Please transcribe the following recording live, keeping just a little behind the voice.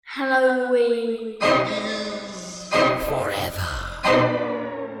Halloween Forever.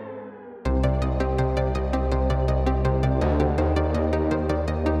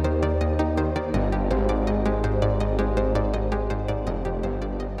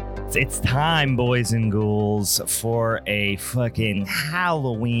 It's time, boys and ghouls, for a fucking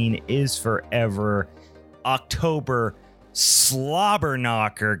Halloween is Forever October slobber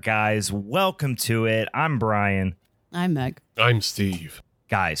knocker, guys. Welcome to it. I'm Brian. I'm Meg. I'm Steve.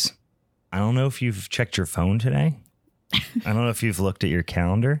 Guys, I don't know if you've checked your phone today. I don't know if you've looked at your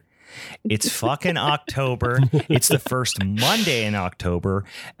calendar. It's fucking October. It's the first Monday in October,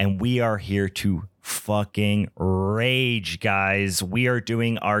 and we are here to fucking rage, guys. We are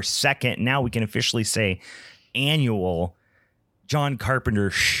doing our second, now we can officially say, annual John Carpenter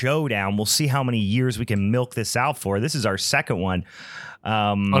Showdown. We'll see how many years we can milk this out for. This is our second one.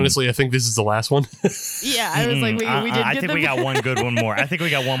 Honestly, I think this is the last one. Yeah, I was like, we did. I think we got one good one more. I think we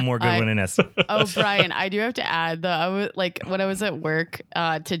got one more good one in us. Oh, Brian, I do have to add though. I was like, when I was at work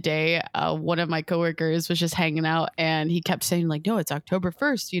today, one of my coworkers was just hanging out, and he kept saying like, "No, it's October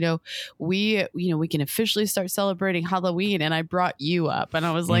 1st. We can officially start celebrating Halloween." And I brought you up, and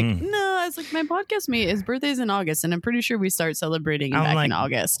I was like, "No," I was like, "My podcast mate, his birthday's in August, and I'm pretty sure we start celebrating back in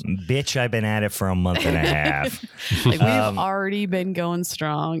August." Bitch, I've been at it for a month and a half. Like we've already been going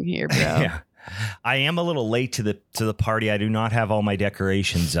strong here, bro. Yeah. I am a little late to the party. I do not have all my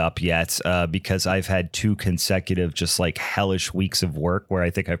decorations up yet because I've had 2 consecutive just like hellish weeks of work where I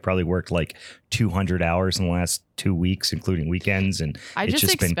think I've probably worked like 200 hours in the last 2 weeks, including weekends. And I it's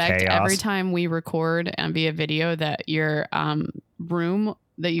just been expect chaos. every time we record and via video that your room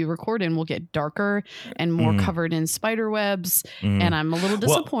that you record in will get darker and more covered in spider webs. And I'm a little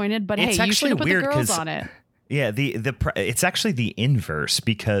disappointed, but hey, you should have put the girls on it. Yeah, it's actually the inverse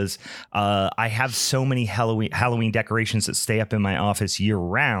because I have so many Halloween decorations that stay up in my office year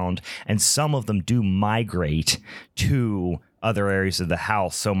round, and some of them do migrate to other areas of the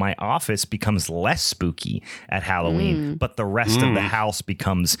house. So my office becomes less spooky at Halloween, but the rest of the house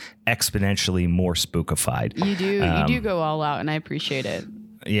becomes exponentially more spookified. You do go all out, and I appreciate it.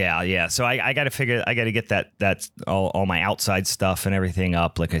 Yeah. So I got to get that all my outside stuff and everything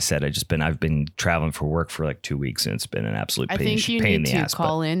up. Like I said, I've been traveling for work for like 2 weeks, and it's been an absolute pain. I think you need to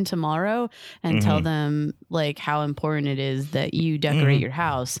call in tomorrow and tell them like how important it is that you decorate your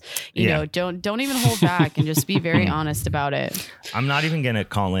house. You know, don't even hold back and just be very honest about it. I'm not even gonna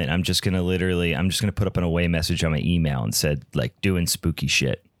call in. I'm just gonna put up an away message on my email and said like doing spooky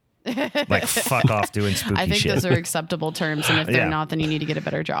shit. Like fuck off doing spooky shit. I think those are acceptable terms, and if they're not, then you need to get a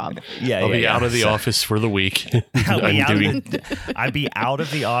better job. I'll be out of the office for the week. I'd be out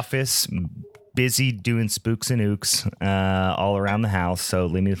of the office, busy doing spooks and ooks all around the house. So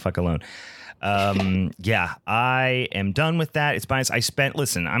leave me the fuck alone. I am done with that. It's fine.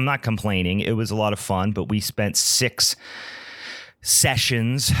 Listen, I'm not complaining. It was a lot of fun, but we spent 6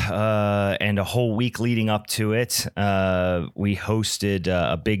 sessions and a whole week leading up to it. We hosted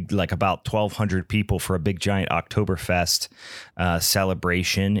a big, like about 1,200 people for a big giant Oktoberfest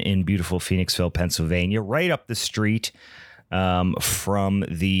celebration in beautiful Phoenixville, Pennsylvania, right up the street from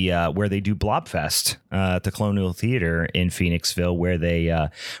the where they do Blobfest at the Colonial Theater in Phoenixville, where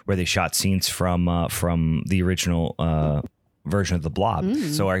they shot scenes from the original version of the Blob.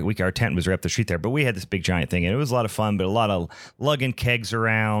 So our tent was right up the street there, but we had this big giant thing, and it was a lot of fun, but a lot of lugging kegs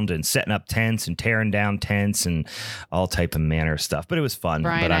around and setting up tents and tearing down tents and all type of manner of stuff. But it was fun.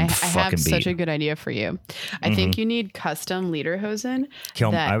 Brian, but I have such a good idea for you. I think you need custom lederhosen.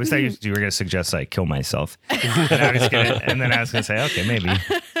 I was thought you were going to suggest I kill myself, and then I was going to say, okay, maybe.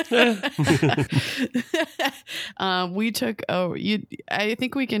 I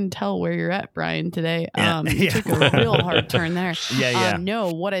think we can tell where you're at, Brian, today. You took a real hard turn there. Yeah.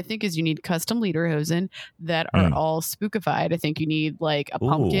 No, what I think is you need custom lederhosen that are all spookified. I think you need like a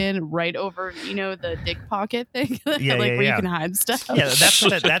pumpkin right over, the dick pocket thing, where you can hide stuff. Yeah,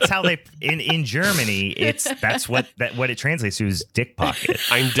 that's how they in Germany. That's what it translates to is dick pocket.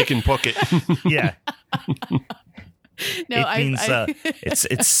 I'm dick and pocket. Yeah. No, it means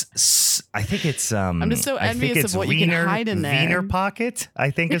it's. I think it's. I'm just so envious of what you can hide in there. Wiener pocket,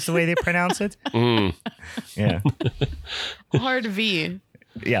 I think is the way they pronounce it. Yeah. Hard V.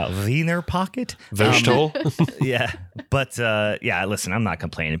 Yeah, Wiener pocket. Versatile. Yeah, but listen, I'm not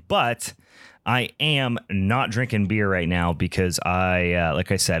complaining, but I am not drinking beer right now because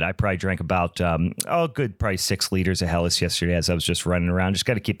like I said, I probably drank about, probably 6 liters of Helles yesterday as I was just running around. Just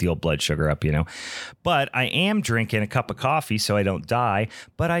got to keep the old blood sugar up, But I am drinking a cup of coffee so I don't die.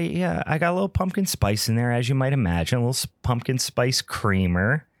 But I got a little pumpkin spice in there, as you might imagine, a little pumpkin spice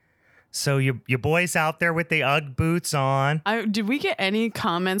creamer. So your boy's out there with the Ugg boots on. Did we get any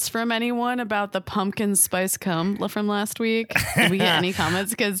comments from anyone about the pumpkin spice cum from last week? Did we get any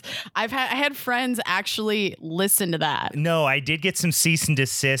comments? Because I had friends actually listen to that. No, I did get some cease and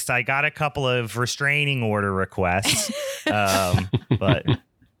desist. I got a couple of restraining order requests, but.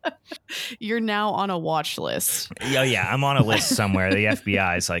 You're now on a watch list. Yeah, I'm on a list somewhere. The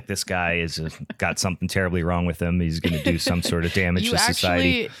FBI is like, this guy is got something terribly wrong with him. He's going to do some sort of damage to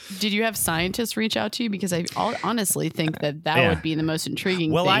society. Did you have scientists reach out to you? Because I honestly think that would be the most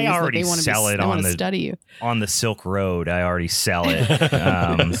intriguing. Well, thing, I already sell it on the study you on the Silk Road. I already sell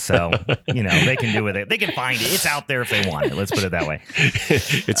it, so they can do with it. They can find it. It's out there if they want it. Let's put it that way.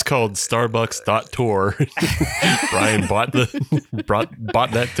 It's called Starbucks.tour. Brian bought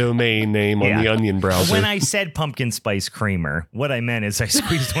that domain name on the Onion browser. When I said pumpkin spice creamer, what I meant is I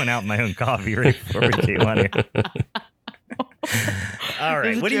squeezed one out in my own coffee right before we came on here. All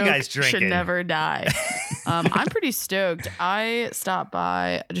right, this what are you guys drinking? Should never die. I'm pretty stoked. I stopped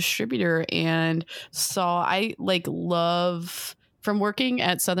by a distributor and I love from working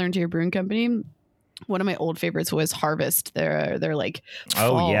at Southern Tier Brewing Company. One of my old favorites was Harvest. They're like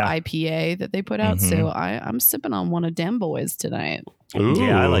fall IPA that they put out. Mm-hmm. So I'm sipping on one of them boys tonight. Ooh.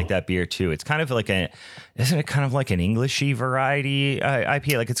 Yeah, I like that beer too. It's kind of like isn't it kind of like an Englishy variety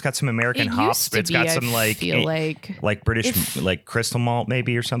IPA? Like it's got some American hops, but it's got some like British like crystal malt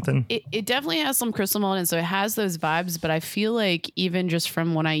maybe or something. It definitely has some crystal malt, and so it has those vibes. But I feel like even just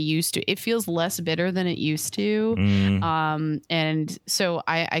from when I used to, it feels less bitter than it used to. And so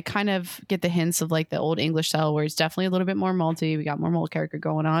I kind of get the hints of like the old English style where it's definitely a little bit more malty. We got more malt character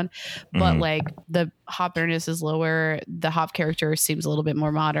going on, but like the hop bitterness is lower. The hop character seems a little bit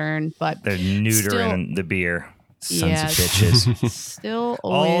more modern, but they're neutering the beer. Sons of bitches. Still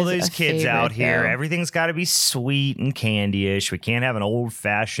all those kids out here, everything's got to be sweet and candy-ish. We can't have an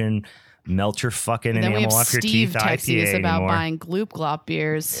old-fashioned melt your fucking enamel off your teeth IPA us about anymore. buying Gloop Glop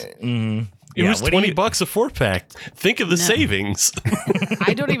beers. It was $20 a 4-pack. Think of the savings.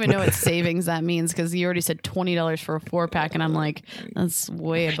 I don't even know what savings that means because you already said $20 for a 4-pack, and I'm like, that's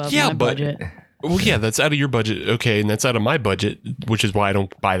way above my budget. Well, yeah, that's out of your budget. Okay, and that's out of my budget, which is why I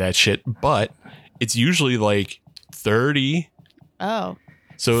don't buy that shit. But it's usually like 30. Oh.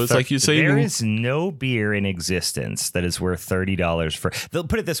 So it's like you say there is no beer in existence that is worth $30 for. They'll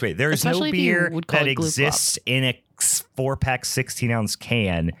put it this way: there is no beer that exists in a 4-pack 16-ounce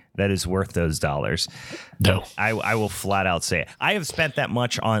can that is worth those dollars. No, I will flat out say it. I have spent that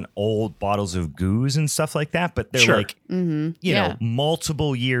much on old bottles of goose and stuff like that, but they're like you know,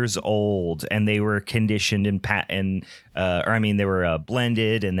 multiple years old, and they were conditioned and they were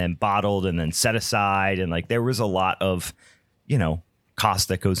blended and then bottled and then set aside, and like there was a lot of cost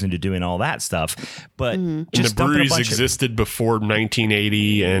that goes into doing all that stuff, but just the breweries existed before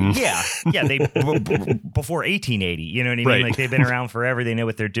 1980 and they before 1880, you know what I mean? Right. Like they've been around forever. They know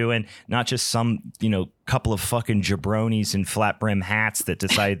what they're doing, not just some couple of fucking jabronis in flat brim hats that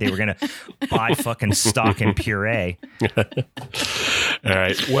decided they were gonna buy fucking stock and puree. All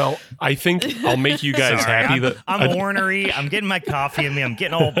right, well, I think I'll make you guys happy. I'm ornery. I'm getting my coffee in me. I'm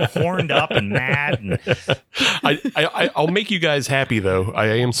getting all horned up and mad. And I'll make you guys happy, though. I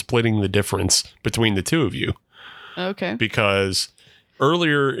am splitting the difference between the two of you. Okay. Because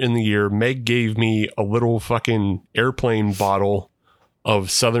earlier in the year, Meg gave me a little fucking airplane bottle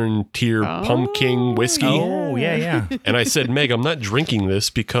of Southern Tier Pumpkin whiskey. Oh, yeah. And I said, Meg, I'm not drinking this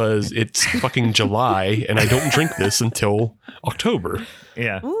because it's fucking July and I don't drink this until October.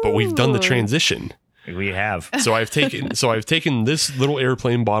 Yeah. But we've done the transition. We have. So I've taken this little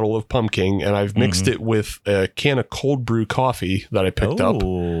airplane bottle of pumpkin and I've mixed it with a can of cold brew coffee that I picked up. Is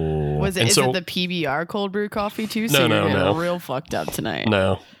it the PBR cold brew coffee too? So no. Real fucked up tonight.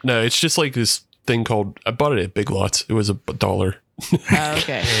 No, it's just like this thing called, I bought it at Big Lots. It was $1.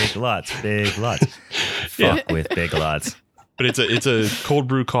 Okay. Big Lots. Fuck with Big Lots. But it's a cold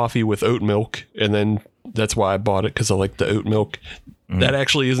brew coffee with oat milk, and then that's why I bought it, because I like the oat milk. That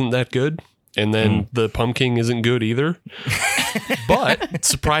actually isn't that good, and then the pumpkin isn't good either. But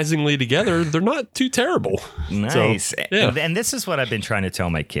surprisingly together, they're not too terrible. Nice. So, yeah. And this is what I've been trying to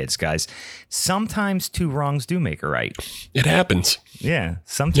tell my kids, guys. Sometimes two wrongs do make a right. It happens. Yeah,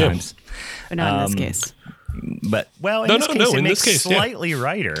 sometimes. But not in this case. But in this case, slightly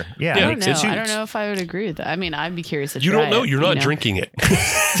righter. Yeah, I don't know if I would agree with that. I mean, I'd be curious to you try don't know. it, You're not drinking it.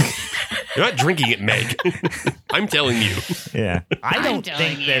 You're not drinking it, Meg. I'm telling you. Yeah, I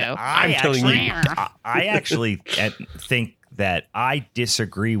actually think that I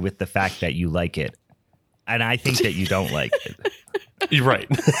disagree with the fact that you like it, and I think that you don't like it. You're right.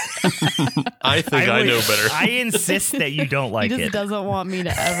 I think I know better. I insist that you don't like He just it. doesn't want me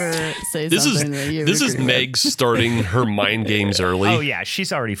to ever say This something that you is agree with. Meg starting her mind games early. Oh yeah,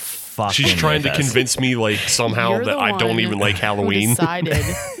 she's already fucking. She's trying to with us. convince me like somehow You're that the I don't one even like who Halloween. decided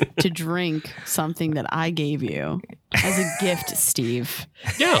to drink something that I gave you as a gift, Steve.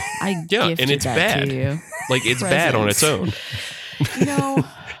 Yeah, I Yeah, gifted and it's that bad. to you. like it's bad on its own. No,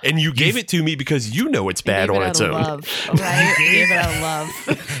 And you gave it to me because you know it's bad I gave on it its out of own. love, right? I gave it out of love.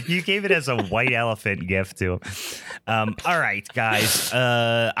 You gave it as a white elephant gift to him. All right, guys.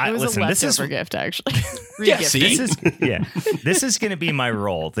 It was listen. a This is leftover gift, actually. Yeah, Re-gifted. see? this is going to be my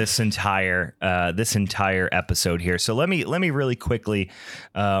role this entire episode here. So let me really quickly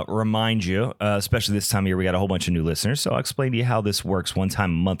remind you, especially this time of year, we got a whole bunch of new listeners. So I'll explain to you how this works. One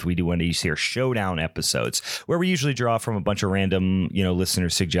time a month, we do one of these here showdown episodes where we usually draw from a bunch of random, listener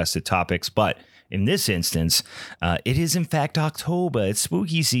suggested topics, but in this instance, it is in fact October. It's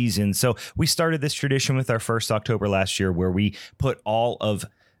spooky season. So we started this tradition with our first October last year where we put all of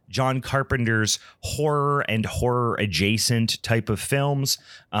John Carpenter's horror and horror adjacent type of films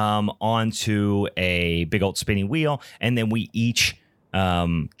onto a big old spinning wheel. And then we each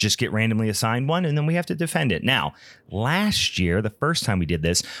just get randomly assigned one, and then we have to defend it. Now, last year, the first time we did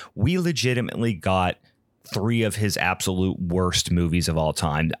this, we legitimately got 3 of his absolute worst movies of all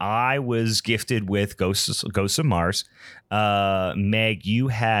time. I was gifted with Ghosts of Mars. Meg, you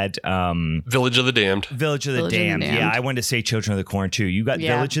had Village of the Damned. Village of the Damned. Yeah, I wanted to say Children of the Corn too. You got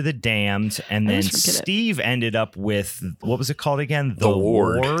Village of the Damned, and then Steve ended up with, what was it called again? The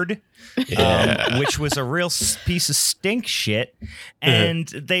Ward. Which was a real piece of stink shit, and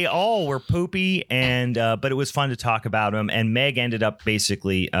they all were poopy, and but it was fun to talk about them. And Meg ended up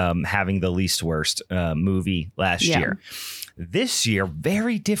basically having the least worst movie last year. This year,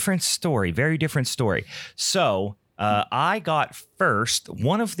 very different story. So I got first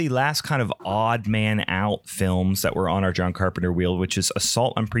one of the last kind of odd man out films that were on our John Carpenter wheel, which is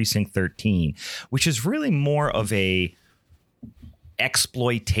Assault on Precinct 13, which is really more of a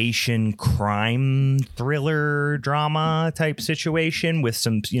exploitation crime thriller drama type situation with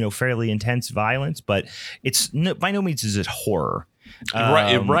some fairly intense violence, but it's by no means is it horror.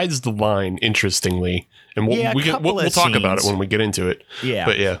 It rides the line interestingly, and we'll talk about it when we get into it. Yeah,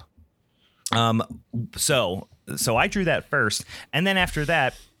 but yeah. So I drew that first, and then after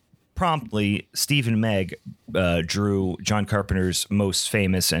that, promptly, Steve and Meg drew John Carpenter's most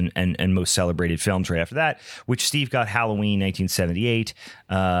famous and most celebrated films right after that, which Steve got Halloween 1978,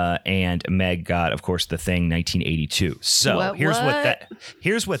 and Meg got, of course, The Thing 1982. So here's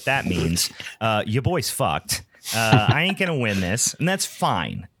what that means. You boys fucked. I ain't gonna win this, and that's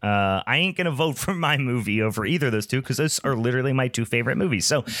fine. I ain't gonna vote for my movie over either of those two because those are literally my 2 favorite movies.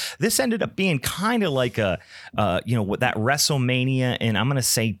 So this ended up being kind of like a what that WrestleMania, and I'm gonna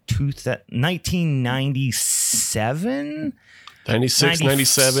say 1997, 96,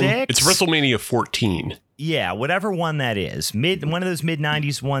 97. It's WrestleMania 14. Yeah, whatever one that is. One of those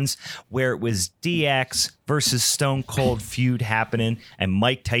mid-90s ones where it was DX versus Stone Cold feud happening, and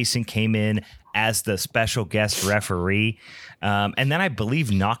Mike Tyson came in as the special guest referee. And then I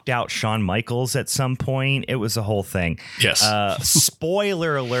believe knocked out Shawn Michaels at some point. It was a whole thing. Yes.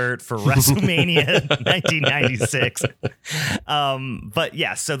 Spoiler alert for WrestleMania 1996. But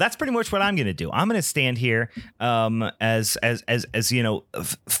yeah, so that's pretty much what I'm going to do. I'm going to stand here as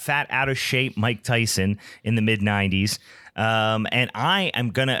fat, out of shape Mike Tyson in the mid 90s. And I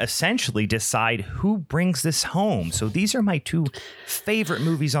am going to essentially decide who brings this home. So these are my 2 favorite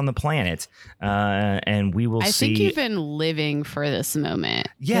movies on the planet. And we will see. I think you've been living for this moment.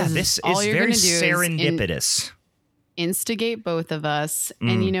 Yeah, this is very serendipitous. Instigate both of us,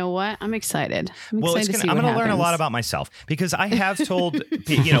 and you know what? I'm excited. I'm going to learn a lot about myself because I have told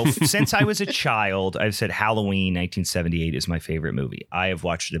since I was a child, I've said Halloween 1978 is my favorite movie. I have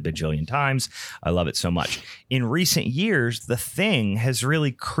watched it a bajillion times. I love it so much. In recent years, The Thing has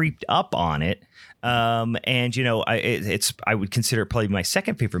really creeped up on it. And I would consider it probably my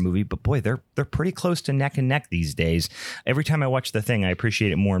second favorite movie, but boy, they're pretty close to neck and neck these days. Every time I watch The Thing, I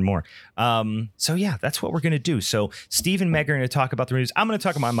appreciate it more and more. So yeah, that's what we're going to do. So Steve and Meg are going to talk about the movies. I'm going to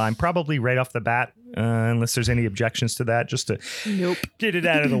talk about mine probably right off the bat, unless there's any objections to that, just to get it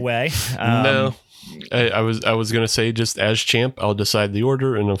out of the way. No. I was going to say, just as champ, I'll decide the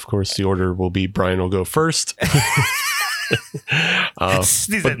order, and of course the order will be Brian will go first. He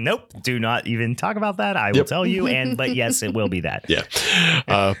said, nope, do not even talk about that. I will tell you. But yes, it will be that. Yeah.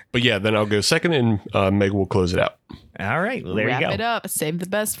 But yeah, then I'll go second, and Meg will close it out. All right. Well, there you go. Wrap it up. Save the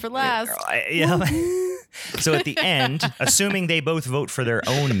best for last. So at the end, assuming they both vote for their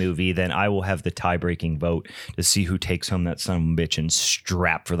own movie, then I will have the tie-breaking vote to see who takes home that son of a bitch and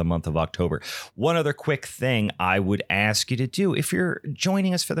strap for the month of October. One other quick thing I would ask you to do if you're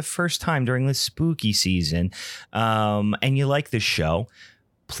joining us for the first time during this spooky season, and you like this show,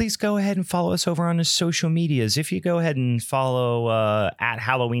 please go ahead and follow us over on the social medias. If you go ahead and follow at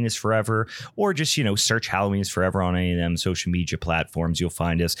Halloween is Forever, or just, search Halloween is Forever on any of them social media platforms, you'll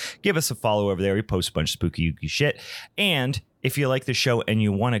find us. Give us a follow over there. We post a bunch of spooky shit. And if you like the show and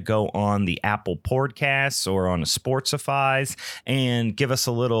you want to go on the Apple Podcasts or on the Sportsifys and give us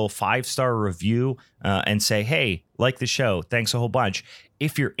a little 5-star review and say, hey, like the show, thanks a whole bunch.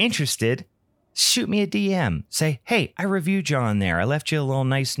 If you're interested, shoot me a DM. Say, hey, I reviewed you on there. I left you a little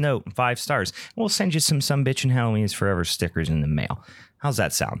nice note and 5 stars. We'll send you some bitchin' Halloween is Forever stickers in the mail. How's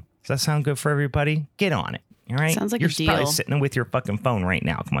that sound? Does that sound good for everybody? Get on it. All right. Sounds like You're a deal. probably sitting with your fucking phone right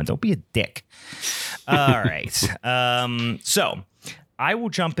now. Come on, don't be a dick. All right. So I will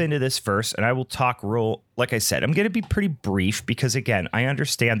jump into this first and I will talk like I said, I'm going to be pretty brief because, again, I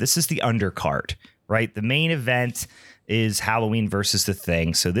understand this is the undercard, right? The main event is Halloween versus The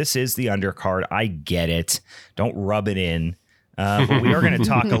Thing. So this is the undercard. I get it. Don't rub it in. But we are going to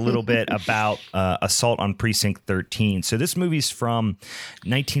talk a little bit about Assault on Precinct 13. So this movie's from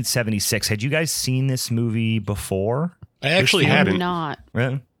 1976. Had you guys seen this movie before? I actually hadn't. Not.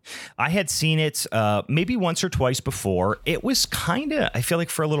 Really? I had seen it maybe once or twice before. It was kind of, I feel like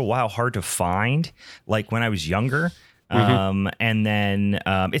for a little while, hard to find, like when I was younger. And then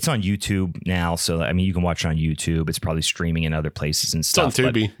it's on YouTube now. So, I mean, you can watch it on YouTube. It's probably streaming in other places and stuff. It's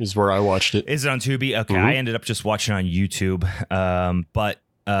on Tubi is where I watched it. Is it on Tubi? Okay. I ended up just watching it on YouTube.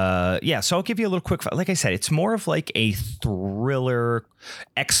 Yeah, so I'll give you a little quick, like I said, it's more of like a thriller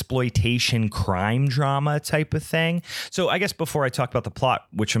exploitation crime drama type of thing. So I guess before I talk about the plot,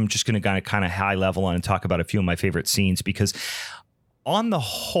 which I'm just going to kind of high level on and talk about a few of my favorite scenes, because on the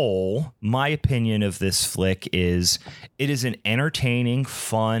whole, my opinion of this flick is it is an entertaining,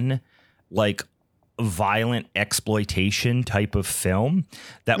 fun, like violent exploitation type of film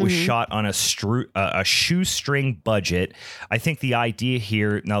that was shot on a shoestring budget. I think the idea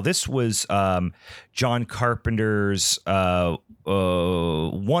here, now this was John Carpenter's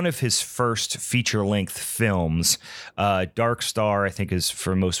one of his first feature-length films. Dark Star, I think, is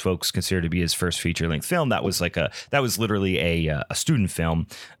for most folks considered to be his first feature-length film. That was literally a student film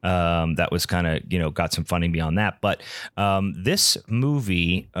that was kind of, got some funding beyond that. But this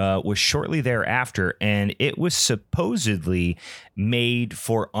movie was shortly thereafter, and it was supposedly made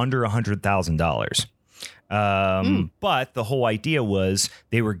for under $100,000. But the whole idea was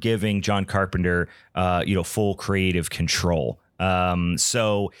they were giving John Carpenter, full creative control.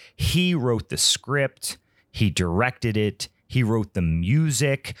 So he wrote the script, he directed it, he wrote the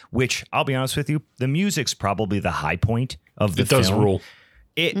music, which I'll be honest with you, the music's probably the high point of the film. It does rule.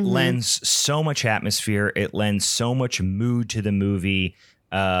 It lends so much atmosphere. It lends so much mood to the movie.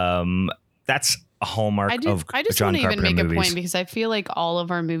 That's a hallmark of John Carpenter movies. I just want to even make a point, because I feel like all of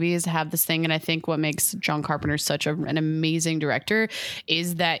our movies have this thing, and I think what makes John Carpenter such an amazing director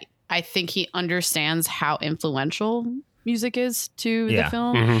is that I think he understands how influential music is to the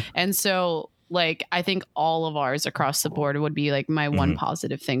film. And so, like, I think all of ours across the board would be like my one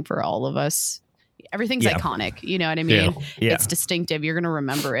positive thing for all of us. Everything's iconic. You know what I mean? Yeah. It's distinctive. You're going to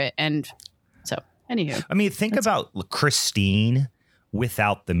remember it. And so, anywho. I mean, think about Christine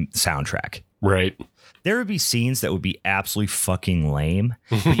without the soundtrack. Right. There would be scenes that would be absolutely fucking lame,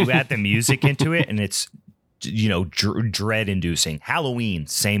 but you add the music into it and it's, dread inducing. Halloween,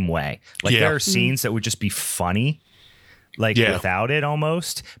 same way. Like there are scenes that would just be funny, like without it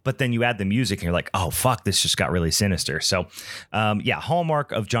almost, but then you add the music and you're like, oh fuck, this just got really sinister. So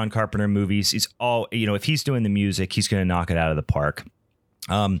hallmark of John Carpenter movies is all, if he's doing the music, he's going to knock it out of the park.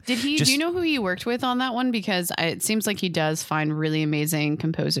 Do you know who he worked with on that one? Because it seems like he does find really amazing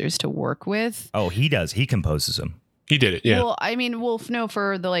composers to work with. Oh, he does. He composes them. He did it. Yeah. Well, I mean, no,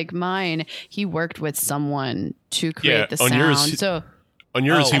 for the mine, he worked with someone to create the sound. On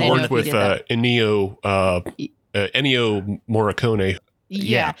yours, he worked with Ennio Morricone.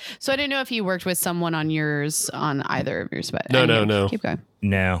 Yeah. So I didn't know if he worked with someone on either of yours, but no. Keep going.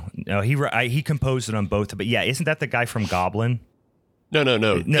 No. He composed it on both. But yeah, isn't that the guy from Goblin? No.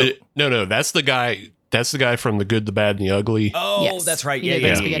 That's the guy. That's the guy from The Good, the Bad, and the Ugly. Oh, yes. That's right. He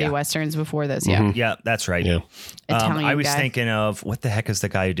did spaghetti westerns before this. Yeah. Yeah, that's right. Yeah. Italian I was guy. thinking of what the heck is the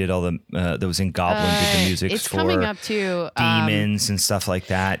guy who did all the that was in Goblin, did the music it's for coming up to Demons and stuff like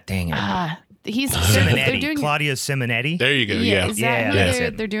that. Dang it. He's they're Simonetti, doing. Claudio Simonetti. There you go. Yeah, Yeah. is that Yeah, who that's they're,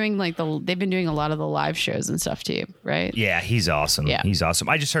 it. they're doing like they've been doing a lot of the live shows and stuff too, right? Yeah, he's awesome. Yeah. He's awesome.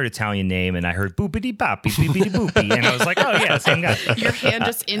 I just heard Italian name and I heard boopity boppy, boopity boopy, and I was like, oh yeah, same guy. Your hand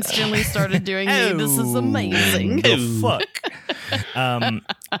just instantly started doing the, this is amazing. The fuck.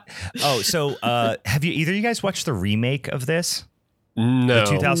 So have you either of you guys watched the remake of this? No.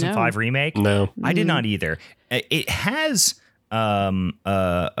 The 2005 No. remake? No. I did not either. It has Ethan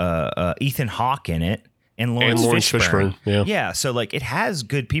Hawke in it and Lawrence Fishburne. Yeah. So like it has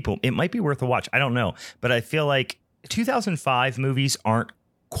good people. It might be worth a watch. I don't know, but I feel like 2005 movies aren't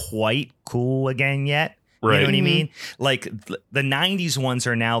quite cool again yet. Right. You know what I mean? Like the 90s ones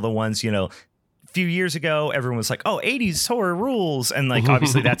are now the ones, a few years ago, everyone was like, oh, 80s horror rules. And like,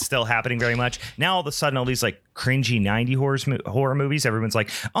 obviously that's still happening very much. Now, all of a sudden, all these like cringy 90s horror movies, everyone's like,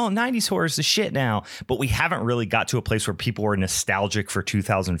 oh, 90s horror is the shit now. But we haven't really got to a place where people are nostalgic for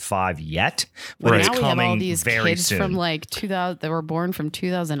 2005 yet. But Right. it's Now we have coming all these very kids soon. from like 2000 that were born from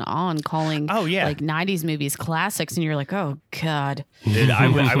 2000 on calling like 90s movies classics, and you're like, oh god. Dude, I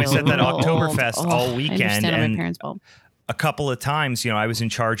was at that Oh, Oktoberfest all I weekend, understand and my parents' fault. a couple of times, I was in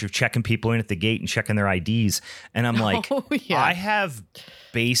charge of checking people in at the gate and checking their IDs. And I'm like, Oh, yeah. I have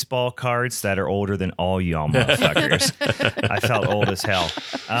baseball cards that are older than all y'all motherfuckers. I felt old as hell.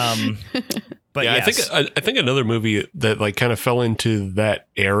 But Yeah, yes. I think another movie that like kind of fell into that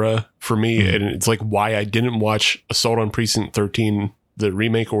era for me, and it's like why I didn't watch Assault on Precinct 13, the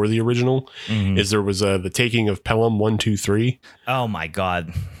remake or the original, is there was The Taking of Pelham 1, 2, 3. Oh my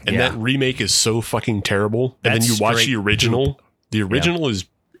God. And that remake is so fucking terrible. And That's then you watch straight the original. The original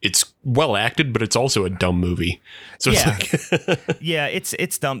it's well acted, but it's also a dumb movie. So it's like Yeah,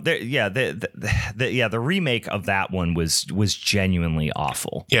 it's dumb. The remake of that one was genuinely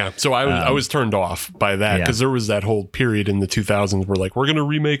awful. yeah. So I was turned off by that because there was that whole period in the 2000s where like we're gonna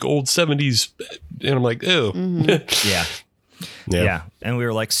remake old 70s, and I'm like, ew. Yeah. And we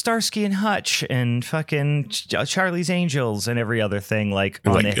were like Starsky and Hutch and fucking Charlie's Angels and every other thing like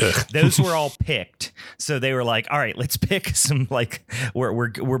on Like, it. ugh. Those were all picked. So they were like, all right, let's pick some like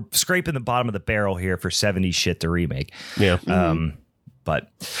we're scraping the bottom of the barrel here for 70s shit to remake. Yeah. But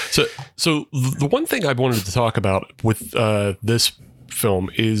So the one thing I wanted to talk about with this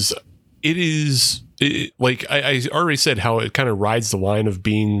film is like I already said how it kind of rides the line of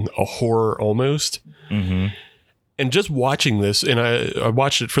being a horror almost. And just watching this, and I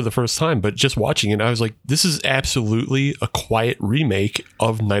watched it for the first time, but just watching it, I was like, this is absolutely a quiet remake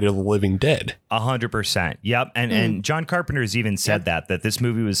of Night of the Living Dead. 100%. Yep. And John Carpenter's even said that this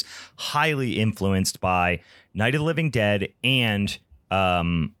movie was highly influenced by Night of the Living Dead and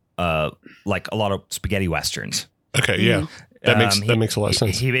like a lot of spaghetti westerns. Okay, yeah. That makes a lot of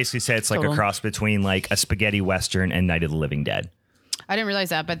sense. He basically said it's like a cross between like a spaghetti western and Night of the Living Dead. I didn't realize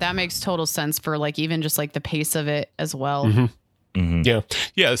that, but that makes total sense for like even just like the pace of it as well.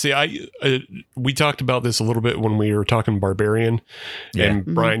 Yeah. See, we talked about this a little bit when we were talking Barbarian, and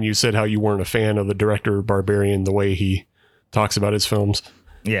Brian, you said how you weren't a fan of the director Barbarian, the way he talks about his films.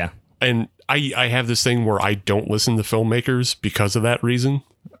 Yeah. And I have this thing where I don't listen to filmmakers because of that reason.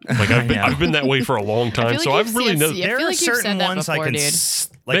 Like I've been that way for a long time, so I've really know. I There feel are like you've certain said that ones before, I can dude.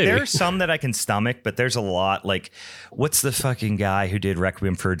 Maybe. there are some that I can stomach, but there's a lot like what's the fucking guy who did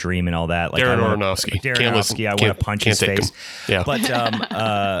Requiem for a Dream and all that? Like Darren I wanna- Aronofsky. Darren Can't listen- Aronofsky. I want can't- to punch can't his take face. him.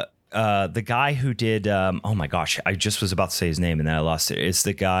 Yeah. But the guy who did oh my gosh, I just was about to say his name and then I lost it. It's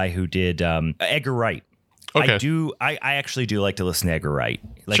the guy who did Edgar Wright. Okay. I actually do like to listen to Edgar Wright.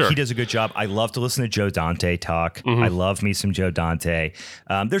 Like Sure. he does a good job. I love to listen to Joe Dante talk. I love me some Joe Dante.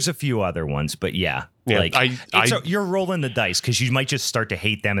 There's a few other ones, but yeah. Like you're rolling the dice because you might just start to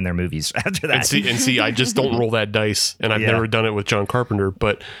hate them and their movies after that. And see, I just don't roll that dice, and I've never done it with John Carpenter.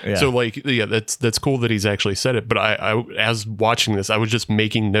 But so like, yeah, that's cool that he's actually said it. But I as watching this, I was just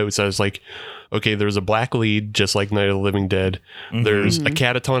making notes. I was like, okay, there's a black lead, just like Night of the Living Dead. There's a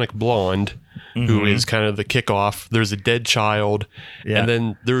catatonic blonde who is kind of the kickoff. There's a dead child, and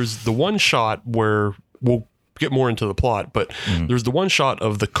then there's the one shot where we'll get more into the plot, but there's the one shot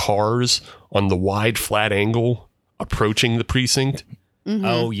of the cars on the wide flat angle approaching the precinct.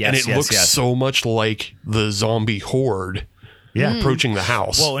 Oh yes, And it looks so much like the zombie horde approaching the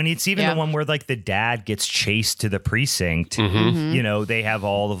house. Well, and it's even the one where like the dad gets chased to the precinct. You know, they have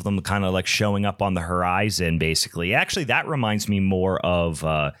all of them kind of like showing up on the horizon, basically. Actually, that reminds me more of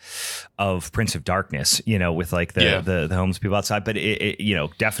Prince of Darkness, you know, with like the homeless people outside. But it you know,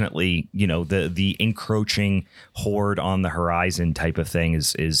 definitely, you know, the encroaching horde on the horizon type of thing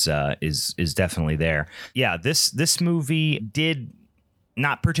is definitely there. Yeah, this movie did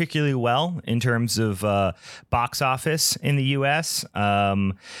not particularly well in terms of box office in the US,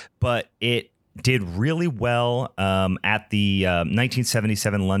 but it did really well at the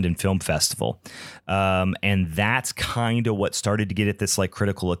 1977 London Film Festival. And that's kind of what started to get it this like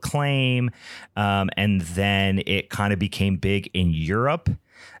critical acclaim. And then it kind of became big in Europe.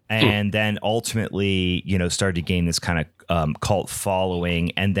 And then ultimately, started to gain this kind of cult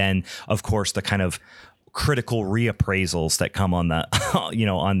following. And then, of course, the kind of critical reappraisals that come on the,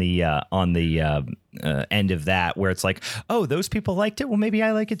 on the end of that, where it's like, oh, those people liked it. Well, maybe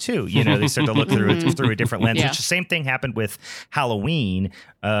I like it too. They start to look through it through a different lens. Yeah. Which the same thing happened with Halloween,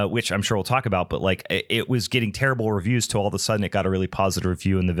 which I'm sure we'll talk about. But like, it was getting terrible reviews till all of a sudden it got a really positive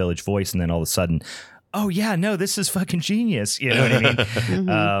review in the Village Voice, and then all of a sudden, oh yeah, no, this is fucking genius. You know what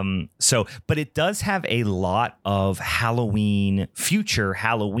I mean? But it does have a lot of future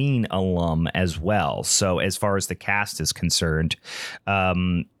Halloween alum as well. So as far as the cast is concerned,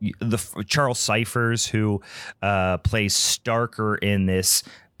 the Charles Cyphers, who plays Starker in this,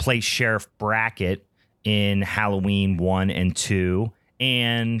 plays Sheriff Brackett in Halloween 1 and 2,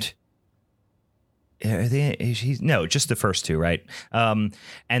 and just the first two, right? And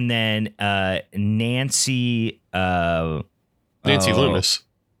then Nancy Loomis.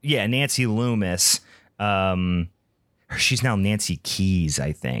 Yeah, Nancy Loomis. She's now Nancy Keys,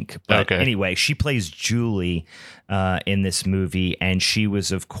 I think. But anyway, she plays Julie in this movie, and she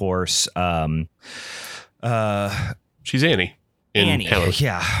was, of course, she's Annie. Annie.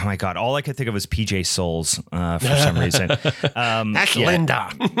 Yeah. Oh my God. All I could think of was PJ Souls for some reason. That's Linda.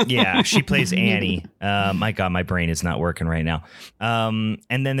 Yeah. She plays Annie. My God, my brain is not working right now. And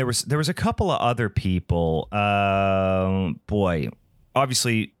then there was a couple of other people.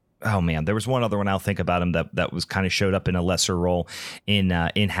 Obviously. Oh man, there was one other one I'll think about him that was kind of showed up in a lesser role in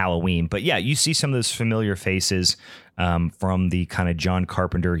Halloween. But yeah, you see some of those familiar faces from the kind of John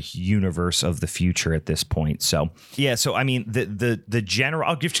Carpenter universe of the future at this point. So yeah, so I mean the general,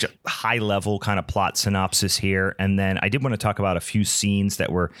 I'll give you a high level kind of plot synopsis here, and then I did want to talk about a few scenes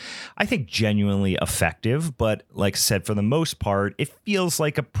that were, I think, genuinely effective. But like I said, for the most part, it feels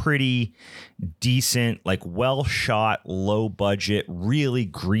like a pretty decent, like well shot, low budget, really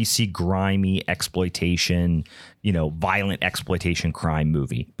greasy, grimy exploitation, violent exploitation crime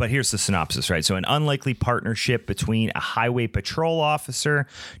movie. But here's the synopsis, right? So an unlikely partnership between a highway patrol officer,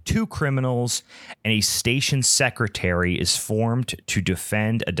 two criminals, and a station secretary is formed to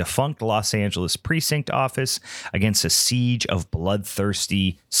defend a defunct Los Angeles precinct office against a siege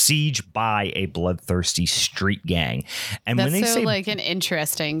by a bloodthirsty street gang. And that's when they say like an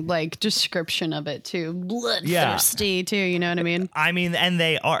interesting description of it too, bloodthirsty too. You know what I mean? I mean, and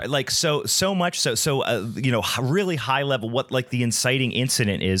they are like so much so really high level. What like the inciting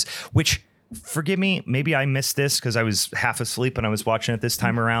incident is, which, forgive me, maybe I missed this because I was half asleep when I was watching it this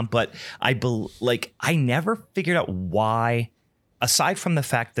time around. But I never figured out why. Aside from the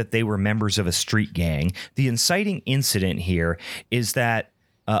fact that they were members of a street gang, the inciting incident here is that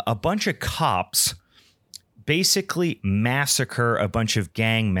a bunch of cops basically massacre a bunch of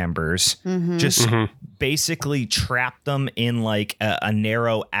gang members, basically trap them in like a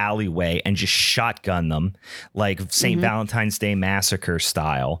narrow alleyway and just shotgun them like St. Valentine's Day Massacre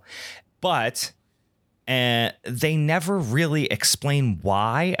style. But they never really explain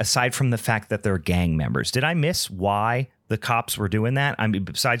why, aside from the fact that they're gang members. Did I miss why the cops were doing that? I mean,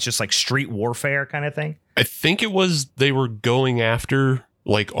 besides just like street warfare kind of thing? I think it was they were going after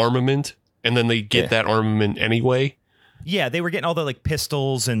like armament, and then they get that armament anyway. Yeah, they were getting all the like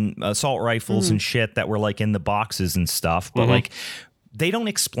pistols and assault rifles and shit that were like in the boxes and stuff. But like they don't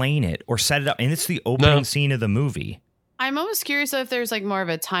explain it or set it up. And it's the opening scene of the movie. I'm almost curious if there's like more of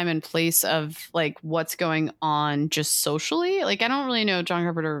a time and place of like what's going on just socially. Like I don't really know John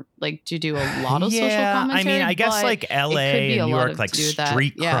Carpenter like to do a lot of social commentary. I mean, I guess like LA and New York, like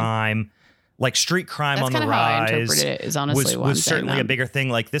street crime. Like street crime That's on the kind of rise how I interpret it, is honestly was certainly a bigger thing.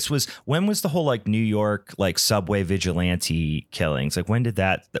 Like this was, when was the whole like New York like subway vigilante killings? Like when did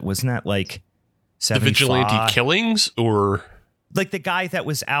that wasn't that like 75? The vigilante killings, or like the guy that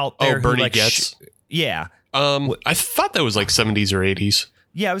was out there? Oh, Bernie Getz. Yeah. I thought that was like 70s or 80s.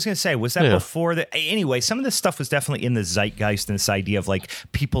 Yeah, I was going to say, was that before that? Anyway, some of this stuff was definitely in the zeitgeist, and this idea of like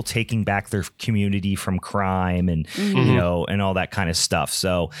people taking back their community from crime and, and all that kind of stuff.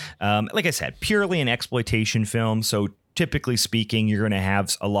 So, like I said, purely an exploitation film. So typically speaking, you're going to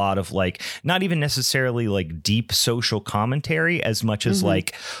have a lot of like, not even necessarily like deep social commentary as much as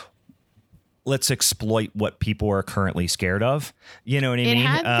like, let's exploit what people are currently scared of. You know what I mean?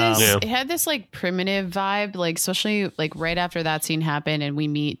 It had this like primitive vibe, like especially like right after that scene happened and we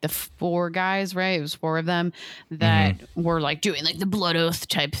meet the four guys, right? It was four of them that were like doing like the blood oath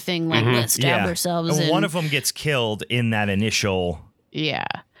type thing. Like let's stab ourselves. And one of them gets killed in that initial. Yeah.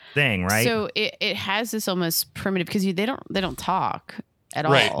 thing, right? So it has this almost primitive because they don't talk at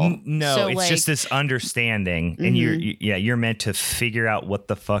Right. all. No, So, it's like, just this understanding, and you're meant to figure out what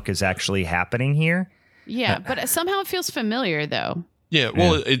the fuck is actually happening here. yeah, but somehow it feels familiar though. Yeah,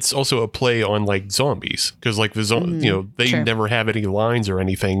 well, it's also a play on like zombies because like they Sure. never have any lines or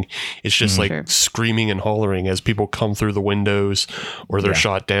anything. It's just like Sure. screaming and hollering as people come through the windows or they're Yeah.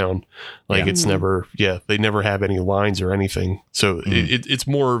 shot down. Like Yeah. it's never, they never have any lines or anything. So it's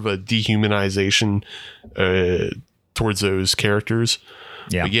more of a dehumanization towards those characters.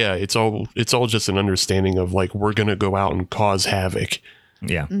 Yeah, But yeah, it's all just an understanding of like we're gonna go out and cause havoc.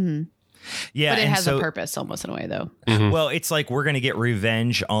 yeah, Mm-hmm. yeah. But it and has so, a purpose almost in a way though. Well, it's like we're gonna get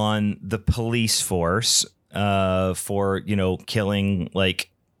revenge on the police force for killing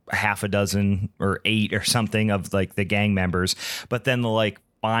like half a dozen or 8 or something of like the gang members, but then the like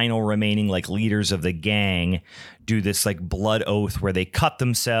final remaining like leaders of the gang do this like blood oath where they cut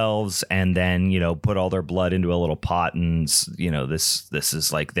themselves and then put all their blood into a little pot, and this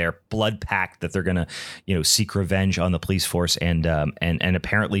is like their blood pact that they're gonna seek revenge on the police force and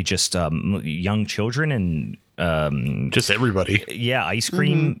apparently just young children and Just everybody. yeah, ice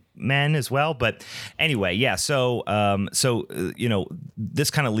cream men as well. But anyway, yeah. So this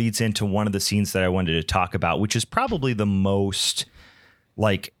kind of leads into one of the scenes that I wanted to talk about, which is probably the most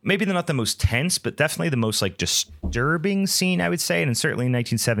like maybe not the most tense, but definitely the most like disturbing scene, I would say. And certainly in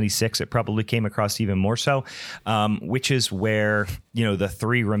 1976, it probably came across even more so, which is where, the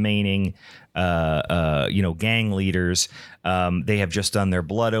 3 remaining, gang leaders, they have just done their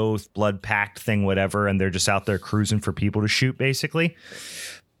blood oath, blood pact thing, whatever. And they're just out there cruising for people to shoot, basically.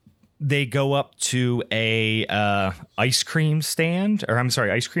 They go up to a ice cream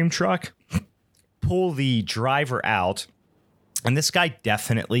truck, pull the driver out. And this guy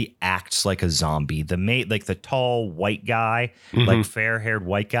definitely acts like a zombie. The tall white guy, like fair-haired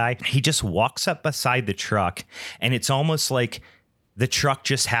white guy, he just walks up beside the truck, and it's almost like the truck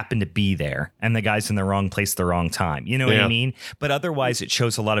just happened to be there and the guy's in the wrong place at the wrong time. You know what I mean? But otherwise it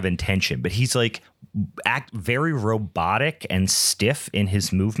shows a lot of intention. But he's like very robotic and stiff in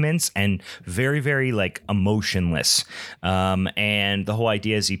his movements and very, very like emotionless. And the whole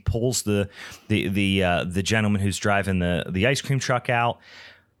idea is he pulls the gentleman who's driving the ice cream truck out.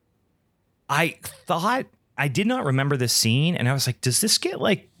 I did not remember this scene, and I was like, does this get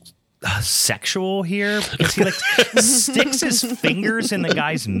like sexual here? Because he like sticks his fingers in the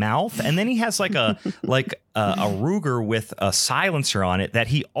guy's mouth, and then he has like a Ruger with a silencer on it that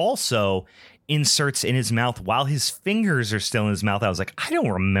he also inserts in his mouth while his fingers are still in his mouth. I was like, I don't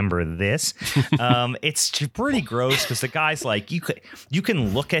remember this. It's pretty gross because the guy's like, you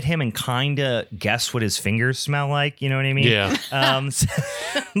can look at him and kind of guess what his fingers smell like. You know what I mean? Yeah. And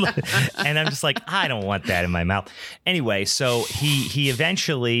I'm just like, I don't want that in my mouth. Anyway, so he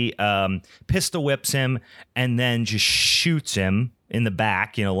eventually pistol whips him and then just shoots him in the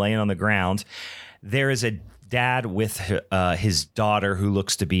back, laying on the ground. There is a dad with his daughter who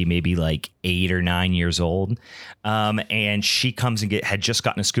looks to be maybe like 8 or 9 years old. And she comes and had just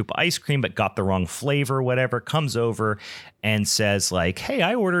gotten a scoop of ice cream, but got the wrong flavor or whatever, comes over and says like, hey,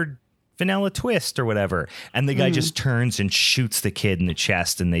 I ordered vanilla twist or whatever. And the guy just turns and shoots the kid in the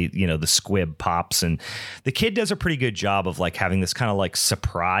chest, and the squib pops, and the kid does a pretty good job of like having this kind of like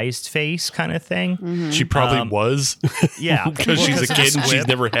surprised face kind of thing. She probably was. Yeah. Because she's a kid and she's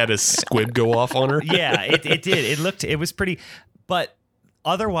never had a squib go off on her. Yeah, it did. It was pretty, but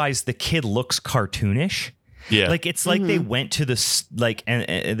otherwise the kid looks cartoonish. Yeah. Like it's like they went to this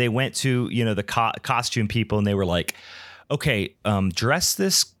and they went to, the costume people, and they were like, okay, dress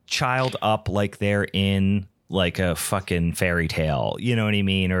this child up like they're in like a fucking fairy tale, you know what I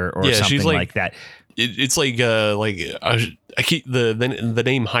mean, or something she's like that. It's like I keep the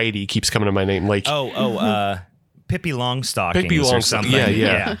name Heidi keeps coming to my name, like Pippi Longstockings. Pippi or Longstockings. something.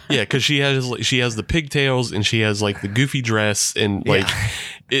 Yeah. Because she has the pigtails and she has like the goofy dress, and like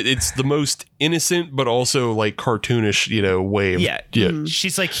it's the most innocent but also like cartoonish, way. Yeah.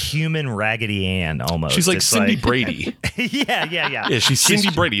 She's like human Raggedy Ann almost. She's like It's Cindy Brady. Yeah. Yeah, she's Cindy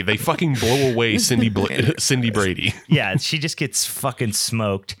Brady. They fucking blow away Cindy Brady. Yeah, she just gets fucking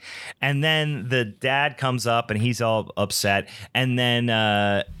smoked. And then the dad comes up and he's all upset. And then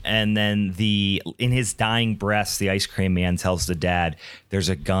in his dying breath, the ice cream man tells the dad there's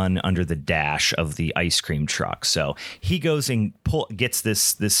a gun under the dash of the ice cream truck. So he goes and gets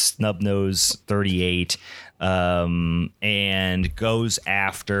this snub nose 38 and goes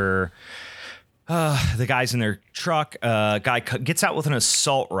after the guys in their truck. Guy gets out with an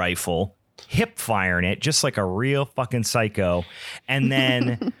assault rifle, hip firing it just like a real fucking psycho. And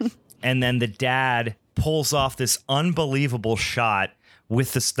then the dad pulls off this unbelievable shot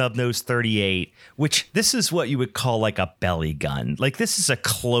with the snub nose 38, which this is what you would call like a belly gun. Like this is a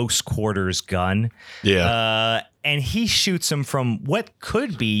close quarters gun. Yeah. And he shoots him from what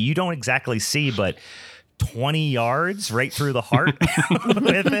could be, you don't exactly see, but 20 yards right through the heart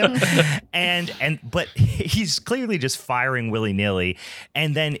with him. But he's clearly just firing willy-nilly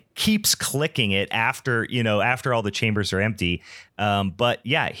and then keeps clicking it after all the chambers are empty. But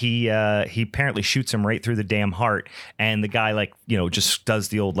yeah, he apparently shoots him right through the damn heart. And the guy just does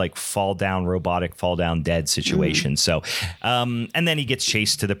the old robotic fall down dead situation. So and then he gets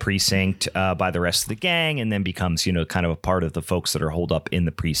chased to the precinct by the rest of the gang and then becomes, kind of a part of the folks that are holed up in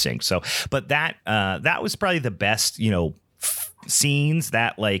the precinct. So but that was probably the best, scenes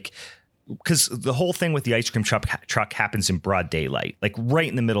that because the whole thing with the ice cream truck happens in broad daylight, like right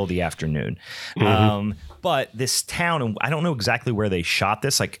in the middle of the afternoon. But this town, and I don't know exactly where they shot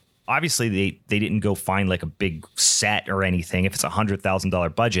this. Like, obviously they didn't go find like a big set or anything. If it's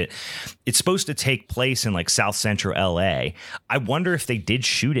 $100,000 budget, it's supposed to take place in like South Central LA. I wonder if they did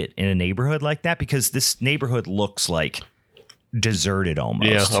shoot it in a neighborhood like that, because this neighborhood looks like deserted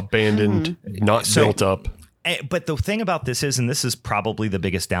almost. Yeah, abandoned, not built up. But the thing about this is, and this is probably the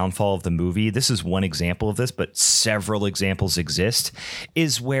biggest downfall of the movie, this is one example of this, but several examples exist,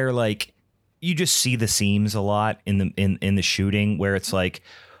 is where like you just see the seams a lot in the shooting, where it's like,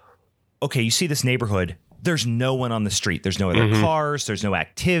 okay, you see this neighborhood, there's no one on the street, there's no other cars, there's no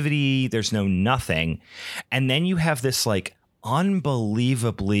activity, there's no nothing. And then you have this like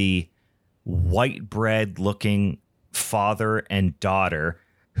unbelievably white bread looking father and daughter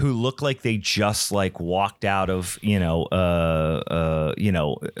who look like they just like walked out of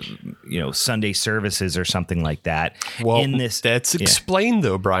Sunday services or something like that. Well, that's explained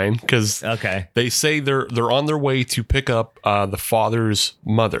though, Brian, because they say they're on their way to pick up the father's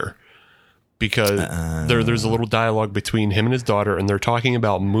mother, because there's a little dialogue between him and his daughter, and they're talking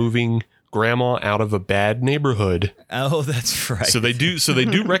about moving grandma out of a bad neighborhood. Oh, that's right. So they do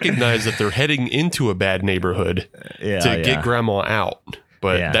recognize that they're heading into a bad neighborhood to get grandma out.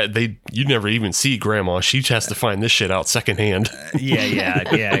 But you never even see grandma. She has to find this shit out secondhand.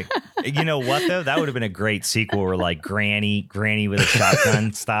 Yeah. You know what though? That would have been a great sequel where like Granny with a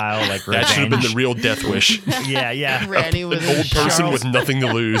shotgun style, like that should have been the real Death Wish. Yeah. Granny with an old person with nothing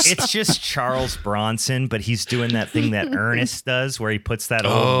to lose. It's just Charles Bronson, but he's doing that thing that Ernest does, where he puts that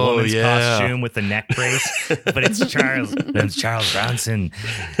old woman's costume with the neck brace. But it's Charles Bronson.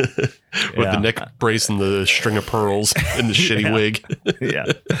 With the neck brace and the string of pearls and the shitty wig.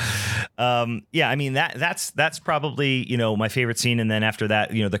 I mean that's probably my favorite scene. And then after that,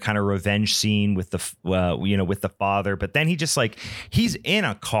 the kind of revenge scene with the with the father. But then he just he's in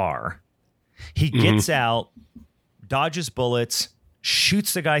a car, he gets out, dodges bullets,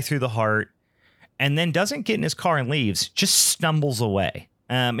 shoots the guy through the heart, and then doesn't get in his car and leaves. Just stumbles away.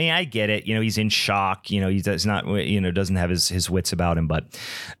 I mean, I get it. He's in shock. He does not, doesn't have his wits about him. But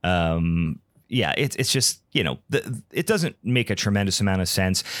it's just, it doesn't make a tremendous amount of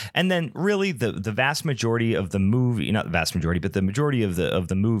sense. And then really the vast majority of the movie, not the vast majority, but the majority of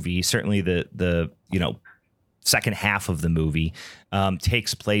the movie, certainly the second half of the movie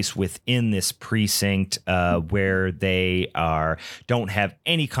takes place within this precinct where they don't have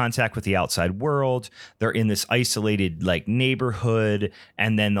any contact with the outside world. They're in this isolated neighborhood,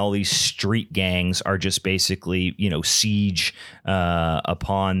 and then all these street gangs are just basically siege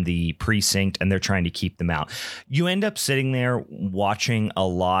upon the precinct, and they're trying to keep them out. You end up sitting there watching a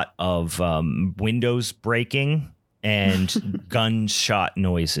lot of windows breaking and gunshot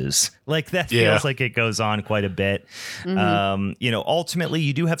noises. That feels like it goes on quite a bit. Ultimately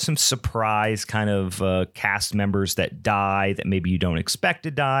you do have some surprise kind of cast members that die that maybe you don't expect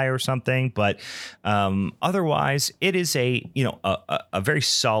to die or something, but otherwise it is a very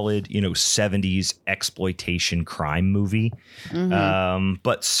solid 70s exploitation crime movie.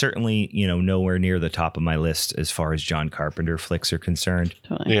 But certainly nowhere near the top of my list as far as John Carpenter flicks are concerned.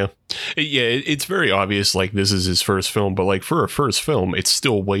 Totally. It's very obvious this is his first film, but for a first film it's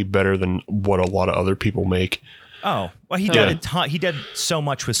still way better than what a lot of other people make. Oh, well, he did a ton. He did so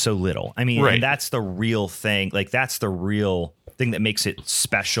much with so little. I mean, and that's the real thing. That's the real thing that makes it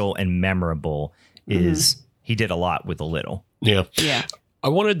special and memorable is he did a lot with a little. Yeah. I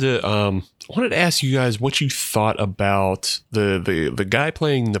wanted to ask you guys what you thought about the guy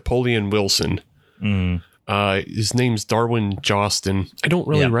playing Napoleon Wilson. His name's Darwin Jostin. I don't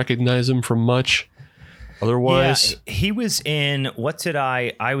really recognize him from much. Otherwise, he was in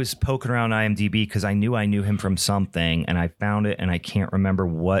I was poking around IMDb because I knew him from something, and I found it and I can't remember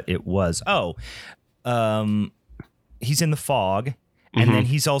what it was. He's in The Fog, and then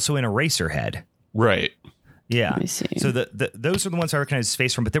he's also in Eraserhead. Right. Yeah. Let me see. So those are the ones I recognize his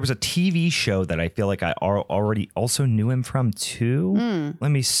face from. But there was a TV show that I feel like I already also knew him from too. Let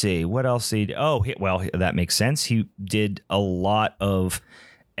me see what else he. Oh, well, that makes sense. He did a lot of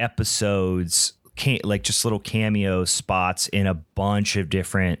episodes, like just little cameo spots in a bunch of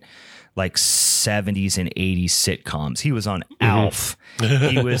different like 70s and 80s sitcoms. He was on Alf.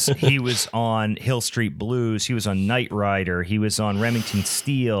 He was on Hill Street Blues. He was on Knight Rider. He was on Remington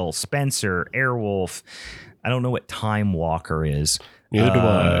Steele, Spencer, Airwolf. I don't know what Time Walker is. Neither do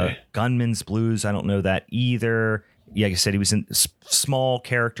I. Gunman's Blues. I don't know that either. Yeah, like I said, he was in small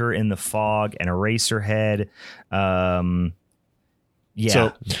character in The Fog and Eraserhead. Yeah.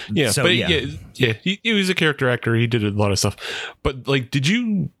 He was a character actor. He did a lot of stuff. But like,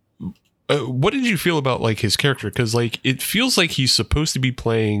 what did you feel about like his character? Because like it feels like he's supposed to be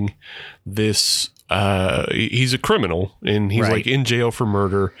playing this. He's a criminal and he's like in jail for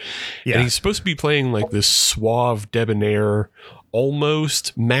murder. Yeah. And he's supposed to be playing like this suave, debonair,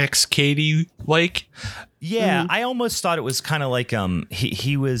 almost Max Cady like. Yeah, I almost thought it was kind of like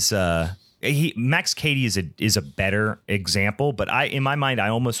he was. Max Cady is a better example, but in my mind I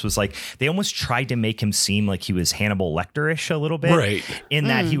almost was like they almost tried to make him seem like he was Hannibal Lecter-ish a little bit, right? In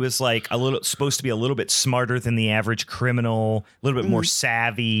that he was like supposed to be a little bit smarter than the average criminal, a little bit more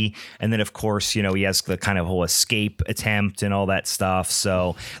savvy, and then of course he has the kind of whole escape attempt and all that stuff.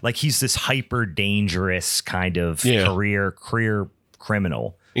 So like he's this hyper dangerous kind of career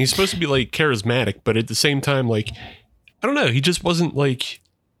criminal. And he's supposed to be like charismatic, but at the same time, like I don't know, he just wasn't like.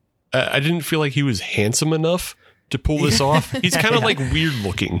 I didn't feel like he was handsome enough to pull this off. He's kind of like weird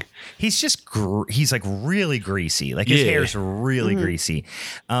looking. He's just he's like really greasy. Like his hair's really greasy.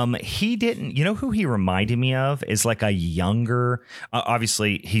 He didn't. You know who he reminded me of is like a younger.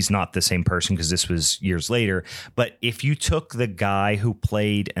 Obviously, he's not the same person because this was years later. But if you took the guy who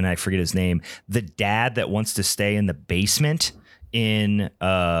played, and I forget his name, the dad that wants to stay in the basement in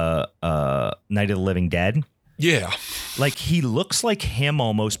Night of the Living Dead. Yeah. Like he looks like him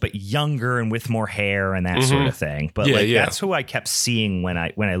almost, but younger and with more hair and that sort of thing. But that's who I kept seeing when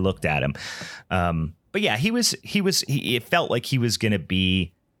I looked at him. But yeah, it felt like he was going to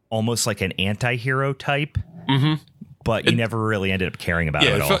be almost like an anti-hero type, but you never really ended up caring about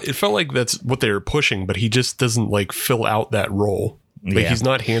it at all. It felt like that's what they were pushing, but he just doesn't like fill out that role. Like he's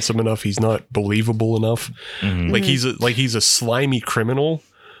not handsome enough. He's not believable enough. Like he's a slimy criminal.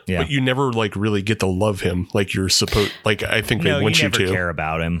 Yeah. But you never like really get to love him like you're supposed. Like I think they want you to care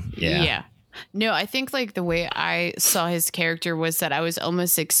about him. Yeah. No, I think like the way I saw his character was that I was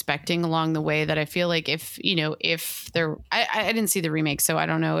almost expecting along the way that I feel like if there, I didn't see the remake, so I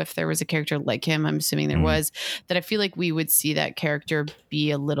don't know if there was a character like him. I'm assuming there was, that I feel like we would see that character be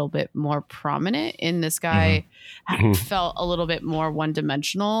a little bit more prominent. In this guy felt a little bit more one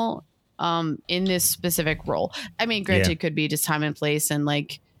dimensional in this specific role. I mean, granted, it could be just time and place and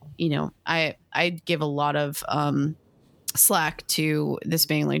like. I give a lot of slack to this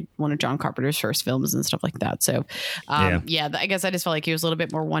being like one of John Carpenter's first films and stuff like that. So, I guess I just felt like he was a little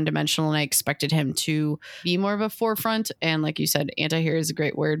bit more one dimensional and I expected him to be more of a forefront. And like you said, anti-hero is a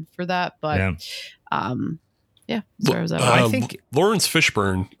great word for that. But sorry, was that I think Lawrence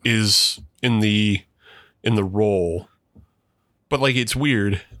Fishburne is in the role, but like it's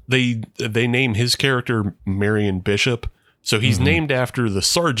weird. They name his character Marion Bishop. So he's named after the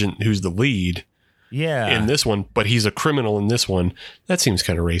sergeant who's the lead in this one, but he's a criminal in this one. That seems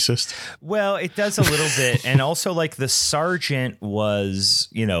kind of racist. Well, it does a little bit. And also like the sergeant was,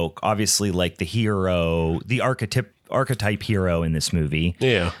 obviously like the hero, the archetype hero in this movie.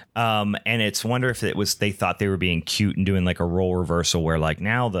 Yeah. And it's wonder if they thought they were being cute and doing like a role reversal where like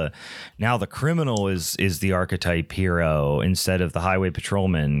now the criminal is the archetype hero instead of the highway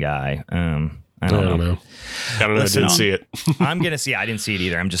patrolman guy. I don't know. Listen, I didn't see it. I'm going to see it. I didn't see it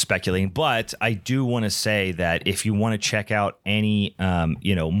either. I'm just speculating. But I do want to say that if you want to check out any,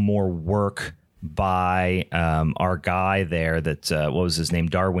 more work by our guy there that, what was his name?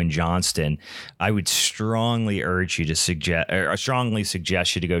 Darwin Johnston. I would strongly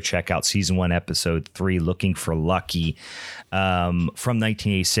suggest you to go check out season 1, episode 3, Looking for Lucky from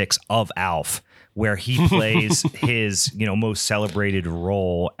 1986 of Alf. Where he plays his, most celebrated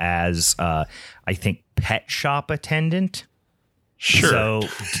role as, I think, pet shop attendant. Sure. So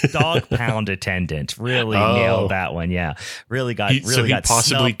dog pound attendant really nailed that one. Yeah, really got. He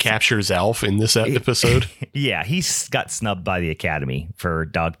possibly snubbed. Captures Alf in this episode. Yeah, he got snubbed by the Academy for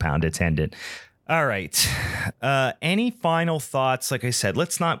dog pound attendant. All right. Any final thoughts? Like I said,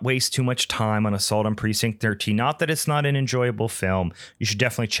 let's not waste too much time on Assault on Precinct 13. Not that it's not an enjoyable film. You should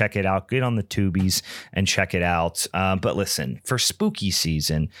definitely check it out. Get on the Tubies and check it out. But listen, for spooky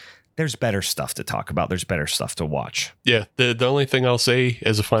season, there's better stuff to talk about. There's better stuff to watch. Yeah. The only thing I'll say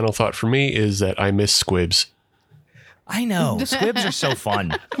as a final thought for me is that I miss Squibs. I know. Squibs are so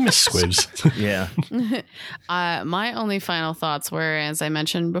fun. I miss Squibs. Yeah. My only final thoughts were, as I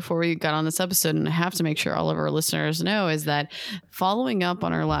mentioned before we got on this episode, and I have to make sure all of our listeners know, is that following up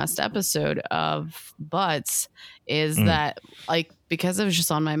on our last episode of Butts is that, like, because it was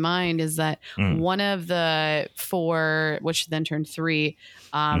just on my mind, is that one of the 4, which then turned 3,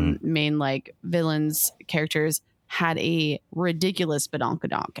 main like villains characters had a ridiculous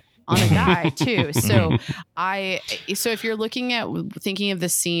badonkadonk on a guy too. So if you're thinking of the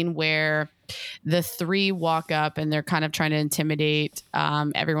scene where the 3 walk up and they're kind of trying to intimidate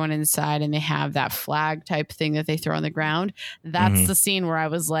everyone inside, and they have that flag type thing that they throw on the ground, that's the scene where I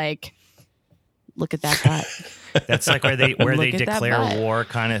was like, look at that butt. That's like where they declare war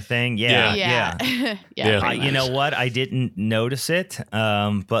kind of thing. Yeah. You know what? I didn't notice it.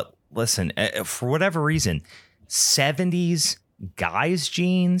 But listen, for whatever reason, 70s guys'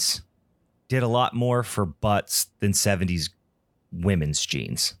 jeans did a lot more for butts than 70s women's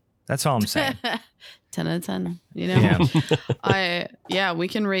jeans. That's all I'm saying. 10 out of 10, you know. Yeah. We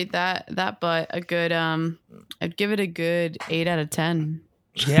can rate that butt a good I'd give it a good 8 out of 10.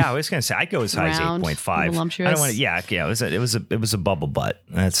 Yeah, I was gonna say I'd go as high as 8.5. I don't want to. Yeah. It was a bubble butt.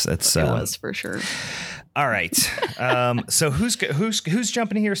 That's it was for sure. All right. So who's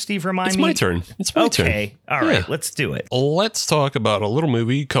jumping in here? Steve, remind me. My turn. It's my turn. Okay. All right. Let's do it. Let's talk about a little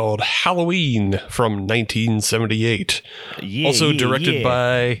movie called Halloween from 1978. Also directed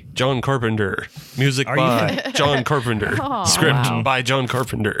by John Carpenter. Music by John Carpenter. Script by John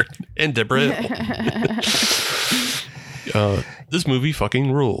Carpenter and Deborah Hill. This movie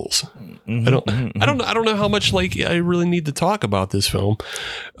fucking rules. I don't know how much I really need to talk about this film.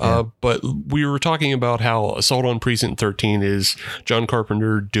 But we were talking about how Assault on Precinct 13 is John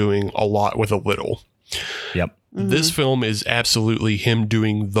Carpenter doing a lot with a little. Yep. This film is absolutely him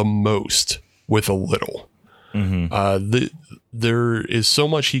doing the most with a little. There is so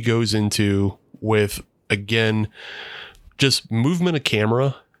much he goes into with, again, just movement of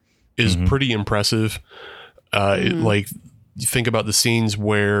camera is pretty impressive. You think about the scenes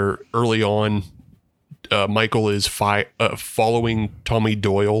where early on Michael is following Tommy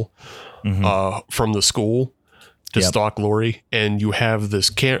Doyle from the school to stalk Laurie, and you have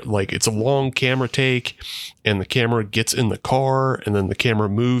this it's a long camera take, and the camera gets in the car, and then the camera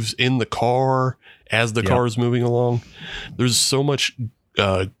moves in the car as the car is moving along. There's so much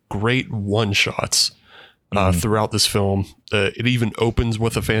great one shots throughout this film. It even opens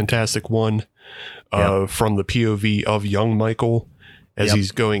with a fantastic one from the POV of young Michael as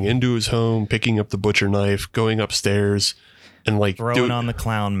he's going into his home, picking up the butcher knife, going upstairs, and throwing on the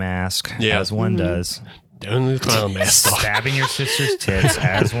clown mask, as one does. Doing the clown mask, stabbing your sister's tits,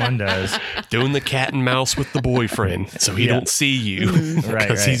 as one does. Doing the cat and mouse with the boyfriend, so he don't see you,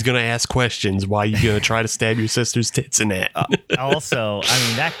 because he's gonna ask questions. Why you gonna try to stab your sister's tits in that? Also, I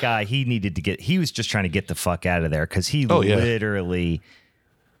mean, that guy, he was just trying to get the fuck out of there, because he literally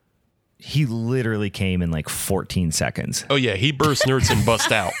came in 14 seconds. Oh yeah, he burst nerds and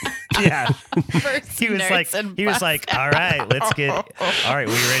bust out. He was like, all right,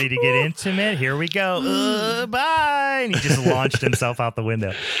 we ready to get intimate? Here we go. Bye. And he just launched himself out the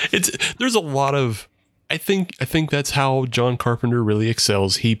window. There's a lot of, I think that's how John Carpenter really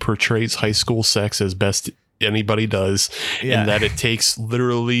excels. He portrays high school sex as best anybody does, in that it takes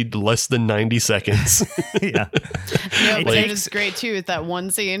literally less than 90 seconds. It is great too. It's that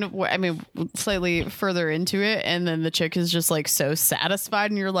one scene where, slightly further into it, and then the chick is just so satisfied,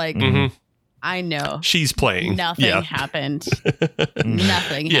 and you're like, I know she's playing. Nothing happened.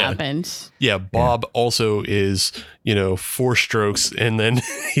 Nothing happened. Yeah, Bob also is, 4 strokes, and then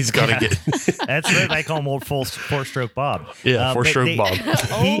he's got to get. That's right. I call him old four-stroke Bob. Yeah, four-stroke Bob.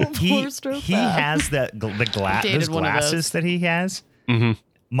 He has those glasses that he has.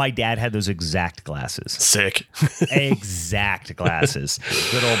 My dad had those exact glasses. Sick. Exact glasses.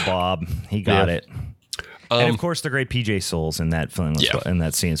 Good old Bob. He got it. And of course, the great PJ Souls in that film, in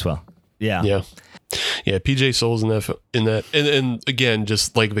that scene as well. Yeah. PJ Souls in that, and again,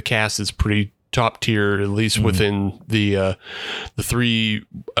 just the cast is pretty top tier, at least within the 3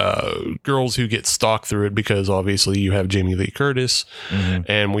 girls who get stalked through it, because obviously you have Jamie Lee Curtis,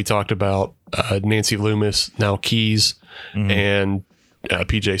 and we talked about Nancy Loomis, now Keys, and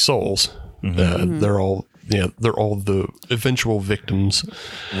PJ Souls. They're all the eventual victims.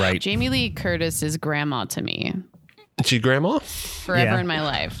 Right. Jamie Lee Curtis is grandma to me. She grandma? Forever in my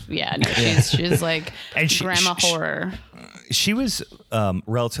life. Yeah. No, she's like grandma horror. she was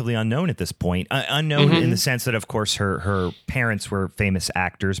relatively unknown at this point. Unknown in the sense that, of course, her parents were famous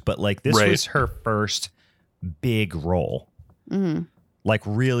actors, but like this was her first big role. Mm-hmm. Like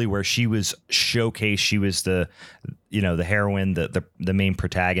really where she was showcased. She was the heroine, the main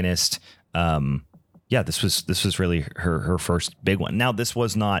protagonist. This was really her first big one. Now, this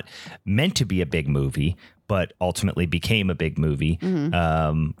was not meant to be a big movie, but ultimately became a big movie.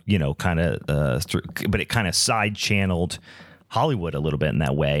 Mm-hmm. But it kind of side channeled Hollywood a little bit in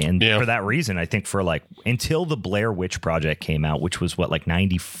that way. And for that reason, I think for like until the Blair Witch Project came out, which was what, like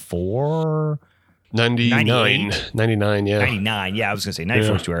 94? 99, yeah. 99, yeah, I was going to say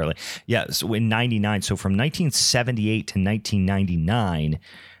 94 is too early. Yeah, so in 99, so from 1978 to 1999,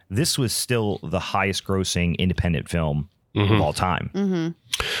 this was still the highest grossing independent film of all time. Mm-hmm.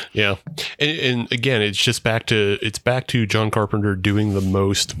 Yeah. And again, it's just back to John Carpenter doing the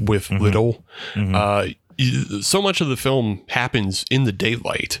most with little. Mm-hmm. So much of the film happens in the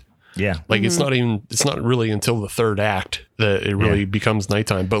daylight. Yeah. Like it's not really until the third act that it really becomes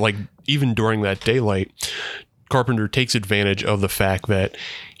nighttime. But like even during that daylight, Carpenter takes advantage of the fact that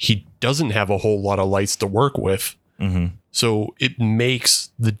he doesn't have a whole lot of lights to work with. Mm-hmm. So it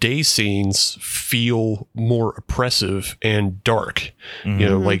makes the day scenes feel more oppressive and dark. Mm-hmm. You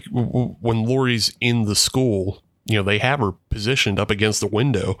know, like when Laurie's in the school, you know, they have her positioned up against the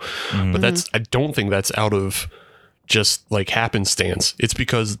window, but I don't think that's out of just like happenstance. It's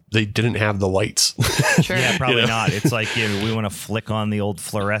because they didn't have the lights. Sure. Yeah, probably not. It's like, we want to flick on the old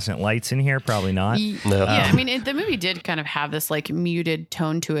fluorescent lights in here. Probably not. No. Yeah, I mean, the movie did kind of have this like muted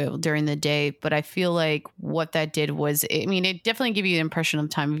tone to it during the day, but I feel like what that did was, it definitely gave you the impression of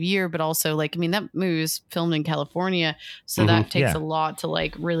time of year, but also like, that movie was filmed in California, so that takes a lot to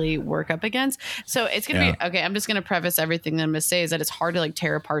like really work up against. So it's gonna be okay. I'm just gonna preface everything that I'm gonna say is that it's hard to like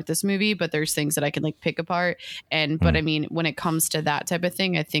tear apart this movie, but there's things that I can like pick apart. But when it comes to that type of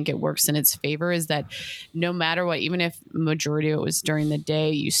thing, I think it works in its favor is that no matter what, even if majority of it was during the day,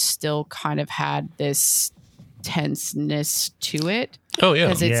 you still kind of had this tenseness to it. Oh yeah.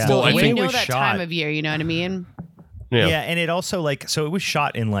 Because it's still, that time of year, you know what I mean? Yeah. And it also so it was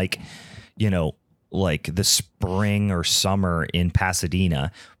shot in like the spring or summer in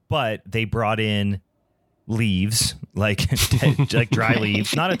Pasadena, but they brought in leaves, like dry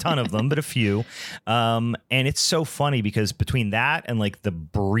leaves, not a ton of them, but a few. And it's so funny because between that and like the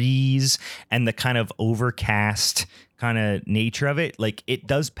breeze and the kind of overcast kind of nature of it, like it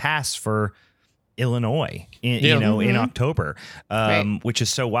does pass for Illinois in October, which is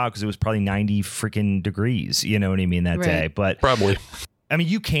so wild because it was probably 90 freaking degrees, you know what I mean, that day. But probably,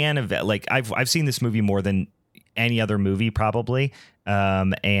 you can have like, I've seen this movie more than any other movie probably.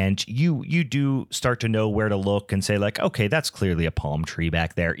 And you do start to know where to look and say like, okay, that's clearly a palm tree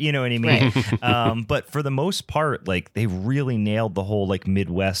back there. You know what I mean? Right. But for the most part, like they really nailed the whole like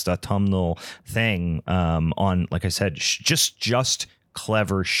Midwest autumnal thing, on, like I said, just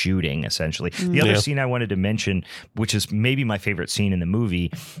clever shooting essentially. The other scene I wanted to mention, which is maybe my favorite scene in the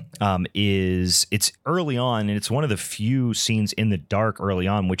movie, is it's early on, and it's one of the few scenes in the dark early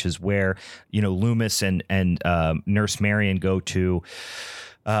on, which is where Loomis and Nurse Marion go to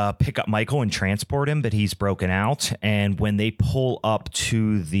pick up Michael and transport him, but he's broken out. And when they pull up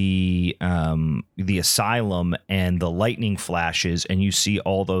to the asylum and the lightning flashes, and you see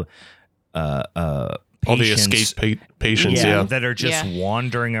all the all the escape patients, that are just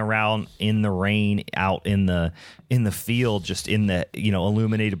wandering around in the rain, out in the field, just in the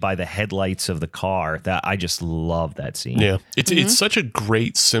illuminated by the headlights of the car. That I just love that scene. Yeah, it's such a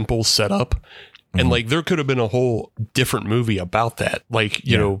great simple setup. And like there could have been a whole different movie about that, like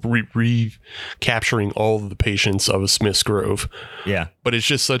recapturing all of the patients of Smith's Grove. Yeah, but it's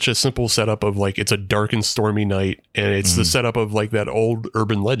just such a simple setup of like it's a dark and stormy night, and it's the setup of like that old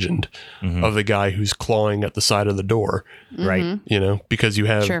urban legend of the guy who's clawing at the side of the door, right? Because you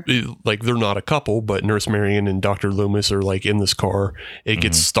have like they're not a couple, but Nurse Marion and Dr. Loomis are like in this car. It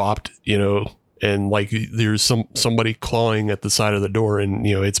gets stopped, and like there's somebody clawing at the side of the door, and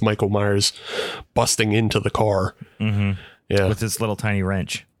it's Michael Myers busting into the car. With his little tiny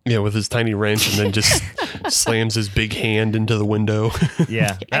wrench. Yeah, with his tiny wrench, and then just slams his big hand into the window.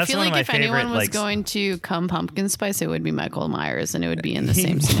 Yeah, I feel like if anyone was going to come pumpkin spice, it would be Michael Myers, and it would be in the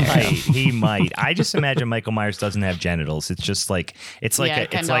same scenario. He might. I just imagine Michael Myers doesn't have genitals. It's just like it's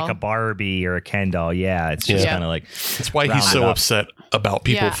like a Barbie or a Ken doll. Yeah, it's just kind of like. That's why he's so upset about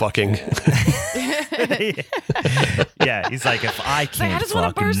people fucking. Yeah, he's like, if I can't I just want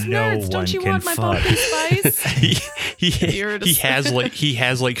fuck, to burst no nerds. one Don't you can want my fuck. pumpkin spice? he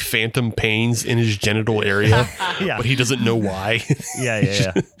has like phantom pains in his genital area, Yeah. but he doesn't know why.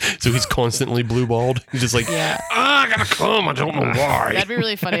 Yeah. So he's constantly blue balled. He's just like, I gotta come. I don't know why. That'd be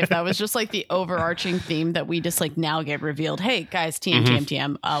really funny if that was just like the overarching theme that we just like now get revealed. Hey guys,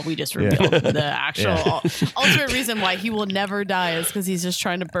 TM. We just revealed the actual ultimate reason why he will never die is because he's just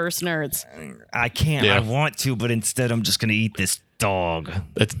trying to burst nerds. I can't. I want to, but instead I'm just gonna eat this dog.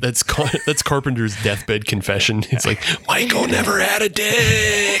 That's Carpenter's deathbed confession. It's like, Michael never had a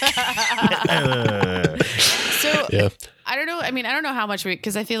dick. So Yeah. I don't know. I mean, I don't know how much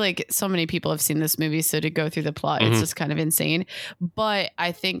because I feel like so many people have seen this movie. So to go through the plot, it's just kind of insane. But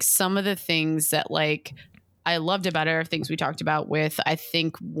I think some of the things that like I loved about it are things we talked about with, I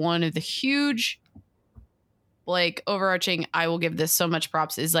think one of the huge like overarching, I will give this so much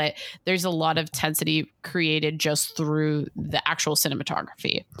props, is that there's a lot of tensity created just through the actual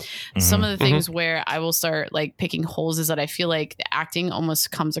cinematography. Some of the things where I will start like picking holes is that I feel like the acting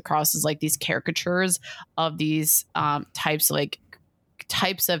almost comes across as like these caricatures of these types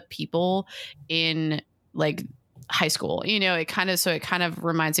of people in like high school, it kind of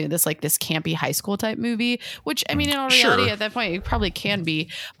reminds me of this campy high school type movie, which I mean in all reality at that point it probably can be,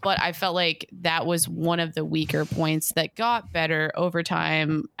 but I felt like that was one of the weaker points that got better over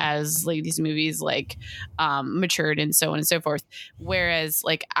time as like these movies matured and so on and so forth. Whereas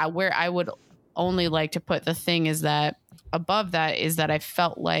where I would only like to put the thing is that above that is that I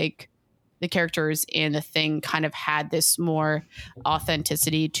felt like the characters in the Thing kind of had this more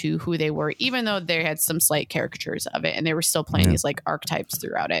authenticity to who they were, even though they had some slight caricatures of it, and they were still playing these like archetypes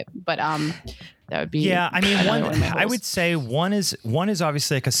throughout it. But that would be I mean, I would say one is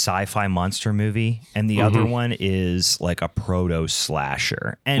obviously like a sci-fi monster movie, and the other one is like a proto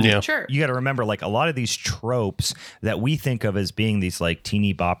slasher. And you got to remember, like a lot of these tropes that we think of as being these like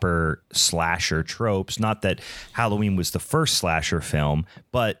teeny bopper slasher tropes. Not that Halloween was the first slasher film,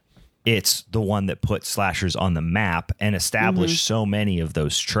 but it's the one that put slashers on the map and established so many of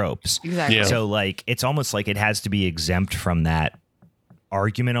those tropes. Exactly. Yeah. So like, it's almost like it has to be exempt from that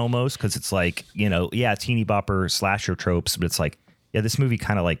argument almost. Cause it's like, teeny bopper slasher tropes, but it's like, this movie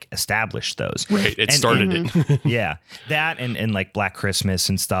kind of like established those. Right. It started it. Yeah. That and like Black Christmas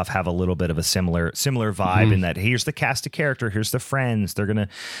and stuff have a little bit of a similar vibe in that here's the cast of character, here's the friends. They're going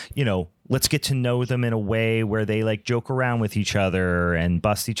to, let's get to know them in a way where they like joke around with each other and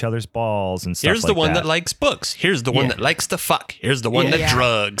bust each other's balls and stuff. Here's the one that likes books. Here's the one that likes to fuck. Here's the one that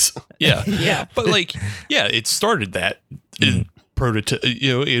drugs. Yeah. Yeah. But it started that.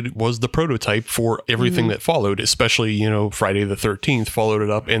 It was the prototype for everything that followed, especially, Friday the 13th followed it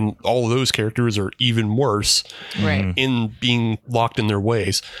up, and all of those characters are even worse in being locked in their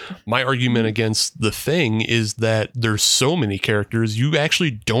ways. My argument against The Thing is that there's so many characters, you actually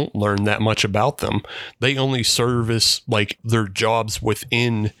don't learn that much about them. They only service like their jobs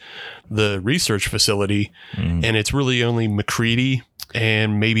within the research facility, and it's really only MacReady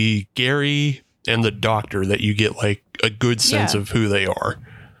and maybe Gary and the doctor that you get like a good sense of who they are.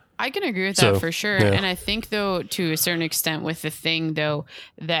 I can agree with that for sure. Yeah. And I think though, to a certain extent with The Thing though,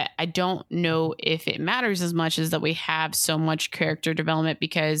 that I don't know if it matters as much as that we have so much character development,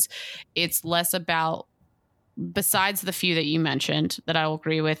 because it's less about, besides the few that you mentioned that I will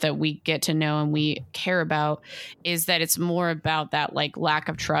agree with that we get to know and we care about, is that it's more about that like lack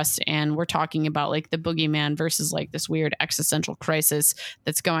of trust. And we're talking about like the boogeyman versus like this weird existential crisis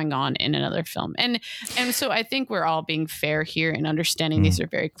that's going on in another film. And so I think we're all being fair here and understanding these are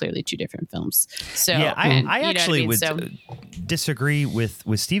very clearly two different films. So yeah, I actually would disagree with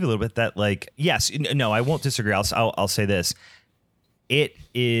Steve a little bit that like, yes, no, I won't disagree. I'll say this.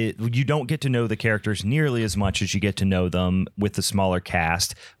 You don't get to know the characters nearly as much as you get to know them with the smaller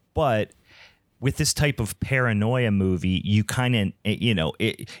cast, but with this type of paranoia movie, you kind of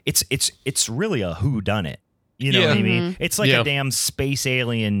it's really a whodunit. You know what I mean? It's like a damn space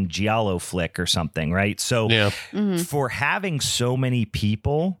alien giallo flick or something, right? So for having so many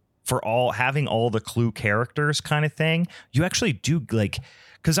people, having all the clue characters kind of thing, you actually do like,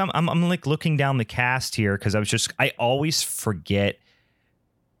 because I'm like looking down the cast here because I always forget.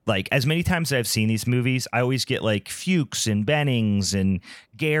 Like, as many times as I've seen these movies, I always get like Fuchs and Bennings and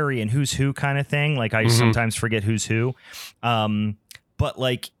Gary and who's who kind of thing. Like, I sometimes forget who's who. But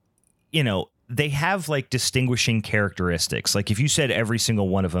like, they have like distinguishing characteristics. Like, if you said every single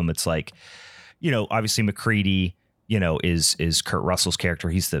one of them, it's like, obviously MacReady, is Kurt Russell's character.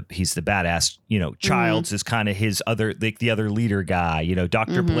 He's the badass, Childs is kind of his other, like the other leader guy,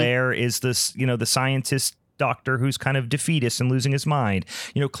 Dr. Blair is this, the scientist doctor who's kind of defeatist and losing his mind.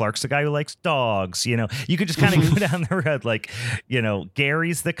 Clark's the guy who likes dogs. You could just kind of go down the road. Like,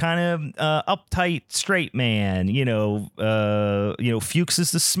 Gary's the kind of uptight straight man. Fuchs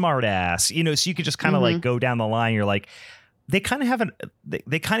is the smart ass. So you could just kind of like go down the line. You're like, they kind of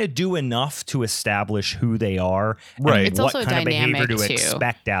they kind of do enough to establish who they are, right? It's what also kind of behavior to too.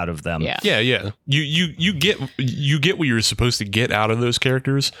 expect out of them. Yeah. You get what you're supposed to get out of those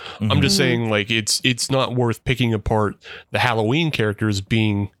characters. I'm just saying, like, it's not worth picking apart the Halloween characters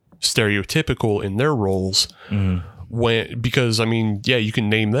being stereotypical in their roles. Because I mean, you can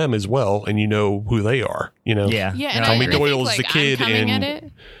name them as well, and you know who they are. Yeah. And Tommy I Doyle's think, the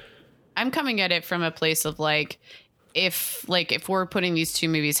kid, I'm coming at it from a place of like, if we're putting these two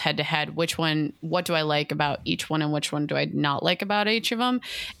movies head to head, what do I like about each one and which one do I not like about each of them?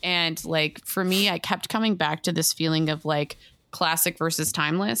 And like, for me, I kept coming back to this feeling of like classic versus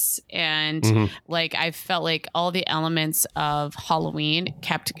timeless. And like, I felt like all the elements of Halloween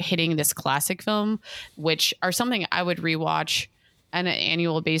kept hitting this classic film, which are something I would rewatch on an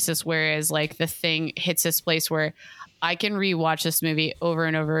annual basis. Whereas like The Thing hits this place where I can rewatch this movie over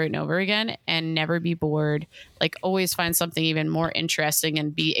and over and over again and never be bored. Like, always find something even more interesting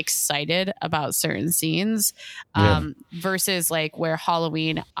and be excited about certain scenes. Versus like where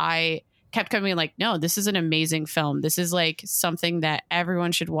Halloween, I kept coming like, no, this is an amazing film. This is like something that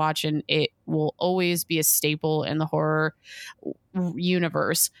everyone should watch, and it will always be a staple in the horror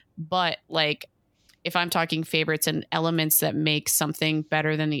universe. But like, if I'm talking favorites and elements that make something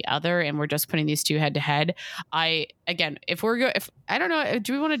better than the other, and we're just putting these two head to head, I don't know,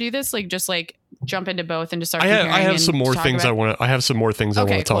 do we want to do this? Like, just like jump into both and just start. I have some more things I want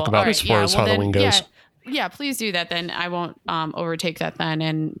to talk about as far as Halloween goes. Yeah, please do that. Then I won't overtake that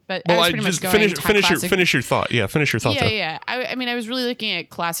then. But well, I was pretty much going finish your thought. Yeah, finish your thought. Yeah. I mean, I was really looking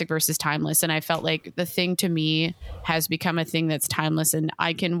at classic versus timeless, and I felt like The Thing to me has become a thing that's timeless, and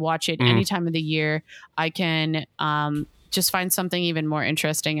I can watch it any time of the year. I can just find something even more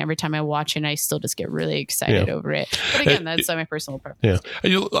interesting every time I watch it, and I still just get really excited over it. But again, that's my personal preference.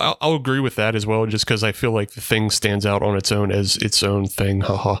 Yeah, I'll agree with that as well, just because I feel like The Thing stands out on its own as its own thing.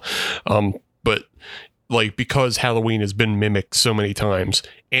 But like, because Halloween has been mimicked so many times,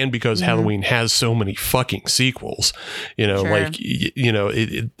 and because Halloween has so many fucking sequels, there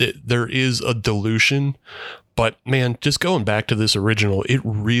is a dilution. But man, just going back to this original, it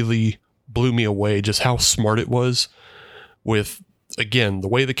really blew me away just how smart it was with, again, the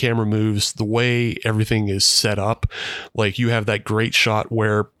way the camera moves, the way everything is set up. Like, you have that great shot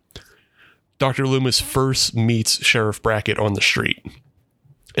where Dr. Loomis first meets Sheriff Brackett on the street.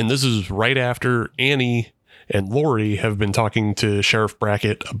 And this is right after Annie and Laurie have been talking to Sheriff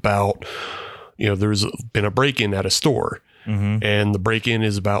Brackett about, there's been a break-in at a store. And the break-in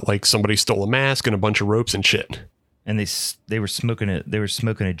is about like somebody stole a mask and a bunch of ropes and shit. And they were smoking a J, and they're all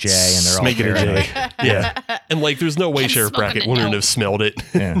smoking a J. Yeah. And like, there's no way Sheriff Brackett wouldn't have smelled it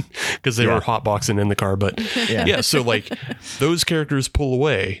because they were hotboxing in the car. But so like, those characters pull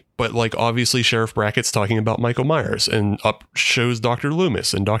away. But like, obviously Sheriff Brackett's talking about Michael Myers, and up shows Dr.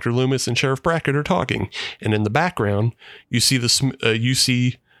 Loomis, and Dr. Loomis and Sheriff Brackett are talking. And in the background, you see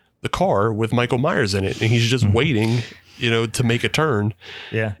the car with Michael Myers in it, and he's just waiting, to make a turn.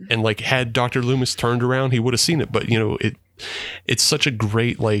 Yeah. And like, had Dr. Loomis turned around, he would have seen it. But it's such a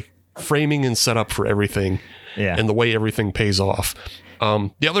great like framing and setup for everything. Yeah. And the way everything pays off.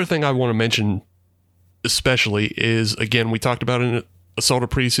 The other thing I want to mention especially is, again, we talked about in Assault of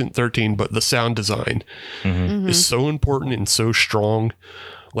Precinct 13, but the sound design is so important and so strong.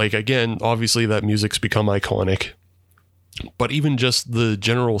 Like, again, obviously that music's become iconic, but even just the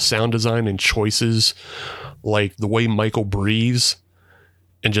general sound design and choices, like the way Michael breathes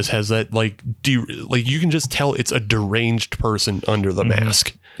and just has that like you can just tell it's a deranged person under the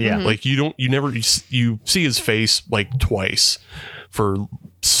mask. Yeah. Like, you see his face like twice for,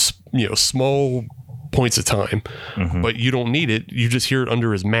 small points of time, but you don't need it. You just hear it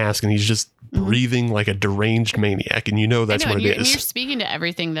under his mask, and he's just breathing like a deranged maniac, and that's what it is. And you're speaking to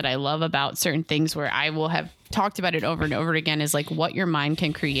everything that I love about certain things, where I will have talked about it over and over again, is like what your mind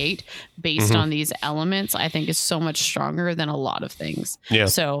can create based on these elements, I think is so much stronger than a lot of things. Yeah.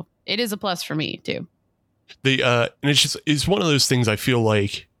 So it is a plus for me too. And it's one of those things I feel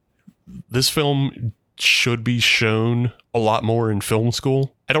like this film should be shown a lot more in film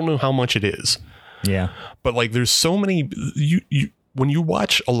school. I don't know how much it is. Yeah. But like, there's so many, when you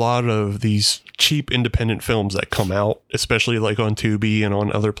watch a lot of these cheap independent films that come out, especially like on Tubi and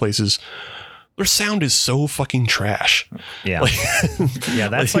on other places, their sound is so fucking trash. Yeah. Yeah,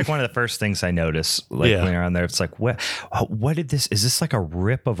 that's like one of the first things I notice, like when you're on there. It's like, what did this, is this like a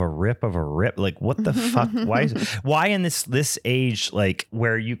rip of a rip of a rip? Like, what the fuck? Why in this age, like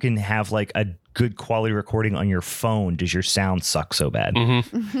where you can have like a good quality recording on your phone, does your sound suck so bad?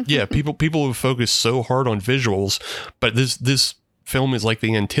 Mm-hmm. Yeah, people have focused so hard on visuals, but this film is like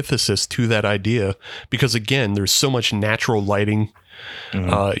the antithesis to that idea, because again, there's so much natural lighting.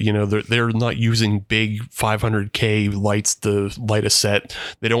 Mm-hmm. They're not using big 500K lights to light a set.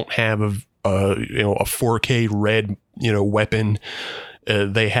 They don't have a 4K red weapon.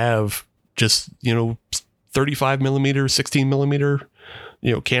 They have just 35 millimeter, 16 millimeter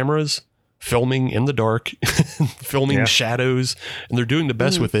cameras filming in the dark, filming shadows, and they're doing the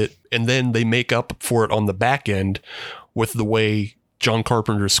best with it. And then they make up for it on the back end with the way John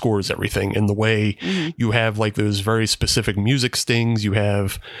Carpenter scores everything, and the way you have like those very specific music stings. You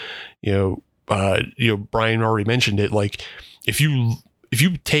have, Brian already mentioned it. Like if you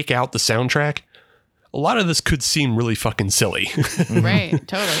take out the soundtrack, a lot of this could seem really fucking silly. Right.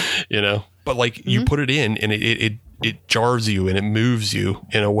 Totally. But like you put it in and it jars you and it moves you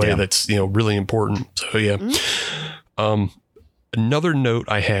in a way that's, really important. So yeah. Another note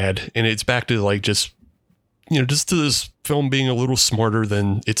I had, and it's back to like just to this film being a little smarter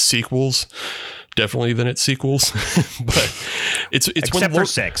than its sequels, definitely than its sequels. But it's except for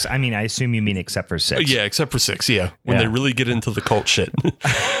 6. I mean, I assume you mean except for 6. Yeah, except for 6. Yeah, when they really get into the cult shit.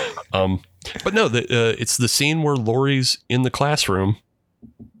 But no, it's the scene where Laurie's in the classroom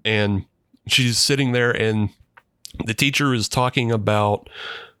and she's sitting there, and the teacher is talking about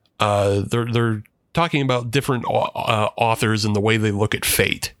they're talking about different authors and the way they look at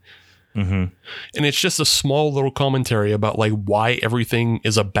fate. Mm-hmm. And it's just a small little commentary about like why everything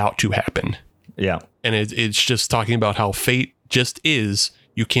is about to happen. Yeah. And it's just talking about how fate just is.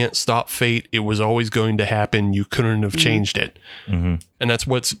 You can't stop fate. It was always going to happen. You couldn't have changed it. Mm-hmm. And that's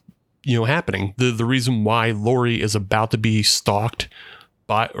what's happening. The reason why Laurie is about to be stalked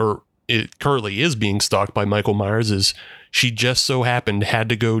by, or it currently is being stalked by Michael Myers, is she just so happened had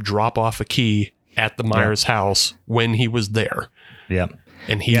to go drop off a key at the Myers house when he was there. Yeah.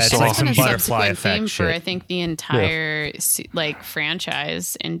 And he saw like some butterfly theme effect for shit. I think the entire like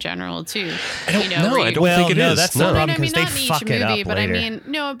franchise in general too. I don't think it is. That's the problem, because they not in each fuck it movie, up but later.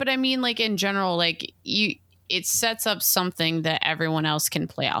 I mean like in general, like it sets up something that everyone else can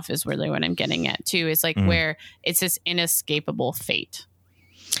play off, is really what I'm getting at too. It's like where it's this inescapable fate.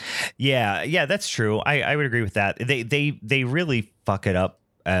 Yeah, that's true. I would agree with that. They really fuck it up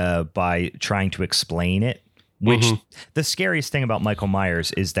by trying to explain it. Which the scariest thing about Michael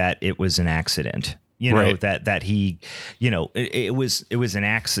Myers is that it was an accident. That he, it was an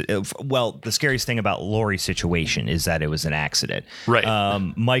accident. Well, the scariest thing about Laurie's situation is that it was an accident. Right.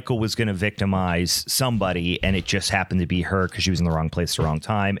 Michael was going to victimize somebody, and it just happened to be her because she was in the wrong place at the wrong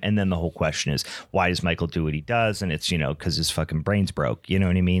time. And then the whole question is, why does Michael do what he does? And it's, because his fucking brain's broke. You know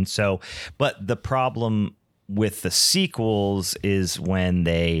what I mean? So, but the problem with the sequels is when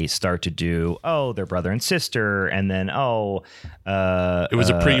they start to do, their brother and sister, and then it was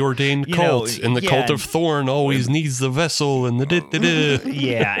a preordained cult, and the cult of Thorn always needs the vessel, and the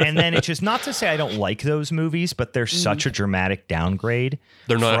yeah, and then it's just, not to say I don't like those movies, but they're such a dramatic downgrade.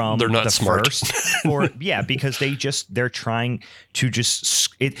 They're not smart. Because they're trying to just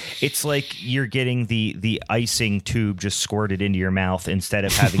it's like you're getting the icing tube just squirted into your mouth instead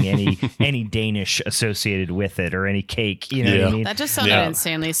of having any Danish associated with it or any cake. You know what I mean? That just sounded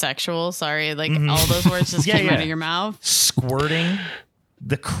insanely sexual. Sorry, like all those words just came out of your mouth. Squirting.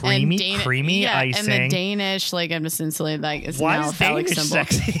 The creamy icing. And the Danish, like, I'm just instantly like, it's why now is phallic Danish symbol.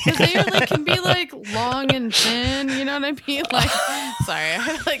 sexy? Because they like can be like long and thin, you know what I mean? Like, sorry, I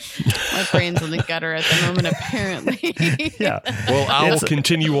had like my brain's in the gutter at the moment, apparently. Yeah. Well, I'll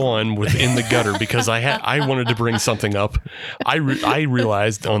continue on within the gutter because I wanted to bring something up. I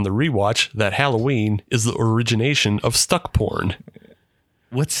realized on the rewatch that Halloween is the origination of stuck porn.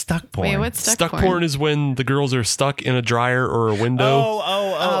 What's stuck porn? Wait, what's stuck porn? Is when the girls are stuck in a dryer or a window.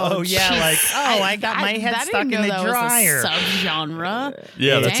 Yeah, geez. like I got my head stuck in the dryer. Was a subgenre.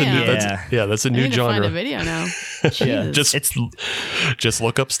 Yeah, that's a new I need genre. To find a video now. Just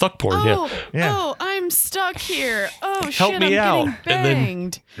look up stuck porn. Oh, I'm stuck here. Oh, Help shit, me out. I'm getting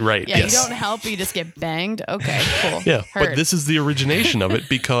banged. Right. Yeah, yes. you don't help, you just get banged. Okay, cool. Yeah, but Heard. this is the origination of it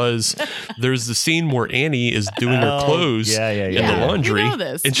because there's the scene where Annie is doing her clothes in Yeah, the laundry, we know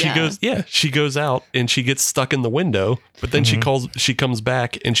this. and Yeah. she goes out and she gets stuck in the window, but then she comes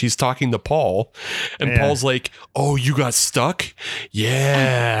back and she's talking to Paul, and Paul's like, "Oh, you got stuck?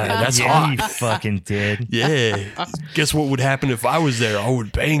 Yeah, that's hot. You fucking did. Yeah, guess what would happen if I was there? I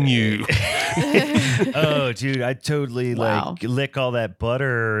would bang you." Oh, dude, I'd totally Wow. like lick all that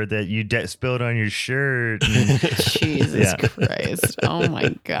butter that you spilled on your shirt. And, Jesus Christ. Oh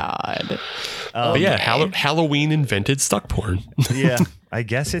my God. But yeah, Okay. Halloween invented stuck porn. yeah, I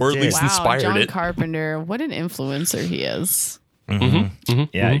guess it Or at did. least Wow, inspired John it. Carpenter. What an influencer he is.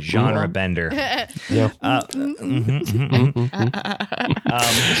 Yeah, genre bender. Yeah.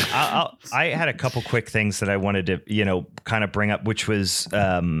 I had a couple quick things that I wanted to, kind of bring up, which was,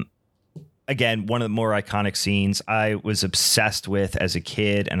 again, one of the more iconic scenes I was obsessed with as a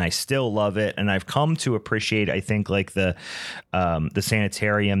kid, and I still love it. And I've come to appreciate, I think, like the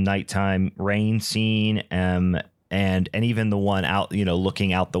sanitarium nighttime rain scene, and even the one out,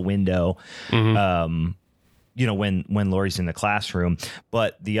 looking out the window. When Laurie's in the classroom.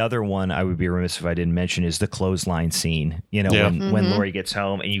 But the other one I would be remiss if I didn't mention is the clothesline scene, when Laurie gets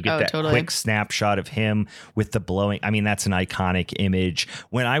home and you get that quick snapshot of him with the blowing. I mean, that's an iconic image.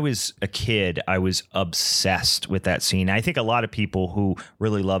 When I was a kid, I was obsessed with that scene. I think a lot of people who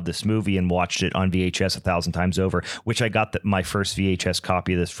really love this movie and watched it on VHS 1,000 times over, which I got my first VHS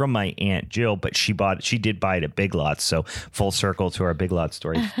copy of this from my Aunt Jill, but she did buy it at Big Lots. So full circle to our Big Lots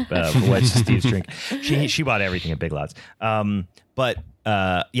story. What's Steve's drink? She bought everything at Big Lots. But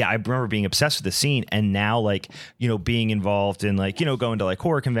I remember being obsessed with the scene, and now being involved in going to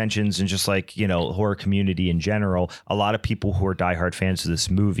horror conventions and just horror community in general. A lot of people who are diehard fans of this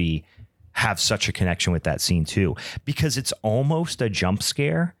movie have such a connection with that scene too, because it's almost a jump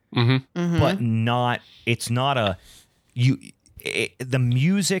scare, but it's not the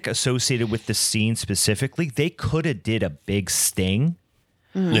music associated with the scene specifically, they could have did a big sting.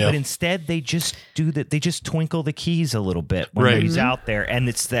 Yeah. But instead, they just do that. They just twinkle the keys a little bit when he's out there, and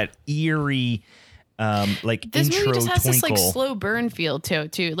it's that eerie, this intro movie just has twinkle. this slow burn feel to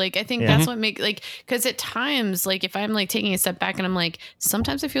it too. I think that's what makes because at times, if I'm taking a step back and I'm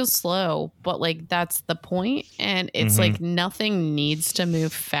sometimes it feels slow, but that's the point, and it's nothing needs to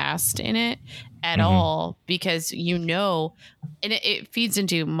move fast in it at all, because and it feeds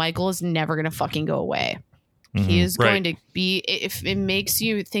into Michael is never gonna fucking go away. He is going to be, if it makes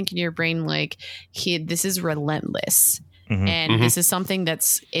you think in your brain, this is relentless. And this is something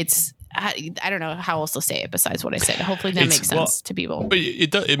I don't know how else to say it besides what I said. Hopefully that makes sense to people. But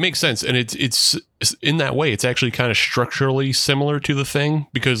it makes sense. And it's in that way, it's actually kind of structurally similar to The Thing,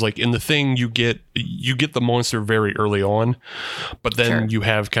 because in The Thing, you get the monster very early on, but then you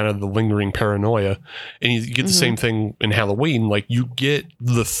have kind of the lingering paranoia, and you get the same thing in Halloween. You get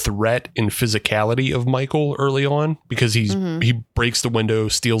the threat and physicality of Michael early on, because he breaks the window,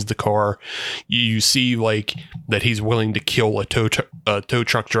 steals the car. You see that he's willing to kill a tow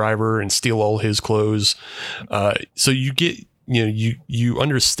truck driver and steal all his clothes. So you get, you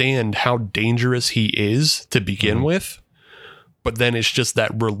understand how dangerous he is to begin with, but then it's just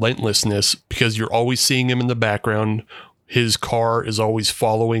that relentlessness, because you're always seeing him in the background. His car is always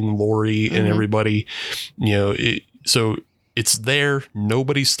following Laurie and everybody, so it's there.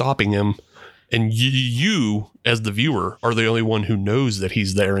 Nobody's stopping him. And you, as the viewer, are the only one who knows that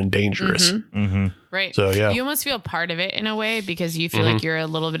he's there and dangerous. Right. So, yeah. You almost feel part of it in a way, because you feel like you're a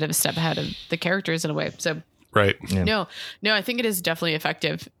little bit of a step ahead of the characters in a way. So, right. Yeah. No, I think it is definitely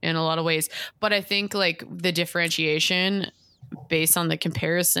effective in a lot of ways. But I think the differentiation based on the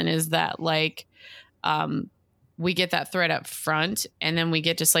comparison is that we get that threat up front, and then we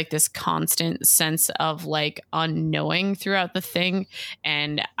get just this constant sense of unknowing throughout the thing.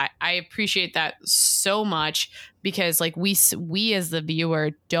 And I appreciate that so much, because we as the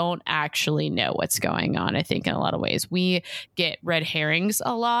viewer don't actually know what's going on. I think in a lot of ways we get red herrings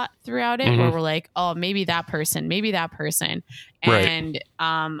a lot throughout it, where we're oh, maybe that person. And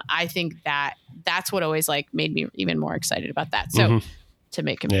I think that's what always made me even more excited about that. So to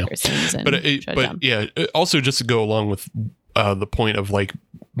make comparisons. And also just to go along with the point of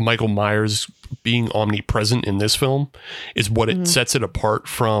Michael Myers being omnipresent in this film is what it sets it apart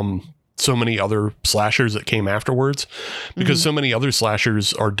from so many other slashers that came afterwards, because so many other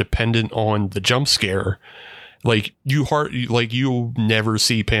slashers are dependent on the jump scare. You'll never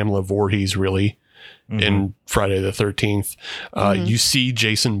see Pamela Voorhees really in Friday the 13th. You see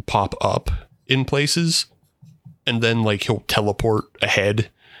Jason pop up in places, and then he'll teleport ahead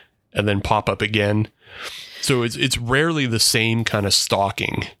and then pop up again. So it's rarely the same kind of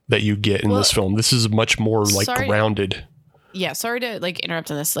stalking that you get in this film. This is much more like grounded. Yeah, sorry to like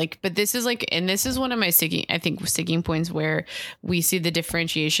interrupt on this, like, but this is like, and this is one of my sticking points where we see the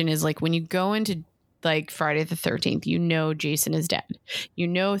differentiation is like when you go into like Friday the 13th, you know Jason is dead. You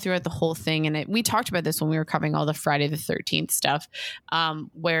know throughout the whole thing, and we talked about this when we were covering all the Friday the 13th stuff.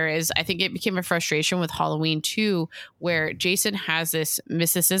 Whereas I think it became a frustration with Halloween 2, where Jason has this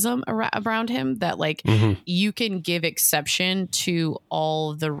mysticism around him that like you can give exception to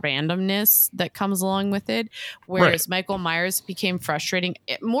all the randomness that comes along with it. Whereas Michael Myers became frustrating,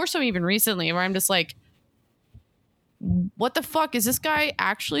 more so even recently, where I'm just like, what the fuck? Is this guy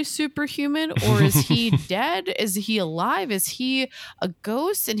actually superhuman, or is he dead? Is he alive? Is he a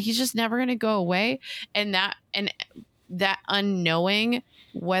ghost and he's just never going to go away? And that unknowing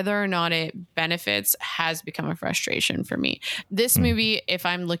whether or not it benefits has become a frustration for me. This movie, if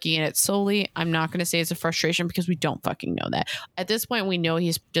I'm looking at it solely, I'm not going to say it's a frustration because we don't fucking know that. At this point, we know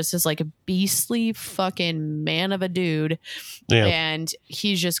he's just this like a beastly fucking man of a dude, and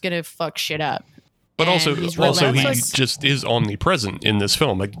he's just going to fuck shit up. But also he just is omnipresent in this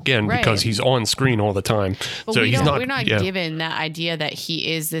film again because he's on screen all the time. But so we're not given that idea that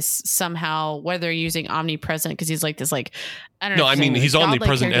he is this somehow, whether using omnipresent because he's like this like I don't know. No, I mean he's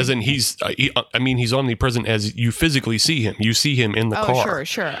omnipresent as in he's omnipresent as you physically see him. You see him in the car.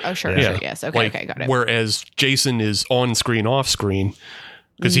 Sure. Yes. Okay, got it. Whereas Jason is on screen, off screen.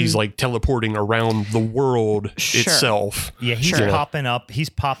 Because he's like teleporting around the world itself. Yeah, he's popping up. He's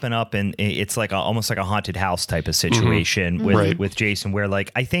popping up, and it's like almost like a haunted house type of situation with Jason. Where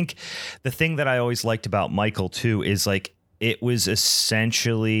like I think the thing that I always liked about Michael too is like it was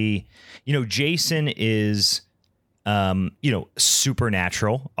essentially, Jason is,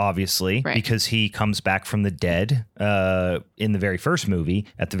 supernatural, obviously, because he comes back from the dead in the very first movie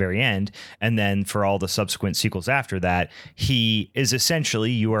at the very end. And then for all the subsequent sequels after that, he is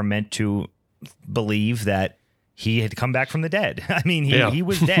essentially, you are meant to believe that he had come back from the dead. I mean, he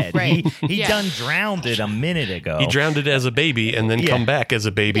was dead. He done drowned it a minute ago. He drowned it as a baby and then come back as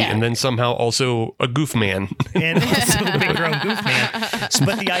a baby and then somehow also a goof man. And also a big grown goof man.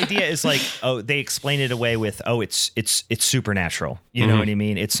 But the idea is like, they explain it away with, it's supernatural. You know what I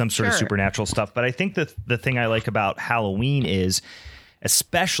mean? It's some sort of supernatural stuff. But I think the thing I like about Halloween is,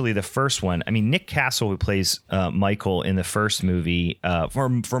 especially the first one. I mean, Nick Castle, who plays Michael in the first movie, for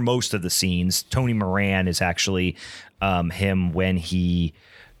most of the scenes. Tony Moran is actually him when he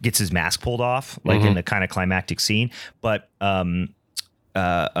gets his mask pulled off, like in the kind of climactic scene. But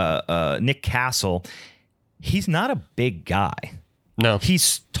Nick Castle, he's not a big guy. No,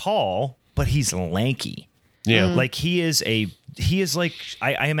 he's tall, but he's lanky. Yeah, like he is like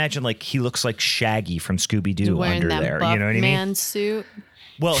I imagine like he looks like Shaggy from Scooby-Doo under there. You know what I mean? Man suit.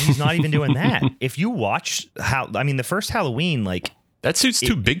 Well, he's not even doing that. If you watch the first Halloween, like that suit's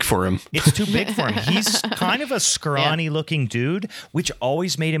too big for him. It's too big for him. He's kind of a scrawny looking dude, which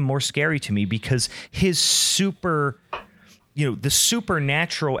always made him more scary to me because his the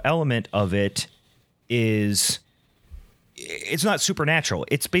supernatural element of it it's not supernatural.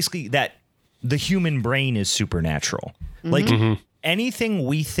 It's basically that the human brain is supernatural. Like anything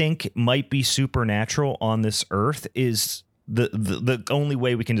we think might be supernatural on this earth is the only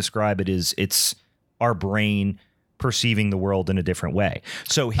way we can describe it is it's our brain perceiving the world in a different way.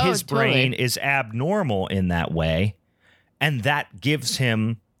 So his brain is abnormal in that way. And that gives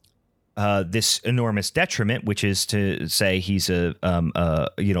him this enormous detriment, which is to say he's a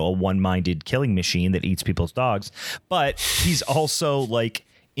one-minded killing machine that eats people's dogs. But he's also like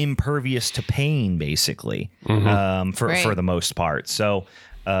impervious to pain, basically, for the most part. So,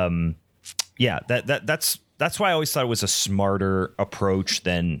 that's why I always thought it was a smarter approach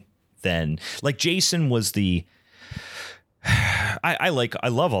than like Jason was the. I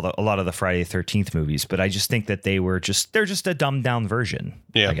love a lot of the Friday the 13th movies, but I just think that they're just a dumbed down version.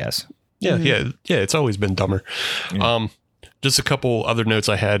 I guess. Yeah. It's always been dumber. Yeah. Just a couple other notes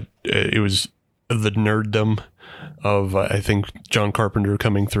I had. It was the nerddom of I think John Carpenter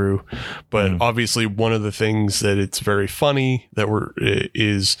coming through, but obviously one of the things that it's very funny that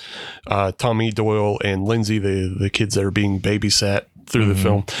is Tommy Doyle and Lindsay, the kids that are being babysat through the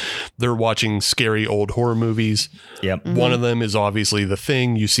film, they're watching scary old horror movies. Yep. One of them is obviously The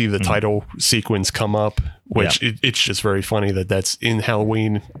Thing. You see the title sequence come up, which it's just very funny that's in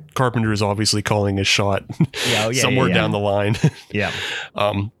Halloween. Carpenter is obviously calling a shot somewhere down the line. Yeah.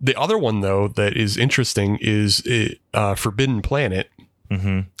 The other one, though, that is interesting is Forbidden Planet.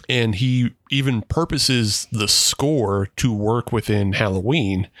 And he even purposes the score to work within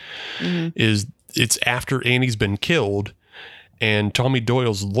Halloween. It's after Annie's been killed. and Tommy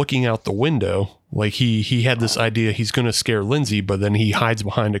Doyle's looking out the window. Like he had this idea he's going to scare Lindsay, but then he hides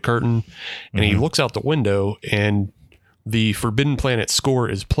behind a curtain and he looks out the window, and the Forbidden Planet score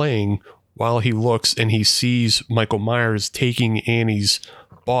is playing while he looks, and he sees Michael Myers taking Annie's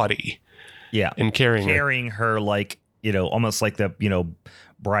body and carrying her like, almost like the,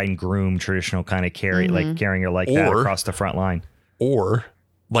 bride and groom traditional kind of like carrying her like that across the front line. Or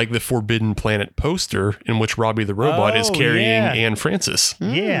like the Forbidden Planet poster in which Robbie the Robot is carrying Anne Francis.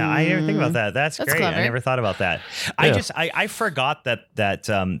 Yeah, I never think about that. That's great. Clever. I never thought about that. Yeah. I forgot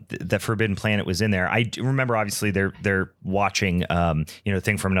that Forbidden Planet was in there. I remember obviously they're watching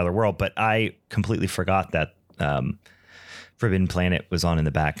Thing from Another World, but I completely forgot that Forbidden Planet was on in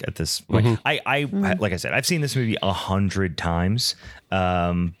the back at this point. I like I said, I've seen this movie 100 times,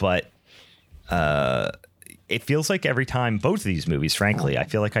 but it feels like every time both of these movies, frankly, I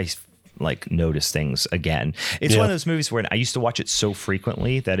feel like I notice things again. It's one of those movies where I used to watch it so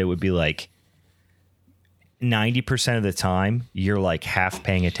frequently that it would be like 90% of the time you're like half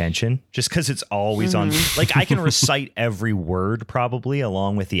paying attention just because it's always on. Like I can recite every word probably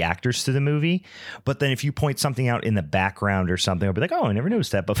along with the actors to the movie, but then if you point something out in the background or something, I'll be like, oh, I never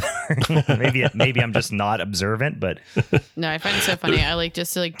noticed that before. maybe I'm just not observant, but no, I find it so funny. I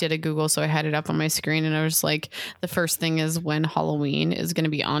did a Google, so I had it up on my screen, and I was like, the first thing is when Halloween is going to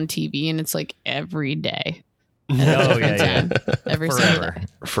be on TV, and it's like every day. Every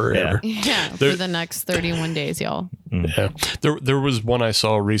forever. Yeah, for the next 31 days, y'all. Yeah, there was one I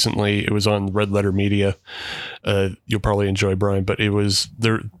saw recently. It was on Red Letter Media. You'll probably enjoy, Brian, but it was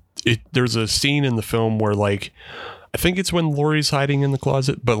there. There's a scene in the film where like I think it's when Laurie's hiding in the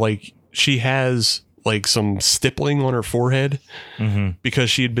closet, but like she has like some stippling on her forehead because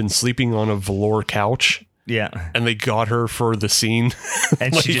she had been sleeping on a velour couch. Yeah. And they got her for the scene.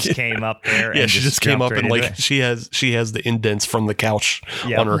 And she just came up there. Yeah, she just came up and like she has the indents from the couch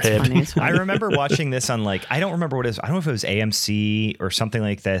on her head. Funny. I remember watching this on like, I don't remember what it is. I don't know if it was AMC or something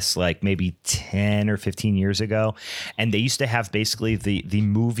like this, like maybe 10 or 15 years ago. And they used to have basically the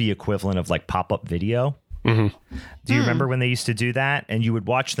movie equivalent of like pop-up video. Do you remember when they used to do that? And you would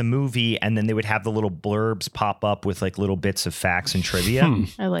watch the movie and then they would have the little blurbs pop up with like little bits of facts and trivia.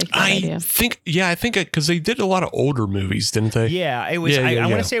 I like that idea. I think because they did a lot of older movies, didn't they? Yeah, it was. I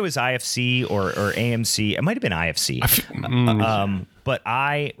want to say it was IFC or AMC. It might have been IFC. But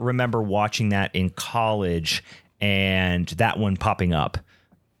I remember watching that in college and that one popping up.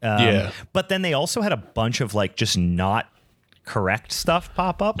 But then they also had a bunch of like just not correct stuff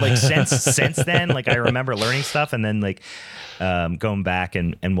pop up like since then. Like I remember learning stuff and then like going back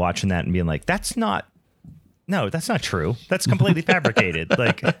and watching that and being like, that's not true. That's completely fabricated.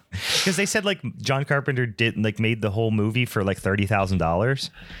 Like, because they said like John Carpenter made the whole movie for like $30,000.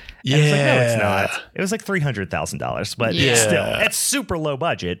 Yeah, it's like, no, it's not. It was like $300,000, but still, it's super low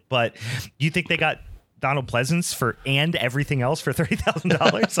budget. But you think they got Donald Pleasance and everything else for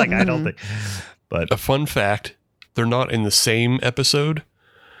 $30,000? Like, I don't think. But a fun fact. They're not in the same episode,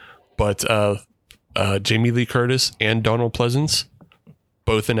 but Jamie Lee Curtis and Donald Pleasance,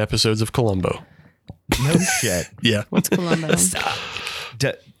 both in episodes of Columbo. No shit. Yeah. What's Columbo?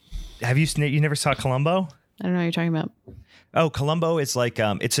 Have you never saw Columbo? I don't know what you're talking about. Oh, Columbo is like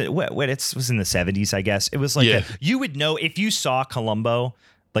it was in the 70s, I guess. It was like you would know if you saw Columbo.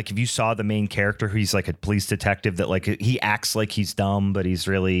 Like if you saw the main character who's like a police detective that like he acts like he's dumb, but he's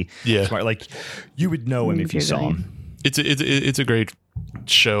really smart. Like you would know him if you saw him. It's a great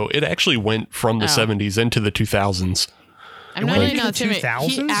show. It actually went from the 70s into the 2000s. I'm not really not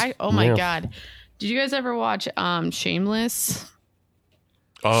 2000s. Oh my God. Did you guys ever watch Shameless?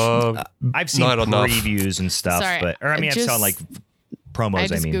 I've seen previews and stuff, Sorry, I've saw like promos. I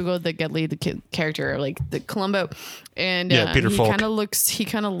just googled the Get Lead the character, like the Columbo, and Peter Falk. He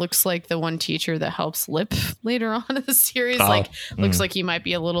kind of looks like the one teacher that helps Lip later on in the series. Looks like he might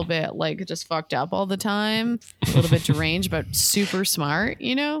be a little bit like just fucked up all the time, a little bit deranged, but super smart.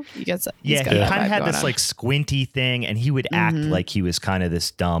 You know, he kind of had this like squinty thing, and he would act like he was kind of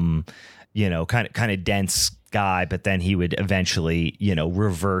this dumb, kind of dense guy, but then he would eventually,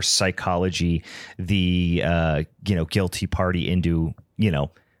 reverse psychology the guilty party into,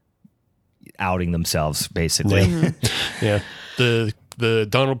 outing themselves, basically. Yeah. The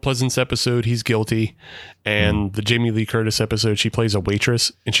Donald Pleasance episode, he's guilty, and the Jamie Lee Curtis episode, she plays a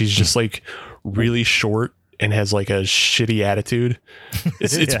waitress, and she's just like really short and has like a shitty attitude.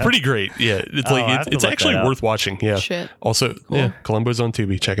 It's pretty great. Yeah, it's actually worth watching. Yeah. Shit. Also, Columbo's on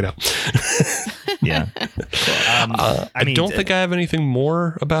Tubi. Check it out. Yeah. I don't think I have anything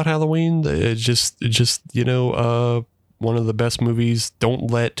more about Halloween. It's just one of the best movies.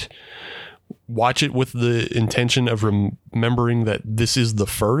 Don't let watch it with the intention of remembering that this is the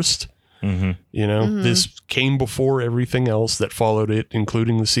first. Mm-hmm. You know, this came before everything else that followed it,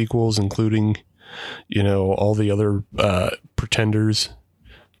 including the sequels, including, you know, all the other Pretenders.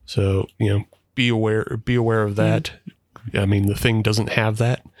 So, you know, be aware of that. I mean, The Thing doesn't have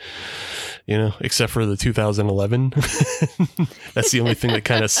that, you know, except for the 2011. That's the only thing that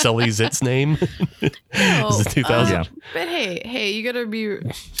kind of sullies its name. Is the 2000. But hey, you gotta be.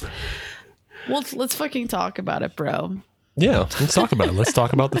 Well, let's fucking talk about it, bro. Yeah, let's talk about it. Let's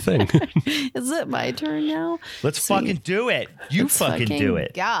talk about The Thing. Is it my turn now? Let's fucking do it. You fucking do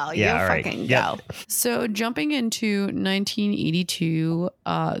it. Go. Yeah, You all right. fucking Yep. go. So jumping into 1982,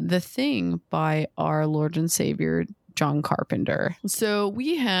 The Thing by our Lord and Savior, John Carpenter. So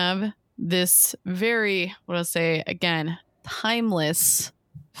we have this very, what I'll say again, timeless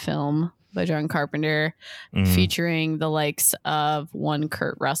film by John Carpenter, featuring the likes of one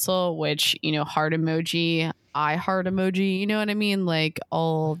Kurt Russell, which, you know, heart emoji, I heart emoji, you know what I mean? Like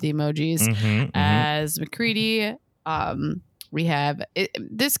all the emojis as McCready. We have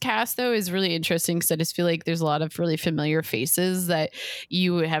this cast, though, is really interesting because I just feel like there's a lot of really familiar faces that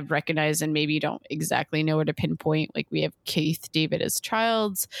you have recognized and maybe you don't exactly know where to pinpoint. Like we have Keith David as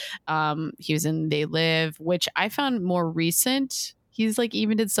Childs. He was in They Live, which I found more recent. He's like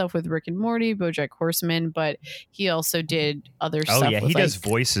even did stuff with Rick and Morty, BoJack Horseman, but he also did other stuff. Oh yeah, he does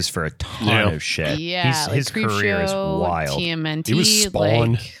voices for a ton of shit. Yeah, his career is wild. TMNT, he was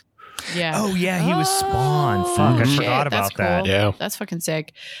Spawn. Yeah. Oh yeah, he was Spawn. Fuck, I forgot about that. Cool. Yeah, that's fucking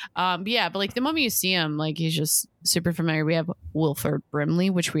sick. But like the moment you see him, like he's just super familiar. We have Wilford Brimley,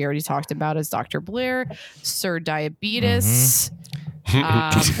 which we already talked about as Dr. Blair, Sir Diabetes.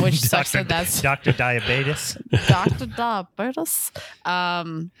 Which sucks that that's Dr. Diabetes. Dr. Diabetes. I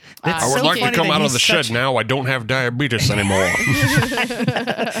would like to come out of the shed now. I don't have diabetes anymore.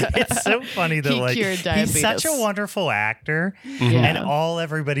 It's so funny that like he's such a wonderful actor, and all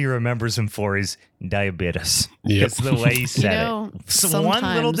everybody remembers him for is diabetes. Yep. It's the way he said it. So one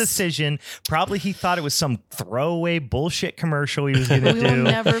little decision, probably he thought it was some throwaway bullshit commercial he was going to do. We will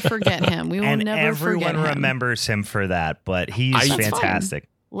never forget him. We will and never forget him. everyone remembers him for that, but he's fantastic.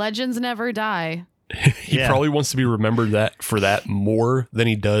 Legends never die. He probably wants to be remembered for that more than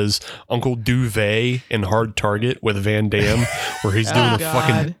he does Uncle Duvet in Hard Target with Van Damme, where he's doing a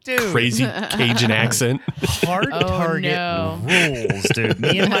fucking crazy Cajun accent. Hard Target rules, dude.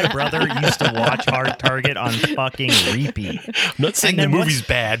 Me and my brother used to watch Hard Target on fucking repeat. I'm not saying the movie's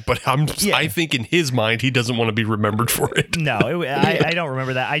bad, but I think in his mind he doesn't want to be remembered for it. No, I don't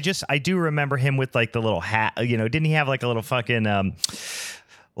remember that. I do remember him with like the little hat. You know, didn't he have like a little fucking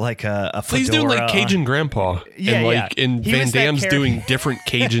like a fedora? He's doing like Cajun Grandpa. And Van Damme's doing different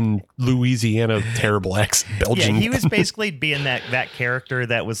Cajun Louisiana terrible accent Belgian. Yeah, he was basically being that character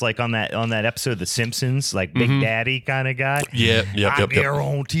that was like on that episode of The Simpsons, like Big Daddy kind of guy. Yep.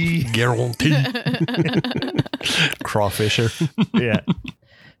 Guarantee. Crawfisher. Yeah.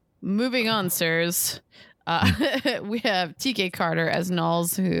 Moving on, sirs. We have TK Carter as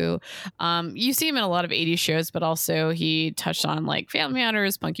Knowles, who you see him in a lot of 80s shows, but also he touched on like Family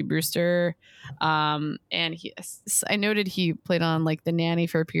Matters, Punky Brewster, and I noted he played on like The Nanny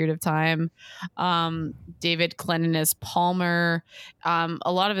for a period of time. David Clennon as Palmer.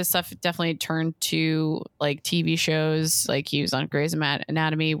 A lot of his stuff definitely turned to like TV shows, like he was on Grey's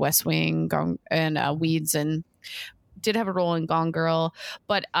Anatomy, West Wing, and Weeds, and did have a role in Gone Girl,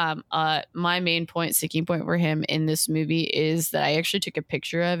 but my main sticking point for him in this movie is that I actually took a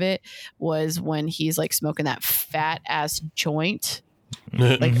picture of it, was when he's like smoking that fat ass joint,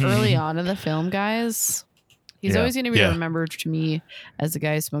 like early on in the film, guys. He's always going to be remembered to me as the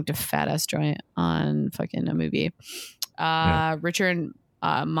guy who smoked a fat ass joint on fucking a movie. Richard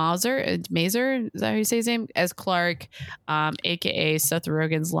Mazer, is that how you say his name? As Clark, aka Seth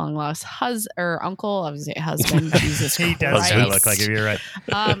Rogen's long lost uncle, obviously husband. Jesus he Christ. does look like it. You're right.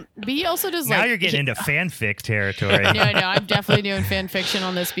 But he also does now you're getting into fanfic territory. No, I'm definitely doing fan fiction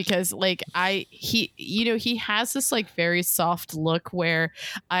on this because like he has this like very soft look where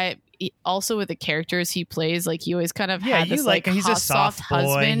also with the characters he plays, like he always kind of had this like he's a soft boy.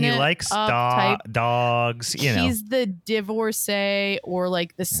 Husband. He likes dogs. You know, he's the divorcee or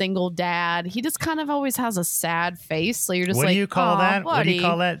like the single dad. He just kind of always has a sad face. So you're just what like, do you call that? Buddy. What do you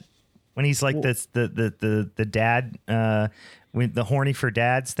call that when he's like the dad? With the horny for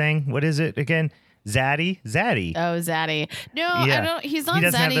dads thing. What is it again? Zaddy. Oh, Zaddy. No, I don't. He's not he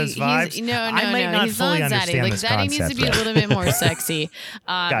doesn't Zaddy. Have those vibes? No. Not he's fully not Zaddy. Like Zaddy needs to be a little bit more sexy.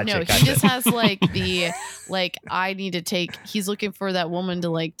 Gotcha. He just has like I need to take. He's looking for that woman to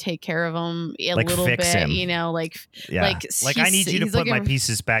like take care of him a like little fix bit. him. You know, like I need you to put my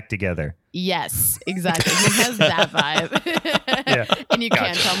pieces back together. Yes, exactly. He has that vibe. Yeah. And you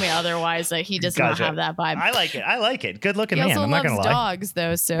can't tell me otherwise that he does not have that vibe. I like it. Good looking He man. also I'm not loves gonna lie. dogs,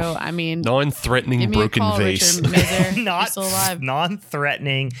 though. So, I mean, Non-threatening give me a broken call, vase. Richard Miser. You're Not still alive.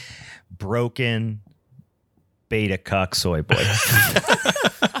 non-threatening, broken beta cuck soy boy.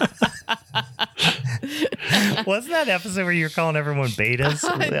 Wasn't that episode where you were calling everyone betas?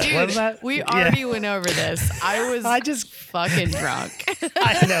 Dude, Wasn't that? we already went over this. I just fucking drunk.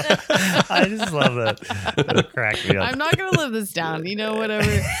 I know. I just love that. That cracked me up. I'm not gonna live this down. You know,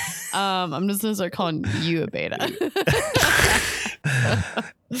 whatever. I'm just gonna start calling you a beta.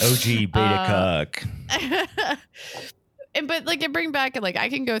 OG beta cuck. But like it bring back like I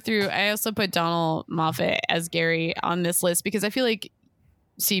can go through. I also put Donald Moffat as Gary on this list because I feel like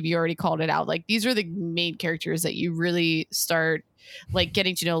Steve, you already called it out. Like these are the main characters that you really start like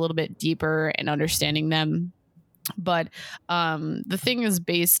getting to know a little bit deeper and understanding them. But the thing is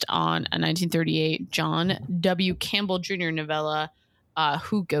based on a 1938 John W. Campbell Jr. novella,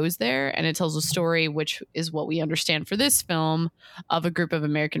 Who Goes There? And it tells a story, which is what we understand for this film, of a group of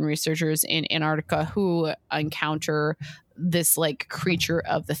American researchers in Antarctica who encounter this like creature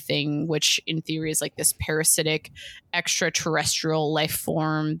of the thing, which in theory is like this parasitic extraterrestrial life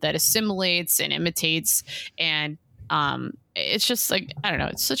form that assimilates and imitates. And it's just like, I don't know,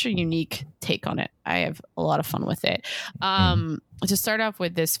 it's such a unique take on it. I have a lot of fun with it. To start off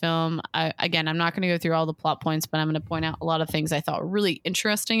with this film, again, I'm not going to go through all the plot points, but I'm going to point out a lot of things I thought were really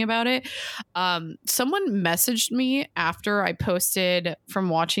interesting about it. Someone messaged me after I posted from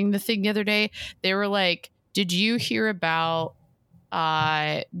watching the thing the other day. They were like, did you hear about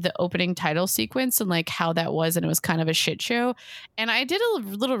the opening title sequence and like how that was? And it was kind of a shit show. And I did a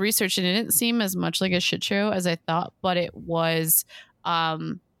little research and it didn't seem as much like a shit show as I thought, but it was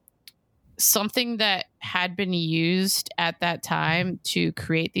something that had been used at that time to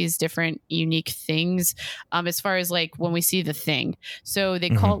create these different unique things, as far as like when we see the thing. So they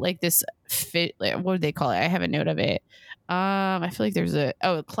call it like this fit. What do they call it? I have a note of it. I feel like there's a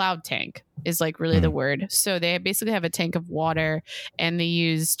cloud tank is like really the word. So they basically have a tank of water and they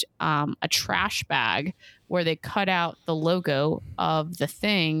used a trash bag where they cut out the logo of the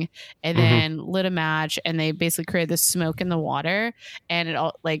thing and then lit a match and they basically created the smoke in the water and it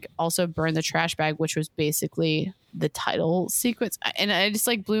all like also burned the trash bag, which was basically the title sequence. And it just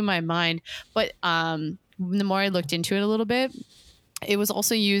like blew my mind. But the more I looked into it a little bit, it was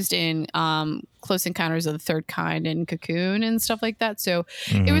also used in Close Encounters of the Third Kind and Cocoon and stuff like that. So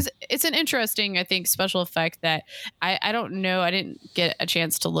it's an interesting, I think, special effect that I don't know. I didn't get a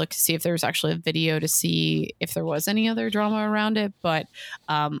chance to look to see if there was actually a video to see if there was any other drama around it. But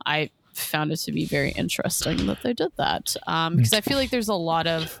I found it to be very interesting that they did that because I feel like there's a lot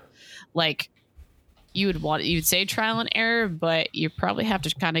of like you'd say trial and error, but you probably have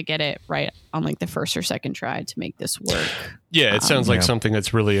to kind of get it right on like the first or second try to make this work. Yeah, it sounds like something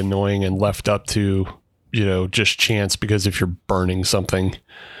that's really annoying and left up to, you know, just chance, because if you're burning something,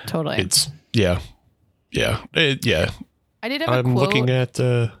 totally, it's yeah. I did have a quote. Looking at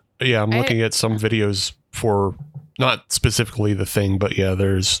I'm looking at some videos for not specifically the thing, but yeah,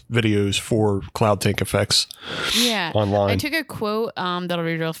 there's videos for cloud tank effects. Yeah, online. I took a quote that'll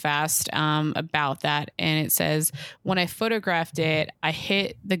read real fast about that, and it says, "When I photographed it, I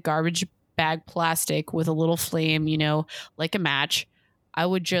hit the garbage bag plastic with a little flame, you know, like a match. I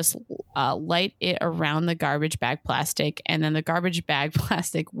would just light it around the garbage bag plastic, and then the garbage bag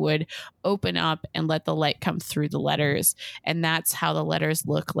plastic would open up and let the light come through the letters, and that's how the letters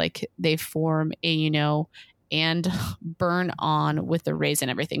look like they form a, you know, and burn on with the rays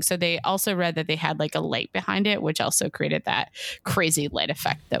and everything." So they also read that they had like a light behind it, which also created that crazy light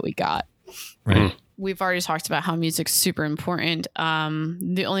effect that we got. Right. We've already talked about how music's super important.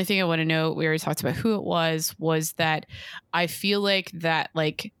 The only thing I want to know, we already talked about who it was that I feel like that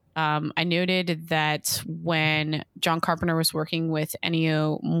like I noted that when John Carpenter was working with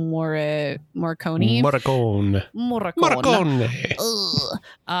Ennio Morricone,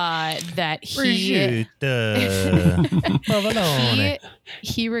 that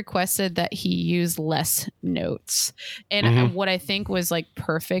he requested that he use less notes. And what I think was like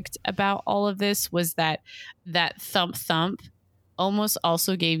perfect about all of this was that thump thump almost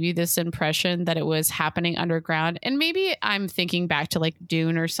also gave you this impression that it was happening underground. And maybe I'm thinking back to like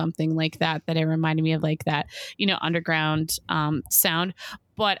Dune or something like that it reminded me of like that, you know, underground sound.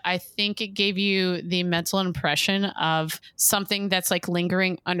 But I think it gave you the mental impression of something that's like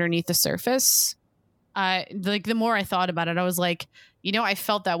lingering underneath the surface. Like the more I thought about it, I was like, you know, I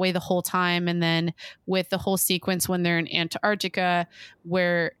felt that way the whole time. And then with the whole sequence when they're in Antarctica,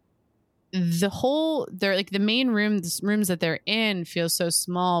 where they're like the main rooms that they're in feel so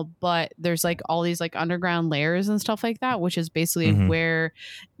small, but there's like all these like underground layers and stuff like that, which is basically where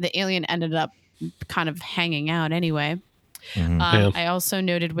the alien ended up kind of hanging out anyway. I also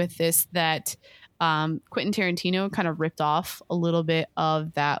noted with this that Quentin Tarantino kind of ripped off a little bit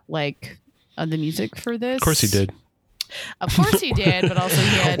of that, like the music for this. Of course he did. Of course he did, but also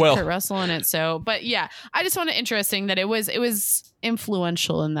he had Kurt Russell in it. So, but yeah, I just found it interesting that it was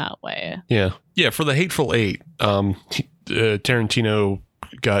influential in that way. Yeah. Yeah. For the Hateful Eight, Tarantino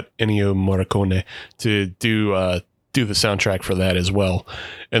got Ennio Morricone to do the soundtrack for that as well.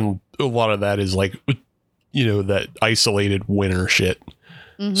 And a lot of that is like, that isolated winter shit.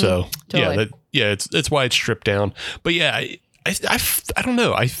 So totally. It's why it's stripped down. But yeah, I don't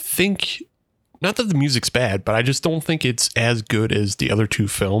know. I think, not that the music's bad, but I just don't think it's as good as the other two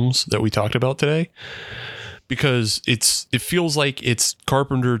films that we talked about today, because it feels like it's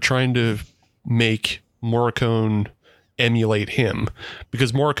Carpenter trying to make Morricone emulate him,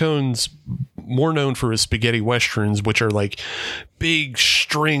 because Morricone's more known for his spaghetti westerns, which are like big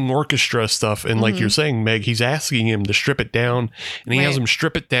string orchestra stuff. And like you're saying, Meg, he's asking him to strip it down, and he has him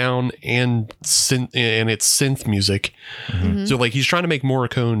strip it down and it's synth music. So like he's trying to make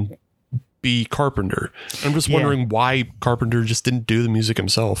Morricone be Carpenter. I'm just wondering why Carpenter just didn't do the music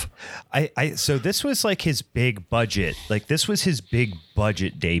himself. So this was like his big budget. Like this was his big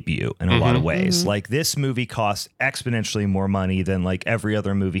budget debut in a lot of ways. Like this movie cost exponentially more money than like every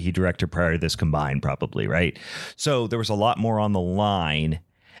other movie he directed prior to this combined, probably, right? So there was a lot more on the line.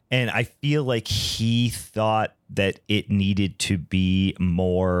 And I feel like he thought that it needed to be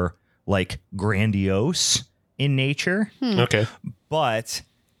more like grandiose in nature. Okay. But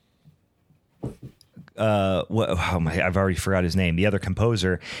I've already forgot his name. The other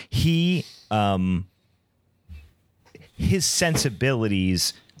composer, his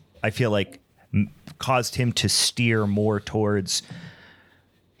sensibilities, I feel like, caused him to steer more towards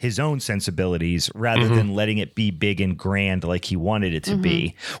his own sensibilities rather than letting it be big and grand like he wanted it to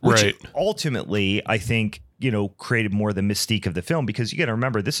be, which ultimately, I think, created more the mystique of the film, because you got to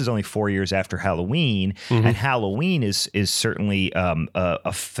remember, this is only 4 years after Halloween, and Halloween is certainly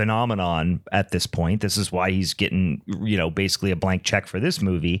a phenomenon at this point. This is why he's getting, basically a blank check for this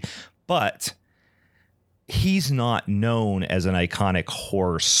movie, but he's not known as an iconic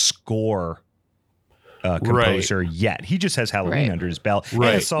horror score composer yet. He just has Halloween under his belt and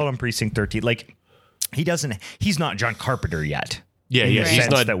Assault on Precinct 13. Like he's not John Carpenter yet. He's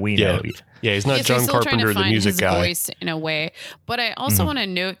not that we know. Yeah, he's not John Carpenter, the music guy. Voice in a way, but I also want to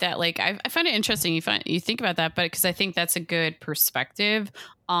note that, like, I find it interesting. You think about that, but because I think that's a good perspective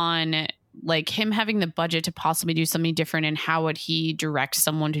on like him having the budget to possibly do something different, and how would he direct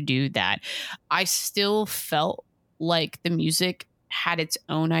someone to do that. I still felt like the music had its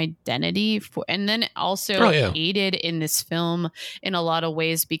own identity and then also aided in this film in a lot of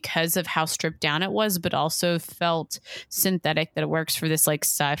ways because of how stripped down it was, but also felt synthetic, that it works for this like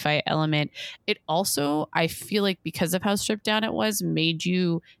sci-fi element. It also, I feel like, because of how stripped down it was, made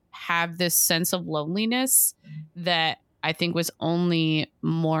you have this sense of loneliness that I think was only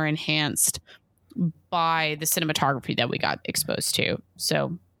more enhanced by the cinematography that we got exposed to.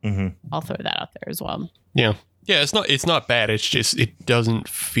 So I'll throw that out there as well. Yeah. Yeah, it's not bad. It's just, it doesn't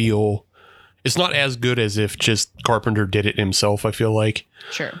feel, it's not as good as if just Carpenter did it himself, I feel like.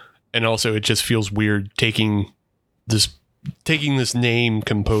 Sure. And also it just feels weird taking this name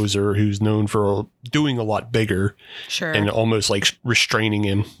composer who's known for doing a lot bigger, and almost like restraining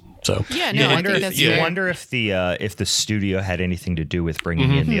him. So you wonder if the studio had anything to do with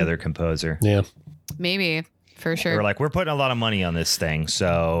bringing in the other composer. Yeah, maybe. For sure. We're like, we're putting a lot of money on this thing,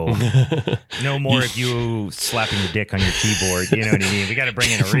 so no more of you slapping the dick on your keyboard. You know what I mean? We got to bring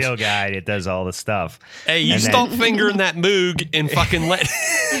in a real guy that does all the stuff. Hey, you stop fingering that Moog and fucking let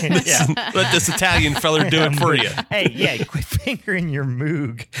this Italian feller do it for you. Hey, quit fingering your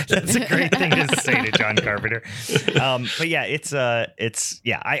Moog. That's a great thing to say to John Carpenter. But yeah,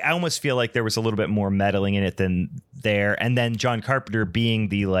 I almost feel like there was a little bit more meddling in it than there, and then John Carpenter being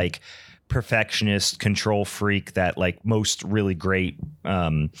the like perfectionist control freak that like most really great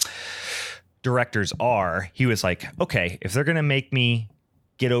directors are, he was like, okay, if they're gonna make me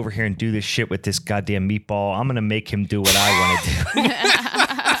get over here and do this shit with this goddamn meatball, I'm gonna make him do what I want to do.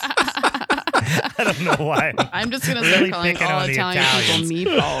 I don't know why. I'm just gonna start calling all Italian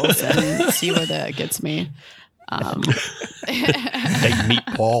people meatballs and see where that gets me. Big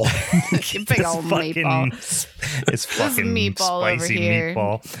meatball. Big old meatball. It's fucking meatball spicy over here.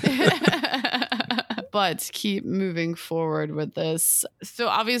 Meatball. But keep moving forward with this. So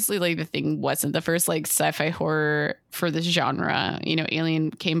obviously, like, the Thing wasn't the first like sci-fi horror for this genre. You know,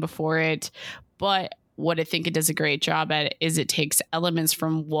 Alien came before it. But what I think it does a great job at is it takes elements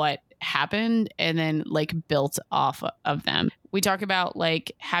from what happened and then like built off of them. We talk about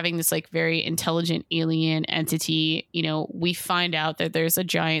like having this like very intelligent alien entity. You know, we find out that there's a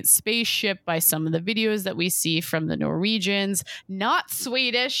giant spaceship by some of the videos that we see from the Norwegians, not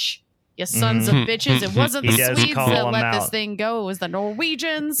Swedish. You sons of bitches. It wasn't the He does Swedes call that them let this out. thing go. It was the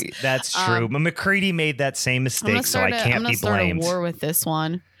Norwegians. That's true. But McCready made that same mistake, so I I'm can't gonna be start blamed. a war with this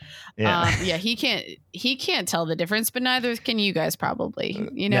one. Yeah. He can't tell the difference, but neither can you guys probably.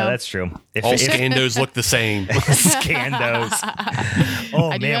 You know, No, that's true. All Scandos look the same. Scandos. Oh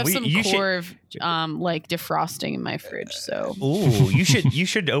I do man, have some you should. Corv like defrosting in my fridge. So Ooh, you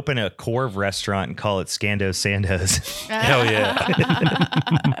should open a Corv restaurant and call it Scandos Sandos. Hell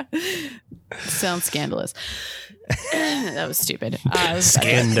yeah. Sounds scandalous. That was stupid.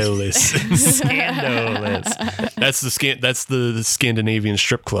 Scandalous. Scandalous. That's the Scandinavian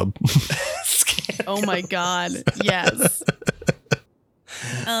strip club. Oh my god! Yes.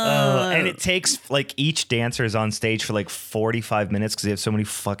 And it takes like each dancer is on stage for like 45 minutes because they have so many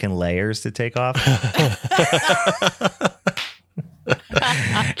fucking layers to take off.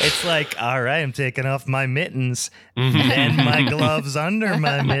 It's like, all right, I'm taking off my mittens and my gloves under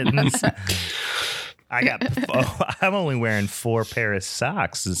my mittens. I'm only wearing 4 pair of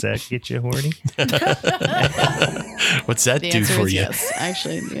socks. Does that get you horny? What's that The do answer for is you? yes.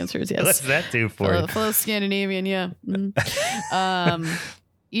 Actually, the answer is yes. What's that do for you? Fellow Scandinavian, yeah.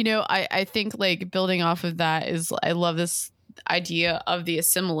 You know, I think like building off of that is I love this idea of the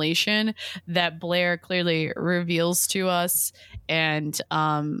assimilation that Blair clearly reveals to us, and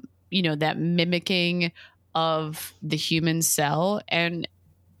you know, that mimicking of the human cell. And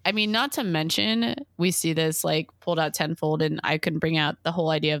I mean, not to mention, we see this like pulled out tenfold, and I can bring out the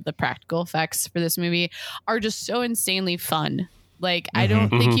whole idea of the practical effects for this movie are just so insanely fun. Like, I don't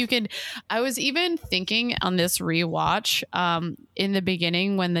think you can. I was even thinking on this rewatch in the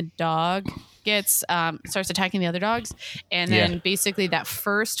beginning when the dog gets starts attacking the other dogs, and then basically that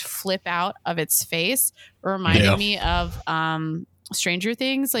first flip out of its face reminded me of Stranger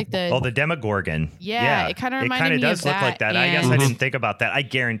Things, like the Demogorgon. Yeah, it kind of reminded me does of look that, like that. I guess and- I didn't think about that. I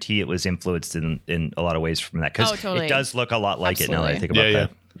guarantee it was influenced in a lot of ways from that because totally. it does look a lot like it now that I think Absolutely. about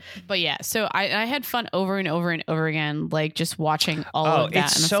that. But yeah, so I had fun over and over and over again, like just watching all of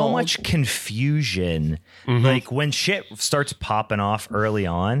that. It's so much confusion. Like when shit starts popping off early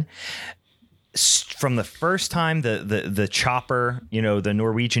on, from the first time the chopper, you know, the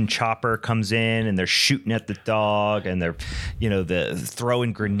Norwegian chopper comes in and they're shooting at the dog and they're, you know, the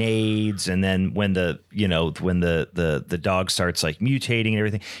throwing grenades, and then when the dog starts like mutating and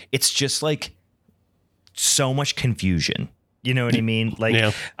everything, it's just like so much confusion. You know what I mean?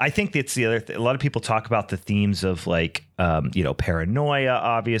 Like, I think it's the other a lot of people talk about the themes of like, you know, paranoia,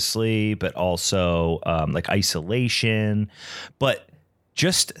 obviously, but also like isolation, but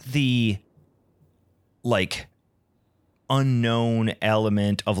just the like unknown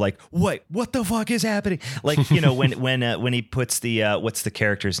element of like, what the fuck is happening? Like, you know, when he puts the what's the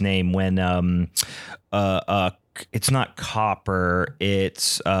character's name when it's not Copper,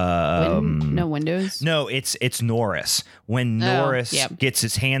 it's no Windows. No, it's Norris. When Norris gets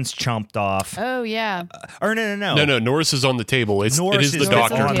his hands chomped off. Oh yeah. Or no. No, Norris is on the table. It is the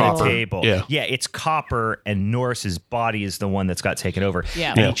doctor on the Copper. Table. Yeah. Yeah, it's Copper, and Norris's body is the one that's got taken over.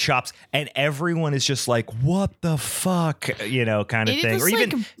 Yeah. And he chops, and everyone is just like, what the fuck? You know, kind of It thing. is Or even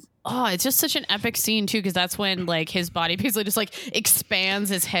like, oh, it's just such an epic scene too, because that's when like his body basically just like expands,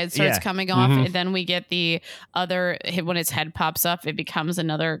 his head starts coming off, and then we get the other when its head pops up, it becomes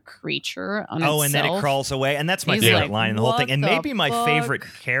another creature on itself. and then it crawls away, and that's my He's favorite like, line in the whole thing. And what the maybe my fuck? favorite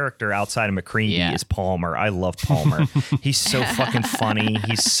character outside of McCready Yeah. is Palmer. I love Palmer. He's so fucking funny.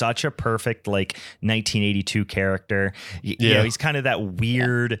 He's such a perfect like 1982 character. You know, he's kind of that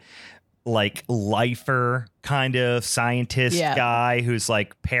weird, like lifer kind of scientist guy who's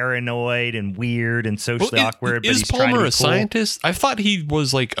like paranoid and weird and socially awkward. But Is he's trying to Palmer be a cool. scientist? I thought he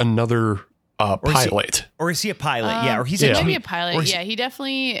was like another pilot. Or is he a pilot? Yeah, or he's he a might be a pilot. or is- Yeah, he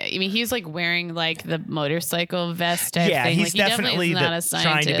definitely. I mean, he's like wearing like the motorcycle vest type yeah, thing. he's like, he definitely is not a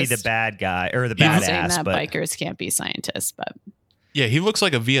trying to be the scientist. bad guy or the I'm not saying badass. that But bikers can't be scientists, but Yeah, he looks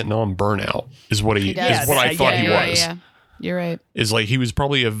like a Vietnam burnout. Is what he does. is what I thought he you're was. right, yeah. You're right. Is like he was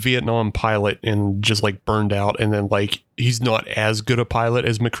probably a Vietnam pilot and just like burned out, and then like he's not as good a pilot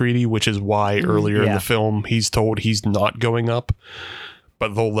as McCready, which is why earlier in the film he's told he's not going up,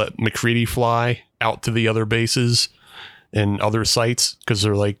 but they'll let McCready fly out to the other bases, and other sites because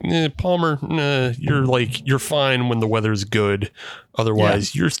they're like, Palmer, you're fine when the weather's good.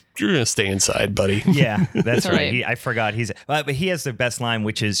 Otherwise, you're gonna stay inside, buddy. Yeah, that's right. I forgot but he has the best line,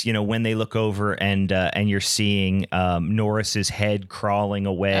 which is, when they look over and you're seeing Norris's head crawling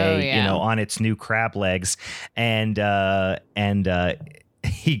away, on its new crab legs, and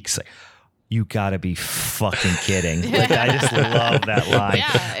he's like, you gotta be fucking kidding. Like, I just love that line.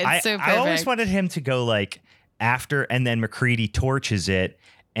 Yeah, it's so perfect. I always wanted him to go like after, and then McCready torches it,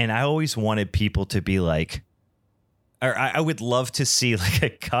 and I always wanted people to be like, or I would love to see like a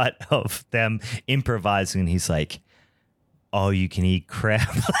cut of them improvising, and he's like, "Oh, you can eat crab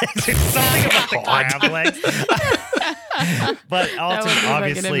legs," or something about the crab legs. But also,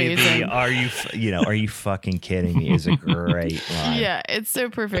 obviously, the "Are you fucking kidding me?" is a great line. Yeah, it's so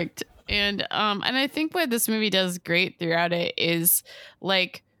perfect. And I think what this movie does great throughout it is,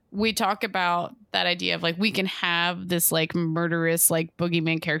 like, we talk about that idea of like, we can have this like murderous like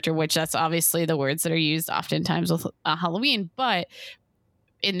boogeyman character, which that's obviously the words that are used oftentimes with Halloween. But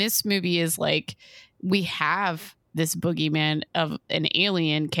in this movie is like, we have this boogeyman of an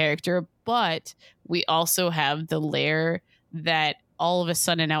alien character, but we also have the layer that all of a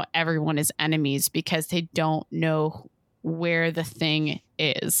sudden now everyone is enemies because they don't know where the thing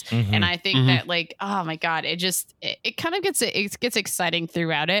is. Mm-hmm. And I think that, like, oh my God, it kind of gets exciting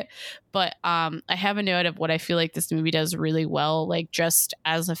throughout it. But I have a note of what I feel like this movie does really well, like just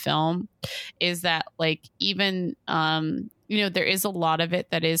as a film, is that like, even there is a lot of it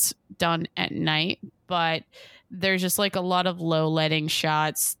that is done at night, but there's just like a lot of low lighting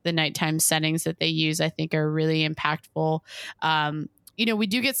shots. The nighttime settings that they use, I think, are really impactful. We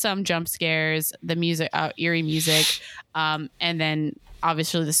do get some jump scares, the music, eerie music, and then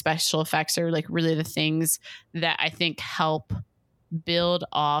obviously the special effects are like really the things that I think help build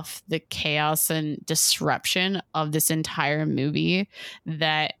off the chaos and disruption of this entire movie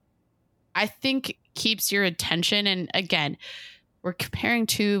that I think keeps your attention. And again, we're comparing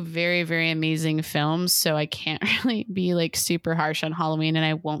two very, very amazing films, so I can't really be like super harsh on Halloween, and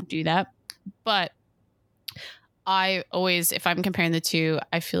I won't do that. But I always, if I'm comparing the two,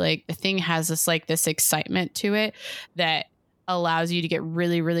 I feel like The Thing has this excitement to it that allows you to get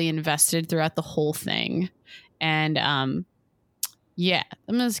really, really invested throughout the whole thing. And I'm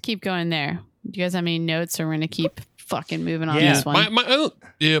gonna just keep going there. Do you guys have any notes, or we're gonna keep fucking moving on this one?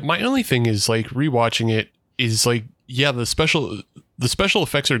 My only thing is like rewatching it is like, the special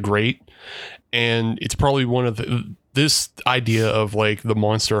effects are great, and it's probably one of this idea of like the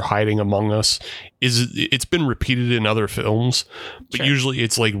monster hiding among us it's been repeated in other films, but Sure. Usually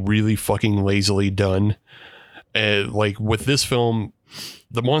it's like really fucking lazily done. Like with this film,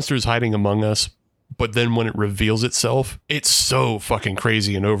 the monster is hiding among us, but then when it reveals itself, it's so fucking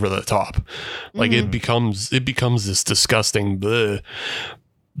crazy and over the top. Like it becomes this disgusting bleh.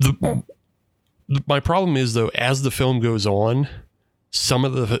 My problem is though, as the film goes on, some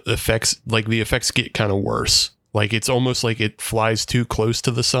of the effects get kind of worse. Like it's almost like it flies too close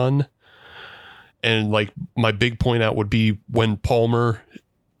to the sun. And like my big point out would be when Palmer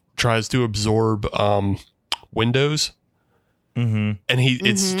tries to absorb Windows, and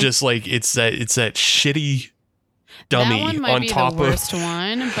it's just like it's that shitty dummy that one might on be top the worst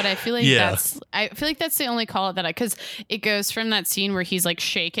one, but I feel like Yeah. that's the only call out that because it goes from that scene where he's like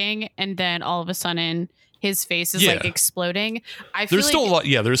shaking and then all of a sudden his face is like exploding. There's still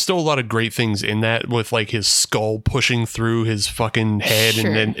a lot of great things in that, with like his skull pushing through his fucking head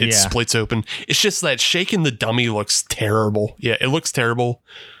and then it splits open. It's just that shaking the dummy looks terrible. Yeah, it looks terrible.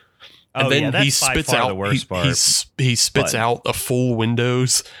 And then he spits out the worst part. He spits out a full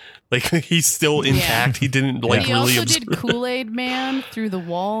Windows. Like he's still intact. He didn't like he really. also did Kool-Aid Man through the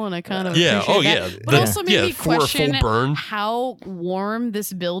wall, and I kind of that. But also made me for a question full burn. how warm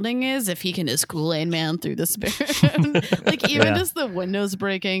this building is if he can just Kool-Aid Man through this burn. Like even just the windows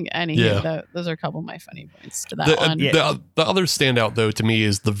breaking. Anywho, those are a couple of my funny points to that one. The other standout though to me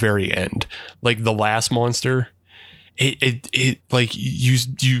is the very end, like the last monster. It like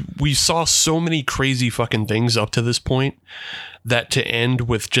we saw so many crazy fucking things up to this point that to end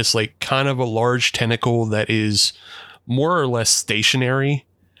with just like kind of a large tentacle that is more or less stationary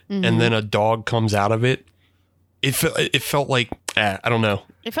and then a dog comes out of it. It felt like I don't know.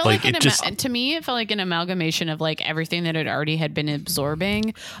 It felt like to me it felt like an amalgamation of like everything that it already had been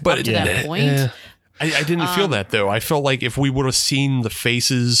absorbing up to that point. I didn't feel that though. I felt like if we would have seen the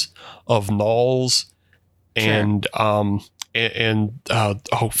faces of Knowles and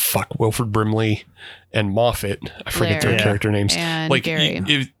Wilford Brimley and Moffat, I forget their character names. And like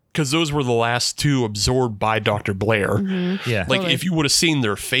Gary. because those were the last two absorbed by Dr. Blair. Yeah. Like Totally. if you would have seen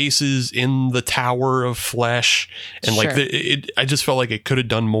their faces in the tower of flesh, and like Sure. I just felt like it could have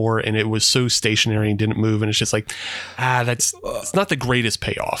done more, and it was so stationary and didn't move, and it's just like, it's not the greatest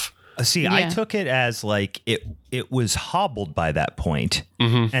payoff. See, I Yeah. took it as like it was hobbled by that point,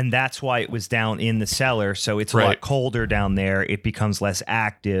 and that's why it was down in the cellar. So it's a lot Right. colder down there. It becomes less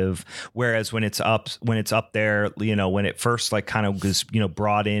active. Whereas when it's up there, when it first like kind of was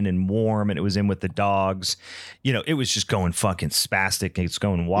brought in and warm, and it was in with the dogs, it was just going fucking spastic. It's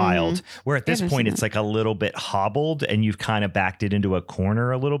going wild. Where at this point it's like a little bit hobbled, and you've kind of backed it into a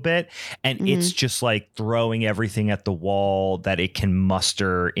corner a little bit, and it's just like throwing everything at the wall that it can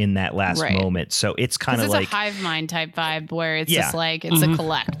muster in that last Right. moment. So it's kind of It's like a hive mind type vibe where it's Yeah. just like it's a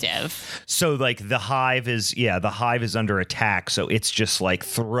collective. so like the hive is under attack, so it's just like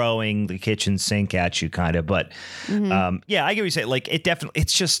throwing the kitchen sink at you kind of. But I get what you say. Like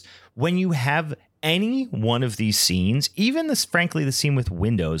it's just when you have any one of these scenes, even this, frankly, the scene with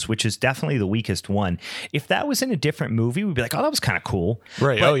windows, which is definitely the weakest one, if that was in a different movie, we'd be like, oh, that was kind of cool.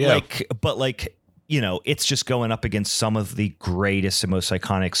 Right. But Oh, yeah. it's just going up against some of the greatest and most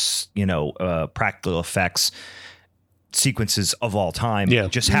iconic, practical effects sequences of all time. Yeah.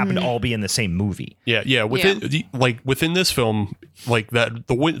 Just happen to all be in the same movie. Yeah. Within this film, like that,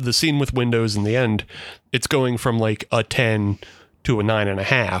 the scene with windows in the end, it's going from like a 10 to a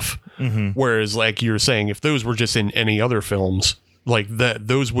 9.5. Whereas, like you're saying, if those were just in any other films, like that,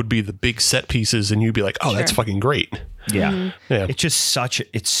 those would be the big set pieces, and you'd be like, oh, that's fucking great. Yeah. Yeah.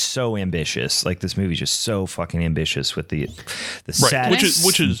 It's so ambitious. Like this movie's just so fucking ambitious with the Right. sets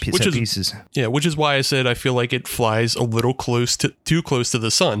Which is set pieces. Yeah, which is why I said I feel like it flies a little too close to the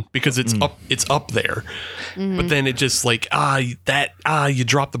sun, because it's up there. But then it just like you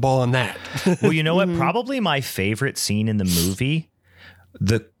drop the ball on that. Well, you know what? Probably my favorite scene in the movie,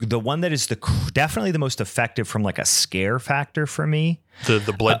 the one that is definitely the most effective from like a scare factor for me.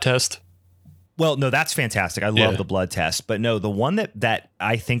 The blood test. Well, no, that's fantastic. I love the blood test, but no, the one that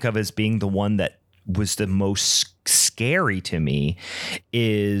I think of as being the one that was the most scary to me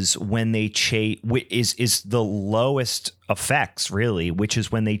is when they chase is the lowest effects, really, which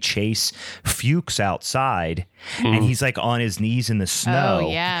is when they chase Fuchs outside and he's like on his knees in the snow. Oh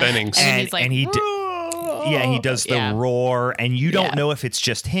yeah, Bennings. and he's like, he does the Yeah. roar, and you don't Yeah. know if it's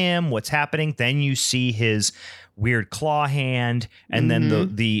just him, what's happening. Then you see his weird claw hand, and then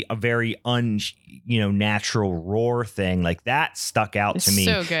the a very natural roar thing, like that stuck out to It's me.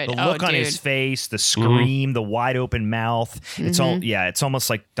 so good. The Oh, look on his dude. face, the scream, the wide open mouth. It's it's almost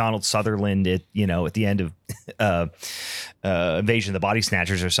like Donald Sutherland at the end of Invasion of the Body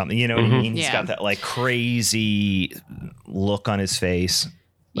Snatchers or something. You know what I mean? He's Yeah. got that like crazy look on his face.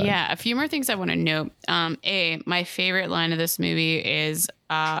 But- Yeah, a few more things I want to note. My favorite line of this movie is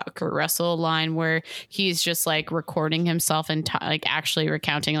a Kurt Russell line where he's just like recording himself and like actually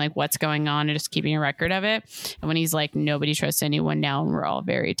recounting like what's going on and just keeping a record of it. And when he's like, "Nobody trusts anyone now, and we're all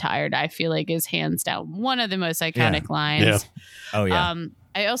very tired," I feel like is hands down one of the most iconic lines. Yeah. Oh yeah.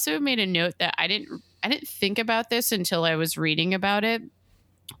 I also made a note that I didn't think about this until I was reading about it.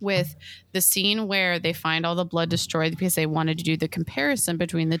 With the scene where they find all the blood destroyed because they wanted to do the comparison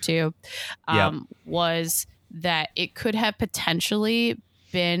between the two, was that it could have potentially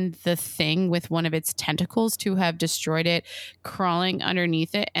been the thing with one of its tentacles to have destroyed it, crawling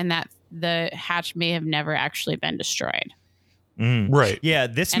underneath it, and that the hatch may have never actually been destroyed. Right. Yeah,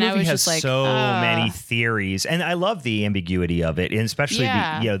 this And I movie was has just like, so many theories, and I love the ambiguity of it, and especially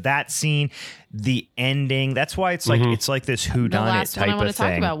that scene, the ending. That's why it's like it's like this The whoudunit last one type I want of to talk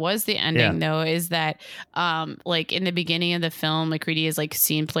thing. about was the ending, though, is that like in the beginning of the film, MacReady is like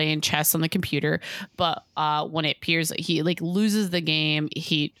seen playing chess on the computer, but when it appears, he like loses the game.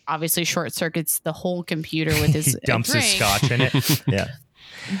 He obviously short circuits the whole computer with his He dumps his drink. scotch in it. Yeah,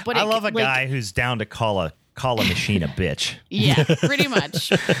 But I it- love a like, guy who's down to call a machine a bitch. Yeah, pretty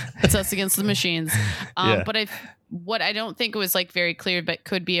much. It's us against the machines. Yeah. But what I don't think was like very clear, but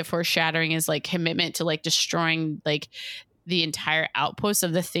could be a foreshadowing, is like commitment to like destroying like the entire outpost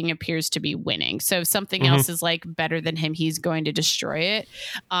of the thing appears to be winning. So if something else is like better than him, he's going to destroy it.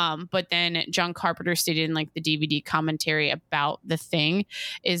 But then John Carpenter stated in like the DVD commentary about the thing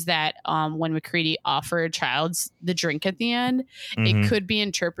is that when MacReady offered Childs the drink at the end, it could be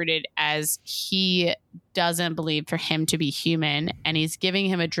interpreted as he doesn't believe for him to be human and he's giving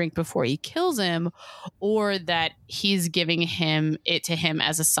him a drink before he kills him, or that he's giving it to him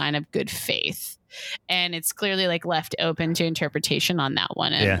as a sign of good faith. And it's clearly like left open to interpretation on that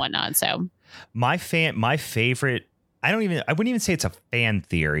one and whatnot. So my favorite, I wouldn't even say it's a fan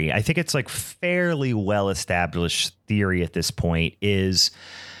theory. I think it's like fairly well established theory at this point is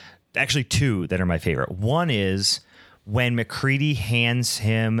actually two that are my favorite. One is when MacReady hands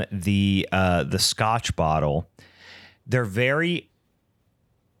him the Scotch bottle. They're very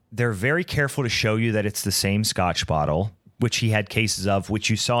careful to show you that it's the same Scotch bottle, which he had cases of, which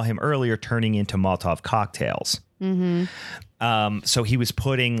you saw him earlier turning into Molotov cocktails. So he was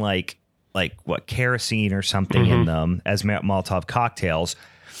putting like what, kerosene or something in them as Molotov cocktails.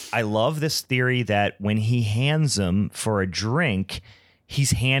 I love this theory that when he hands them for a drink,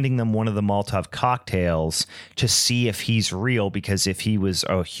 he's handing them one of the Molotov cocktails to see if he's real, because if he was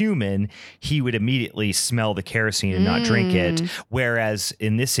a human, he would immediately smell the kerosene and not drink it. Whereas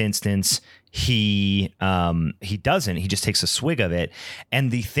in this instance, he doesn't. He just takes a swig of it.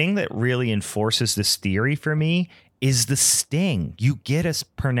 And the thing that really enforces this theory for me is the sting. You get a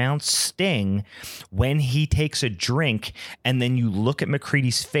pronounced sting when he takes a drink, and then you look at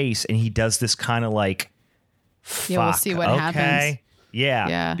MacReady's face and he does this kind of like, fuck, Yeah, we'll see what happens.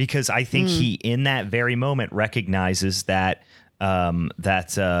 Yeah, because I think he, in that very moment, recognizes that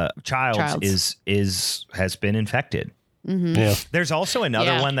Childs has been infected. Yeah. There's also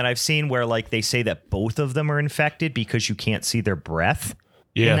another one that I've seen where like they say that both of them are infected because you can't see their breath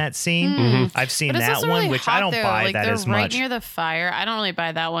in that scene. I've seen But it's that also one, really which hot, I don't though. buy like, that they're as right much. near the fire. I don't really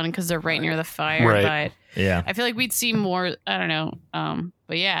buy that one because they're right near the fire. Right. But Yeah. I feel like we'd see more. I don't know.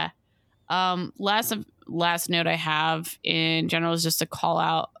 But yeah. Last note I have in general is just to call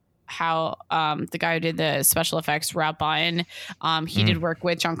out how the guy who did the special effects, Rob Bottin, he did work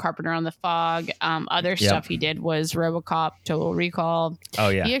with John Carpenter on The Fog. Other stuff he did was RoboCop, Total Recall. Oh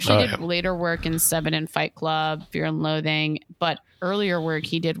yeah. He actually did later work in Seven and Fight Club, Fear and Loathing, but earlier work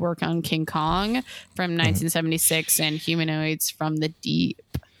he did work on King Kong from 1976 and Humanoids from the Deep.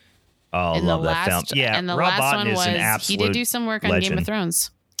 Oh, I love that film. Yeah, and the Rob last Bottin one is was an absolute he did do some work on Game legend. of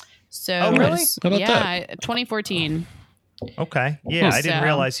Thrones. So Oh, really? How about yeah, 2014. Okay. Yeah, I didn't So-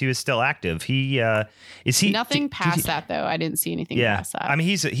 realize he was still active. He is he Nothing did past he- that though. I didn't see anything Yeah, past that. I mean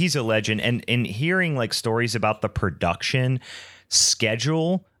he's a legend, and in hearing like stories about the production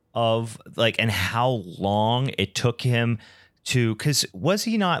schedule of like and how long it took him to, because was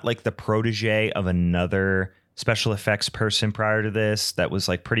he not like the protege of another special effects person prior to this that was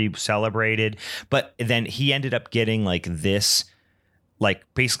like pretty celebrated, but then he ended up getting like this like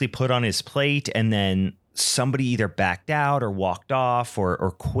basically put on his plate, and then somebody either backed out or walked off or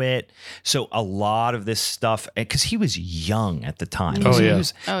quit. So a lot of this stuff, because he was young at the time. Oh, So yeah.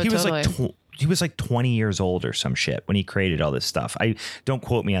 he was Totally. like he was like 20 years old or some shit when he created all this stuff. I don't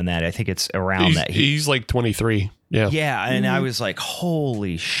quote me on that. I think it's around that. He's like 23. Yeah. Yeah, and I was like,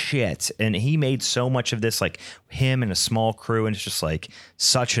 holy shit. And he made so much of this, like him and a small crew, and it's just like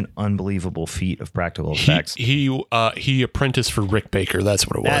such an unbelievable feat of practical effects. He apprenticed for Rick Baker. That's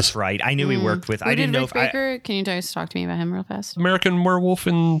what it was. That's right. I knew he worked with. Who I didn't did know Rick if Baker? Can you guys talk to me about him real fast? American Werewolf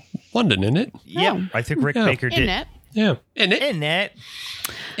in London, isn't it? Yeah, I think Rick Yeah. Baker did. In it. Yeah. In it.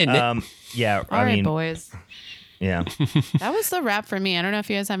 In it. Yeah, All I right, mean, boys. yeah. That was the wrap for me. I don't know if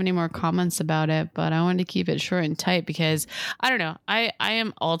you guys have any more comments about it, but I wanted to keep it short and tight because I don't know. I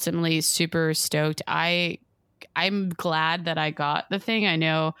am ultimately super stoked. I'm glad that I got the thing. I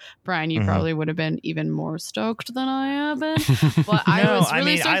know, Brian, you probably would have been even more stoked than I have been. But I No, was I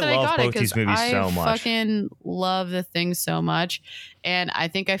really mean, stoked I that I love got both it these because movies I so much. fucking love the thing so much. And I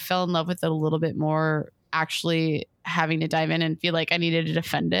think I fell in love with it a little bit more actually having to dive in and feel like I needed to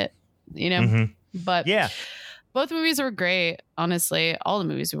defend it, you know? Mhm. But Yeah. both movies were great. Honestly, all the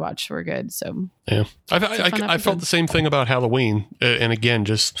movies we watched were good. So Yeah, a fun I felt episode. the same thing about Halloween, and again,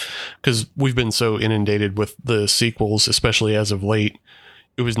 just because we've been so inundated with the sequels, especially as of late,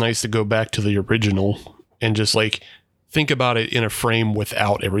 it was nice to go back to the original and just like think about it in a frame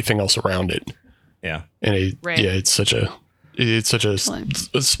without everything else around it. Yeah. And Right. yeah, it's such a Excellent.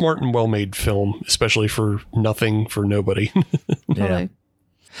 a smart and well made film, especially for nothing for nobody. totally.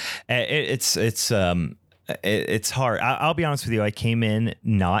 It's hard. I'll be honest with you. I came in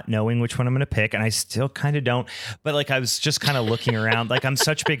not knowing which one I'm going to pick, and I still kind of don't. But like, I was just kind of looking around. Like, I'm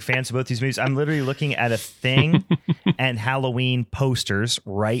such big fans of both these movies. I'm literally looking at a Thing and Halloween posters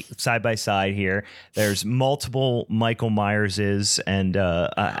right side by side here. There's multiple Michael Myerses and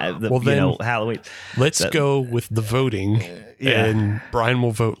Halloween. Let's go with the voting, Yeah. and Brian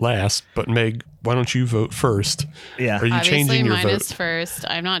will vote last. But Meg, why don't you vote first? Yeah. Are you Obviously, changing your mine vote? is first.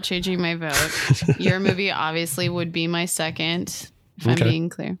 I'm not changing my vote. Your movie obviously would be my second, if I'm Okay. being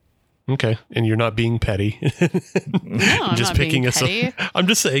clear. Okay, and you're not being petty. No, I'm just not being picking petty. I'm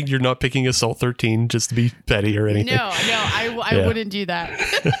just saying you're not picking Assault 13 just to be petty or anything. No, I wouldn't do that.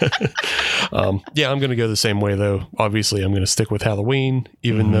 Yeah, I'm going to go the same way, though. Obviously, I'm going to stick with Halloween,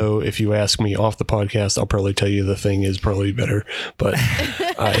 even though if you ask me off the podcast, I'll probably tell you The Thing is probably better. But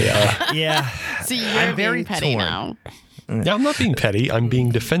Yeah. See, you're I'm very being petty torn. now. yeah, I'm not being petty. I'm being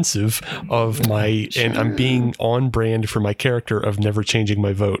defensive of and I'm being on brand for my character of never changing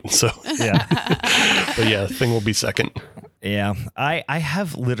my vote. So, Yeah. but yeah, Thing will be second. Yeah, I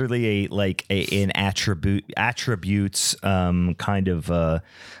have literally an attributes kind of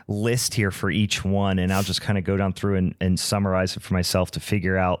list here for each one, and I'll just kind of go down through and summarize it for myself to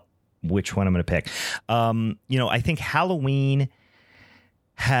figure out which one I'm going to pick. I think Halloween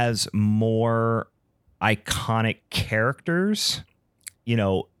has more iconic characters.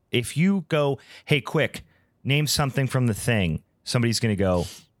 If you go, hey, quick, name something from The Thing, somebody's going to go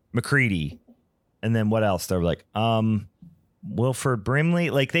McCready, and then what else? They're like, Wilford Brimley.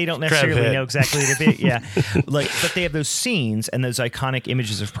 Like, they don't necessarily know exactly what it is. Yeah. But they have those scenes and those iconic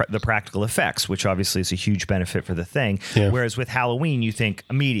images of the practical effects, which obviously is a huge benefit for The Thing. Yeah. Whereas with Halloween, you think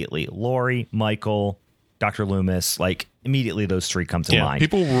immediately Laurie, Michael, Dr. Loomis, like immediately those three come to mind.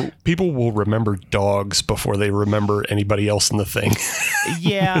 People will remember dogs before they remember anybody else in The Thing.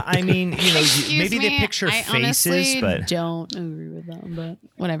 Yeah, I mean, maybe me, they picture I faces, honestly but don't agree with them. But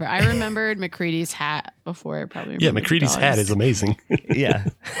whatever. I remembered McCready's hat before I probably remembered McCready's hat is amazing. Yeah,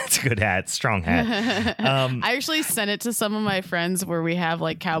 it's a good hat, strong hat. I actually sent it to some of my friends where we have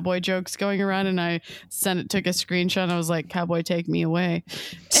like cowboy jokes going around, and I took a screenshot. And I was like, "Cowboy, take me away."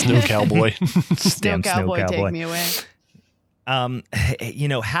 Snow cowboy. Snow cowboy, take me away.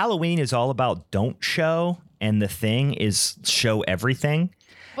 Halloween is all about don't show, and The Thing is show everything.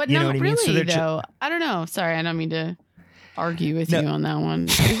 But you know not what really, I mean? So though. I don't know. Sorry, I don't mean to argue with you on that one.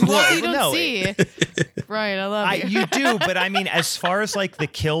 Well, you don't no. see. Right, I love you. You do, but I mean, as far as like the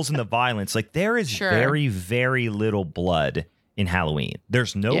kills and the violence, like there is very, very little blood in Halloween.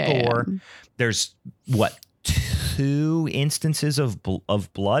 There's no gore. Yeah. There's 2 instances of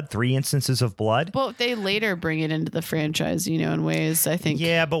blood, 3 instances of blood. But they later bring it into the franchise, in ways, I think.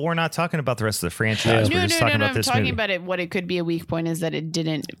 Yeah, but we're not talking about the rest of the franchise. No, We're just talking about I'm this talking movie. about it. What it could be a weak point is that it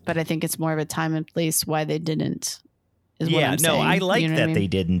didn't, but I think it's more of a time and place why they didn't. I like that they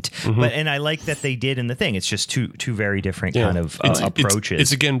didn't, but I like that they did in The Thing. It's just two very different kind of approaches.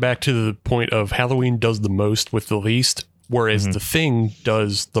 It's again back to the point of Halloween does the most with the least, whereas The Thing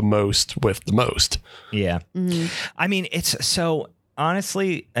does the most with the most. Yeah. Mm-hmm. I mean, it's so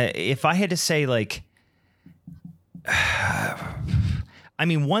honestly, if I had to say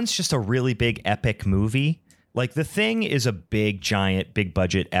one's just a really big epic movie. Like The Thing is a big, giant, big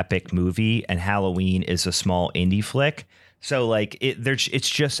budget epic movie, and Halloween is a small indie flick. So it's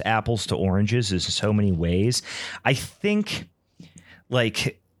just apples to oranges in so many ways. I think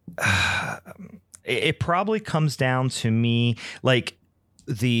it probably comes down to me what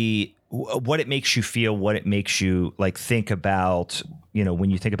it makes you feel, what it makes you think about,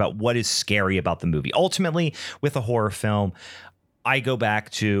 when you think about what is scary about the movie. Ultimately, with a horror film, I go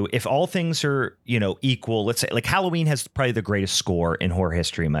back to, if all things are, equal, let's say Halloween has probably the greatest score in horror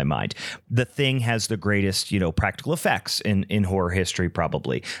history in my mind. The Thing has the greatest, practical effects in horror history,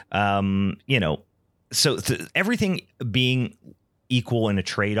 probably. So everything being equal in a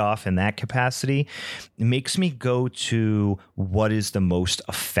trade-off in that capacity makes me go to what is the most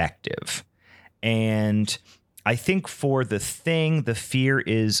effective. And I think for The Thing, the fear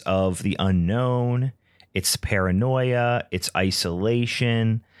is of the unknown. It's paranoia, it's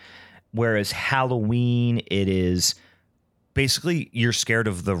isolation, whereas Halloween, it is basically you're scared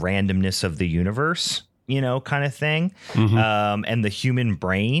of the randomness of the universe, kind of thing, and the human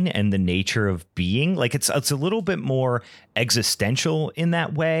brain and the nature of being. It's a little bit more existential in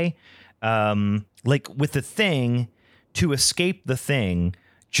that way. With The Thing, to escape The Thing,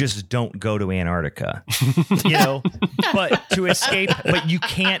 just don't go to Antarctica, but you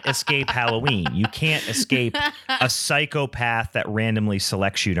can't escape Halloween. You can't escape a psychopath that randomly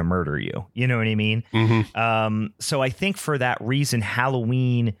selects you to murder you. You know what I mean? Mm-hmm. So I think for that reason,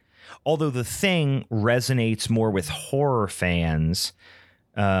 Halloween, although The Thing resonates more with horror fans,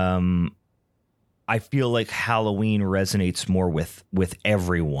 I feel like Halloween resonates more with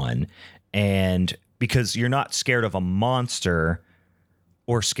everyone. And because you're not scared of a monster,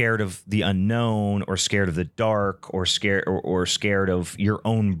 or scared of the unknown, or scared of the dark, or scared of your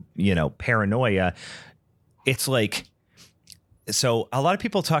own, paranoia. It's so a lot of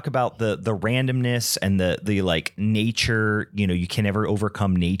people talk about the randomness and the like nature, you can never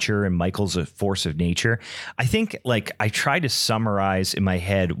overcome nature, and Michael's a force of nature. I think like I try to summarize in my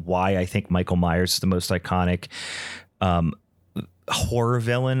head why I think Michael Myers is the most iconic horror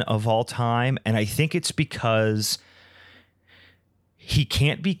villain of all time. And I think it's because he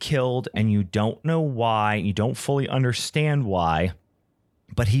can't be killed and you don't know why, you don't fully understand why,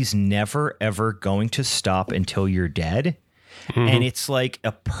 but he's never ever going to stop until you're dead. Mm-hmm. And it's like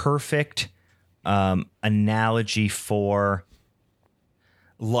a perfect analogy for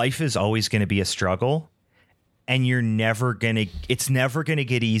life is always going to be a struggle, and it's never going to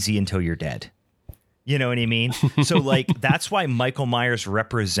get easy until you're dead. You know what I mean? So like, that's why Michael Myers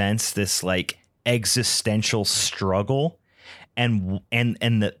represents this like existential struggle, and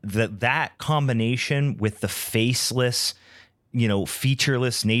that combination with the faceless,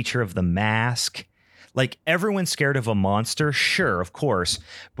 featureless nature of the mask. Like, everyone's scared of a monster, sure, of course.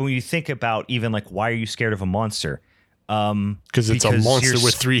 But when you think about even like, why are you scared of a monster? Because it's a monster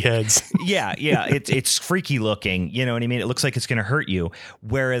with 3 heads. Yeah. It's freaky looking. You know what I mean? It looks like it's going to hurt you.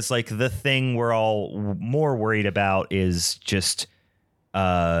 Whereas like the thing we're all more worried about is just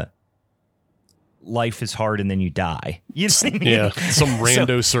life is hard and then you die. You know what I mean? Yeah, some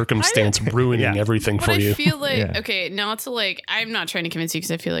rando circumstance ruining everything for you. I feel like, okay, not to like, I'm not trying to convince you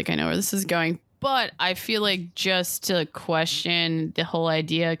because I feel like I know where this is going. But I feel like just to question the whole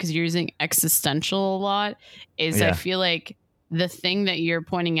idea, because you're using existential a lot, is I feel like the thing that you're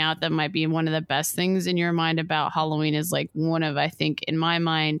pointing out that might be one of the best things in your mind about Halloween is like one of, I think, in my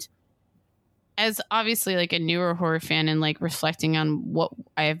mind, as obviously like a newer horror fan and like reflecting on what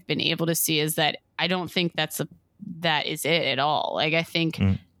I have been able to see, is that I don't think that is it at all. Like, I think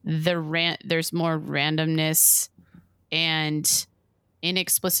there's more randomness and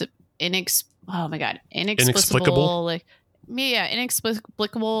inexplicable like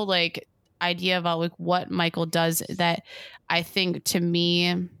inexplicable like idea about like what Michael does that I think to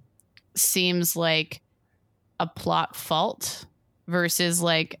me seems like a plot fault versus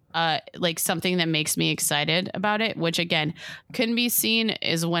like something that makes me excited about it, which again can be seen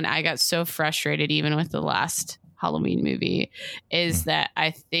is when I got so frustrated even with the last Halloween movie, is that I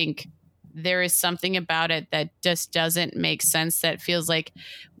think there is something about it that just doesn't make sense, that feels like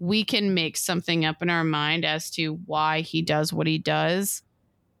we can make something up in our mind as to why he does what he does,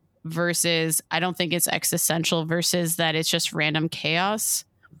 versus I don't think it's existential, versus that it's just random chaos,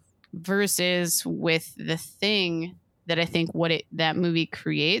 versus with The Thing that I think that movie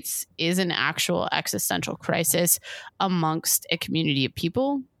creates is an actual existential crisis amongst a community of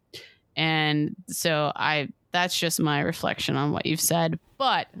people. And so that's just my reflection on what you've said,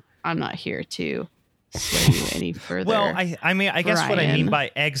 but I'm not here to sway you any further. Well, I mean, I guess what I mean by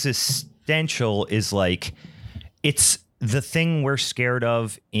existential is like, it's the thing we're scared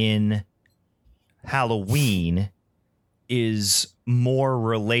of in Halloween is more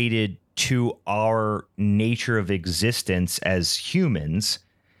related to our nature of existence as humans,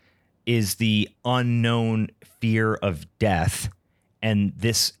 is the unknown fear of death, and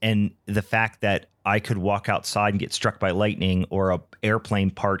the fact that I could walk outside and get struck by lightning, or a airplane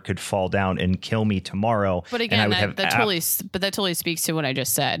part could fall down and kill me tomorrow. But again, that totally speaks to what I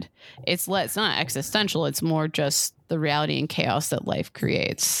just said. It's not existential. It's more just the reality and chaos that life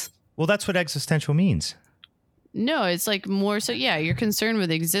creates. Well, that's what existential means. No, it's like more so. Yeah, you're concerned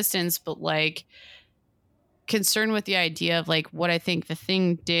with existence, but like concerned with the idea of like what I think The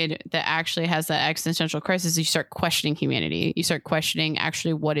Thing did that actually has that existential crisis. You start questioning humanity. You start questioning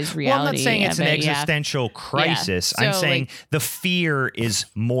actually what is reality. Well, I'm not saying it's an existential crisis. Yeah. I'm saying the fear is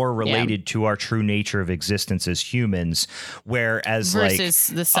more related to our true nature of existence as humans, whereas versus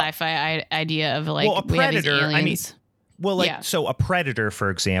the sci-fi idea of like, a predator. So a predator,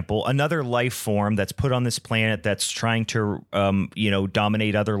 for example, another life form that's put on this planet that's trying to,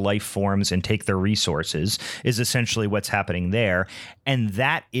 dominate other life forms and take their resources, is essentially what's happening there. And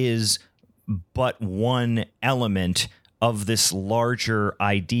that is but one element of this larger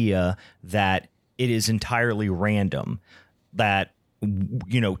idea that it is entirely random, that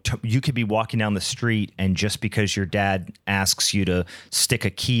you could be walking down the street and just because your dad asks you to stick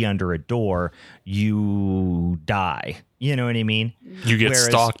a key under a door, you die. You know what I mean? You get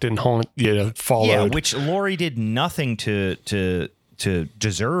stalked and followed. Yeah, which Laurie did nothing to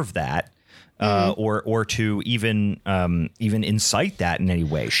deserve that, or to even incite that in any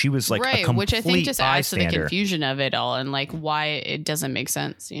way. She was like a complete which I think just adds to the bystander. Confusion of it all and like why it doesn't make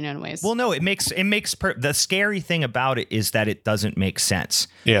sense. In ways. Well, no, it makes the scary thing about it is that it doesn't make sense.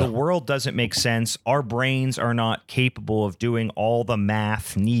 Yeah. The world doesn't make sense. Our brains are not capable of doing all the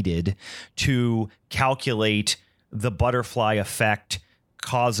math needed to calculate the butterfly effect,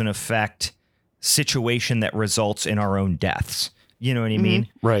 cause and effect situation that results in our own deaths. You know what I mean?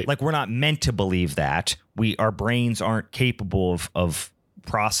 Right. Like, we're not meant to believe that. Our brains aren't capable of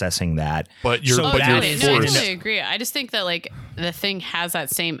processing that. But you're, So but that you're is- No, I forced. totally agree. I just think that like the thing has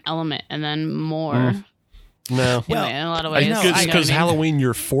that same element and then more No. in a lot of ways. know, I- Because mean- Halloween,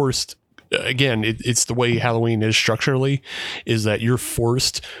 you're forced. Again, it's the way Halloween is structurally, is that you're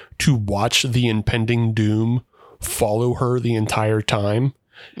forced to watch the impending doom follow her the entire time.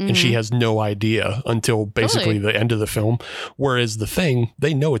 And she has no idea until basically Totally. the end of the film. Whereas the Thing,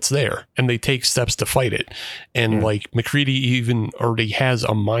 they know it's there and they take steps to fight it. And like McCready even already has a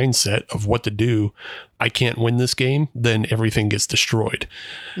mindset of what to do. I can't win this game, then everything gets destroyed.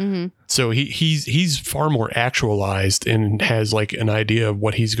 So he's far more actualized and has like an idea of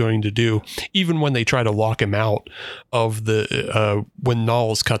what he's going to do. Even when they try to lock him out of the when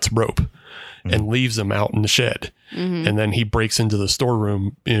Knowles cuts rope and leaves him out in the shed. And then he breaks into the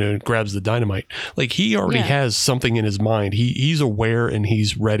storeroom, grabs the dynamite. Like, he already has something in his mind. He's aware and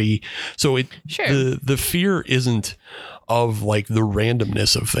he's ready. So Sure. the fear isn't of like the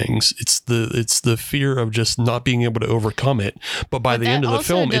randomness of things. It's the fear of just not being able to overcome it. But by But the end that of the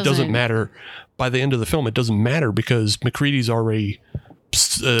also film, it doesn't doesn't- matter. By the end of the film, it doesn't matter because McCready's already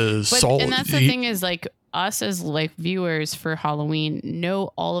solid. And that's the thing is like us as like viewers for Halloween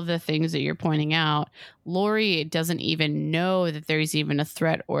know all of the things that you're pointing out. Laurie doesn't even know that there's even a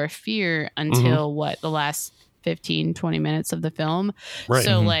threat or a fear until the last 15, 20 minutes of the film. Right.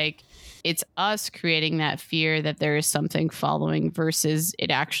 So like it's us creating that fear that there is something following versus it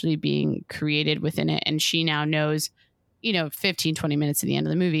actually being created within it. And she now knows, 15, 20 minutes at the end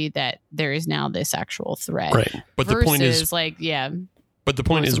of the movie that there is now this actual threat. Right. But the Versus point is, like, But the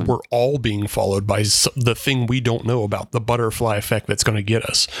point is, Awesome. we're all being followed by the thing we don't know about, the butterfly effect that's going to get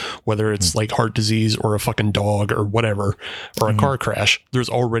us, whether it's like heart disease or a fucking dog or whatever, or a car crash. There's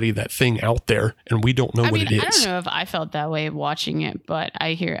already that thing out there, and we don't know what it is. I don't know if I felt that way watching it, but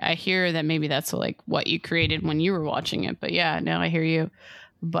I hear that maybe that's like what you created when you were watching it. But yeah, no, I hear you.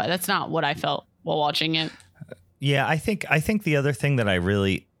 But that's not what I felt while watching it. Yeah, I think the other thing that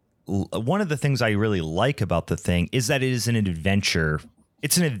one of the things I really like about The Thing is that it is an adventure.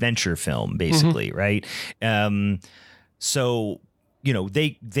 It's an adventure film, basically, right? So,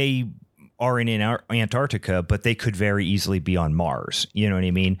 they are in Antarctica, but they could very easily be on Mars. You know what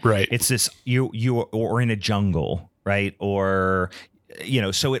I mean? Right. It's this or in a jungle, right? Or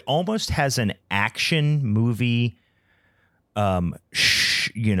so it almost has an action movie.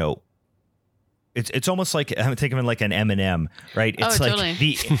 It's almost like I'm thinking of it like an M&M, right? It's like totally.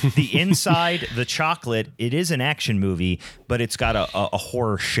 the inside, the chocolate. It is an action movie, but it's got a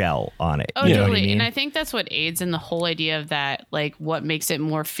horror shell on it. Oh, You know what totally. I mean? And I think that's what aids in the whole idea of that. Like, what makes it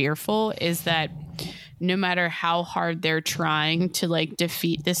more fearful is that no matter how hard they're trying to like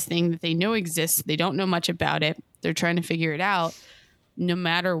defeat this thing that they know exists, they don't know much about it. They're trying to figure it out. No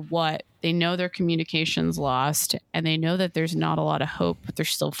matter what, they know their communication's lost, and they know that there's not a lot of hope, but they're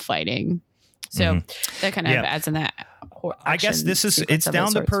still fighting. So that kind of Yeah. adds in that. I guess it's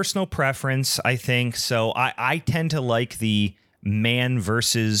down to personal preference, I think. So I tend to like the man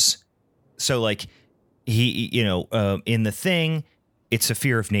versus, so like he, in The Thing, it's a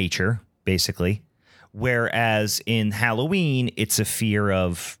fear of nature, basically. Whereas in Halloween, it's a fear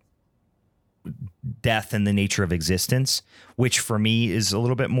of death and the nature of existence, which for me is a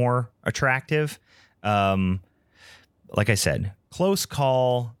little bit more attractive. Like I said, close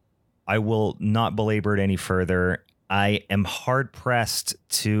call. I will not belabor it any further. I am hard pressed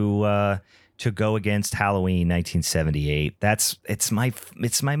to go against Halloween 1978. It's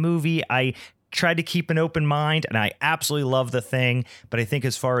my movie. I tried to keep an open mind, and I absolutely love The Thing. But I think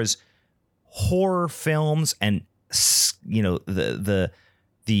as far as horror films and the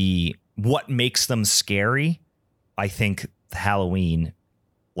what makes them scary, I think Halloween.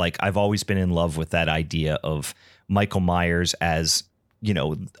 Like, I've always been in love with that idea of Michael Myers as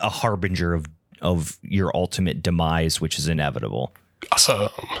a harbinger of your ultimate demise, which is inevitable. Awesome.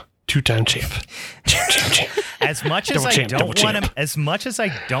 Two-time champ. Champ. As much as I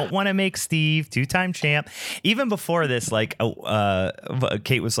don't want to make Steve two-time champ. Even before this,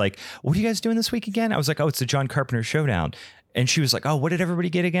 Kate was like, "What are you guys doing this week again?" I was like, "Oh, it's the John Carpenter Showdown," and she was like, "Oh, what did everybody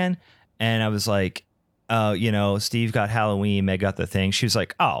get again?" And I was like, Steve got Halloween, Meg got The Thing. She was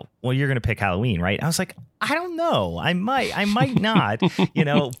like, "Oh, well, you're going to pick Halloween, right?" I was like, "I don't know. I might not,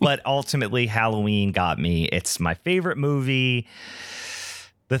 but ultimately Halloween got me. It's my favorite movie.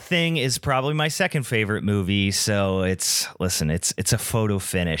 The Thing is probably my second favorite movie. So it's a photo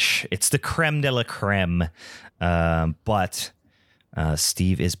finish. It's the creme de la creme. But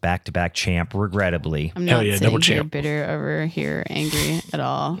Steve is back-to-back champ, regrettably. I'm Hell not yeah, sitting double here champ. bitter over here, angry at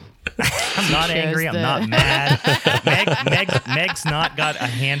all. I'm not angry. I'm not mad. Meg's not got a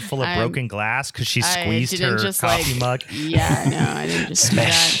handful of broken glass because she squeezed her coffee mug. Yeah, no, I didn't just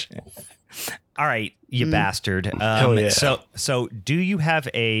smash. All right, you bastard. Hell yeah. So do you have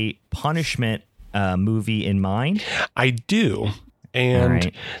a punishment movie in mind? I do. And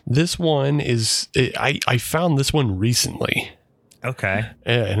right. this one is, I found this one recently. Okay.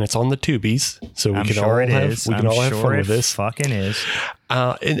 And it's on the Tubies. So we I'm can sure all it have, is. we can I'm all have sure fun it with this. Fucking is.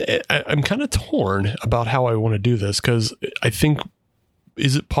 And I'm kind of torn about how I want to do this because I think,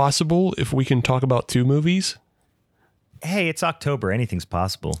 is it possible if we can talk about 2 movies? Hey, it's October. Anything's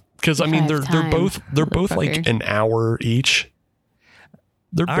possible. Because I mean, they're both like motherfucker. an hour each.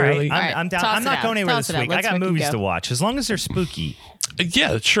 They're All barely. right, I'm down. toss I'm it not out. going anywhere Toss this it out. week. I Let's got fucking movies go. to watch as long as they're spooky.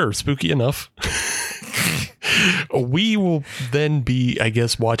 Yeah, sure, spooky enough. We will then be, I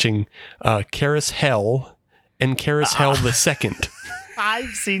guess, watching Carousel and Carousel the Second.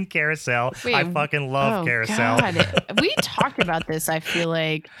 I've seen Carousel. Wait, I fucking love Carousel. God. We talked about this. I feel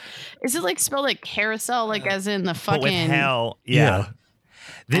like, is it like spelled like carousel, like as in the But with fucking? hell, Yeah.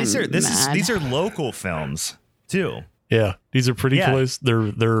 These I'm are mad. these are local films too. Yeah, these are pretty Yeah. close. They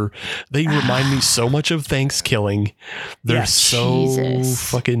remind me so much of Thanksgiving. They're Yeah. so Jesus.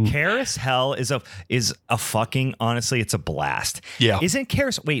 fucking Carousel is a fucking, honestly, it's a blast. Yeah. Isn't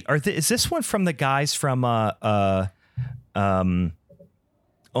Carousel? Wait, is this one from the guys from oh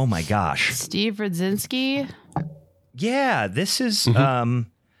my gosh. Steve Radzinski. Yeah, this is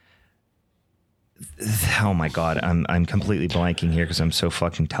Mm-hmm. oh my god, I'm completely blanking here because I'm so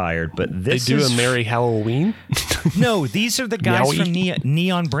fucking tired. But they this do is a Merry Halloween. no, these are the guys Meowie? from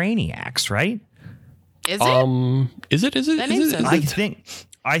Neon Brainiacs, right? Is it? Is it? That name sounds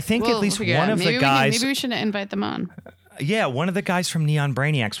I think Well, at least forget one it. of Maybe the we can- guys. maybe we should invite them on. Yeah, one of the guys from Neon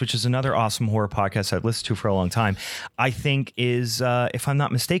Brainiacs, which is another awesome horror podcast I've listened to for a long time, I think is, if I'm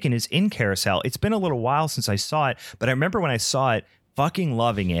not mistaken, is in Carousel. It's been a little while since I saw it, but I remember when I saw it, fucking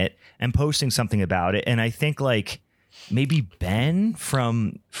loving it and posting something about it. And I think like maybe Ben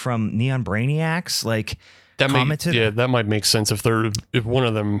from Neon Brainiacs, like commented. That might make sense if one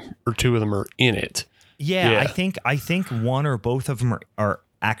of them or 2 of them are in it. Yeah, Yeah. I think one or both of them are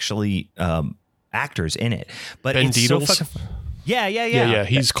actually actors in it. But Ben it's Deedles? so fucking. Yeah. Yeah.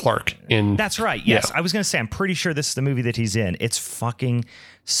 He's Clark in. That's right. Yes. Yeah. I was going to say, I'm pretty sure this is the movie that he's in. It's fucking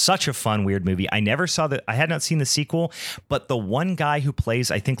such a fun, weird movie. I never saw I had not seen the sequel, but the one guy who plays,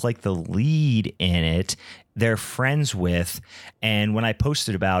 I think, like the lead in it, they're friends with. And when I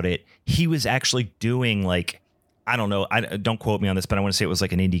posted about it, he was actually doing like, I don't know. Don't quote me on this, but I want to say it was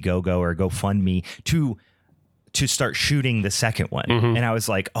like an Indiegogo or a GoFundMe to start shooting the second one. Mm-hmm. And I was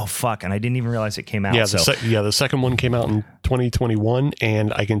like, oh, fuck. And I didn't even realize it came out. Yeah, so. the second one came out in 2021,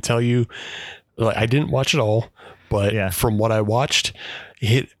 and I can tell you, like, I didn't watch it all, but from what I watched,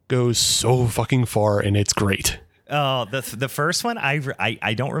 it goes so fucking far, and it's great. Oh, the first one,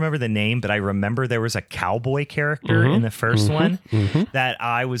 I don't remember the name, but I remember there was a cowboy character in the first one that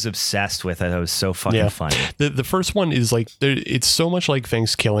I was obsessed with. That was so fucking funny. The first one is like, it's so much like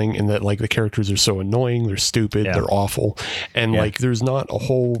Thanksgiving in that like the characters are so annoying, they're stupid, they're awful, and like there's not a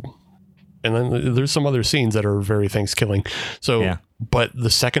whole. And then there's some other scenes that are very Thanksgiving. So, but the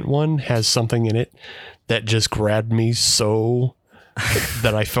second one has something in it that just grabbed me so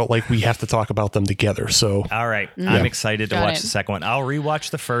that I felt like we have to talk about them together. So, all right, I'm excited to Got watch it. the second one. I'll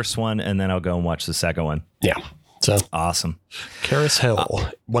rewatch the first one and then I'll go and watch the second one. yeah. So, Awesome.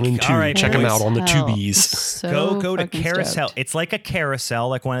 Carousel 1 and 2. all right, check them boys. out on the Hell. Tubies. So Go to fucking Carousel. stoked. It's like a carousel,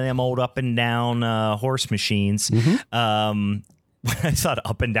 like one of them old up and down horse machines. When I saw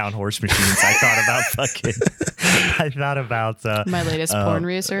up and down horse machines, I thought about My latest porn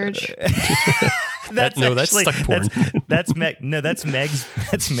research. that's that's stuck porn. That's Meg's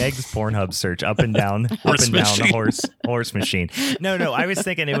Pornhub search. Up and down machine. horse machine. No, I was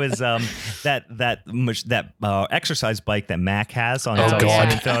thinking it was that exercise bike that Mac has on his Oh, own God.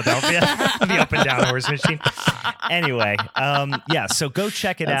 site in Philadelphia. The up and down horse machine. Anyway, so go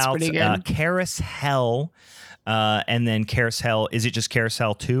check it That's out. pretty good. Carousel, and then Carousel. Is it just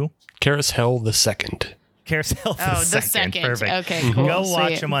Carousel 2? Carousel the Second. Carousel the Oh, the second. Perfect. Okay, cool. Go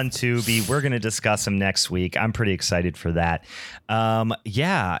watch Sweet. them on Tubi. We're going to discuss them next week. I'm pretty excited for that.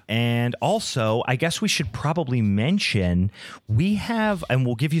 And also, I guess we should probably mention we have, and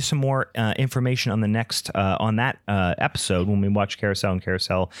we'll give you some more information on the next on that episode when we watch Carousel and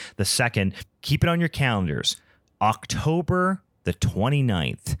Carousel the Second. Keep it on your calendars. October the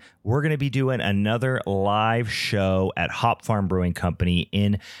 29th, we're going to be doing another live show at Hop Farm Brewing Company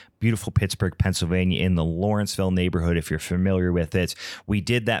in beautiful Pittsburgh, Pennsylvania, in the Lawrenceville neighborhood, if you're familiar with it. We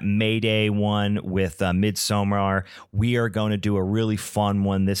did that May Day one with Midsommar. We are going to do a really fun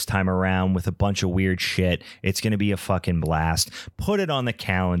one this time around with a bunch of weird shit. It's going to be a fucking blast. Put it on the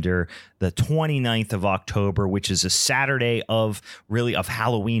calendar, the 29th of October, which is a Saturday of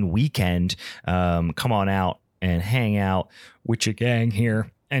Halloween weekend. Come on out and hang out with your gang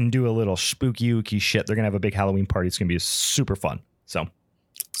here and do a little spooky ooky shit. They're going to have a big Halloween party. It's going to be super fun. So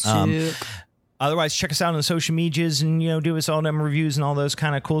otherwise, check us out on the social medias and, do us all them reviews and all those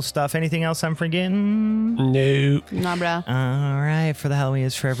kind of cool stuff. Anything else I'm forgetting? No. Nah, bro. All right. For the Halloween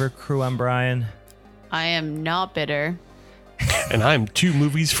is Forever crew, I'm Brian. I am not bitter. And I'm 2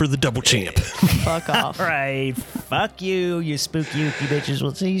 movies for the double champ. Fuck off. All right. Fuck you spooky ooky bitches.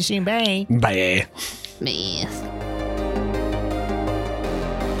 We'll see you soon. Bye. Bye. Me.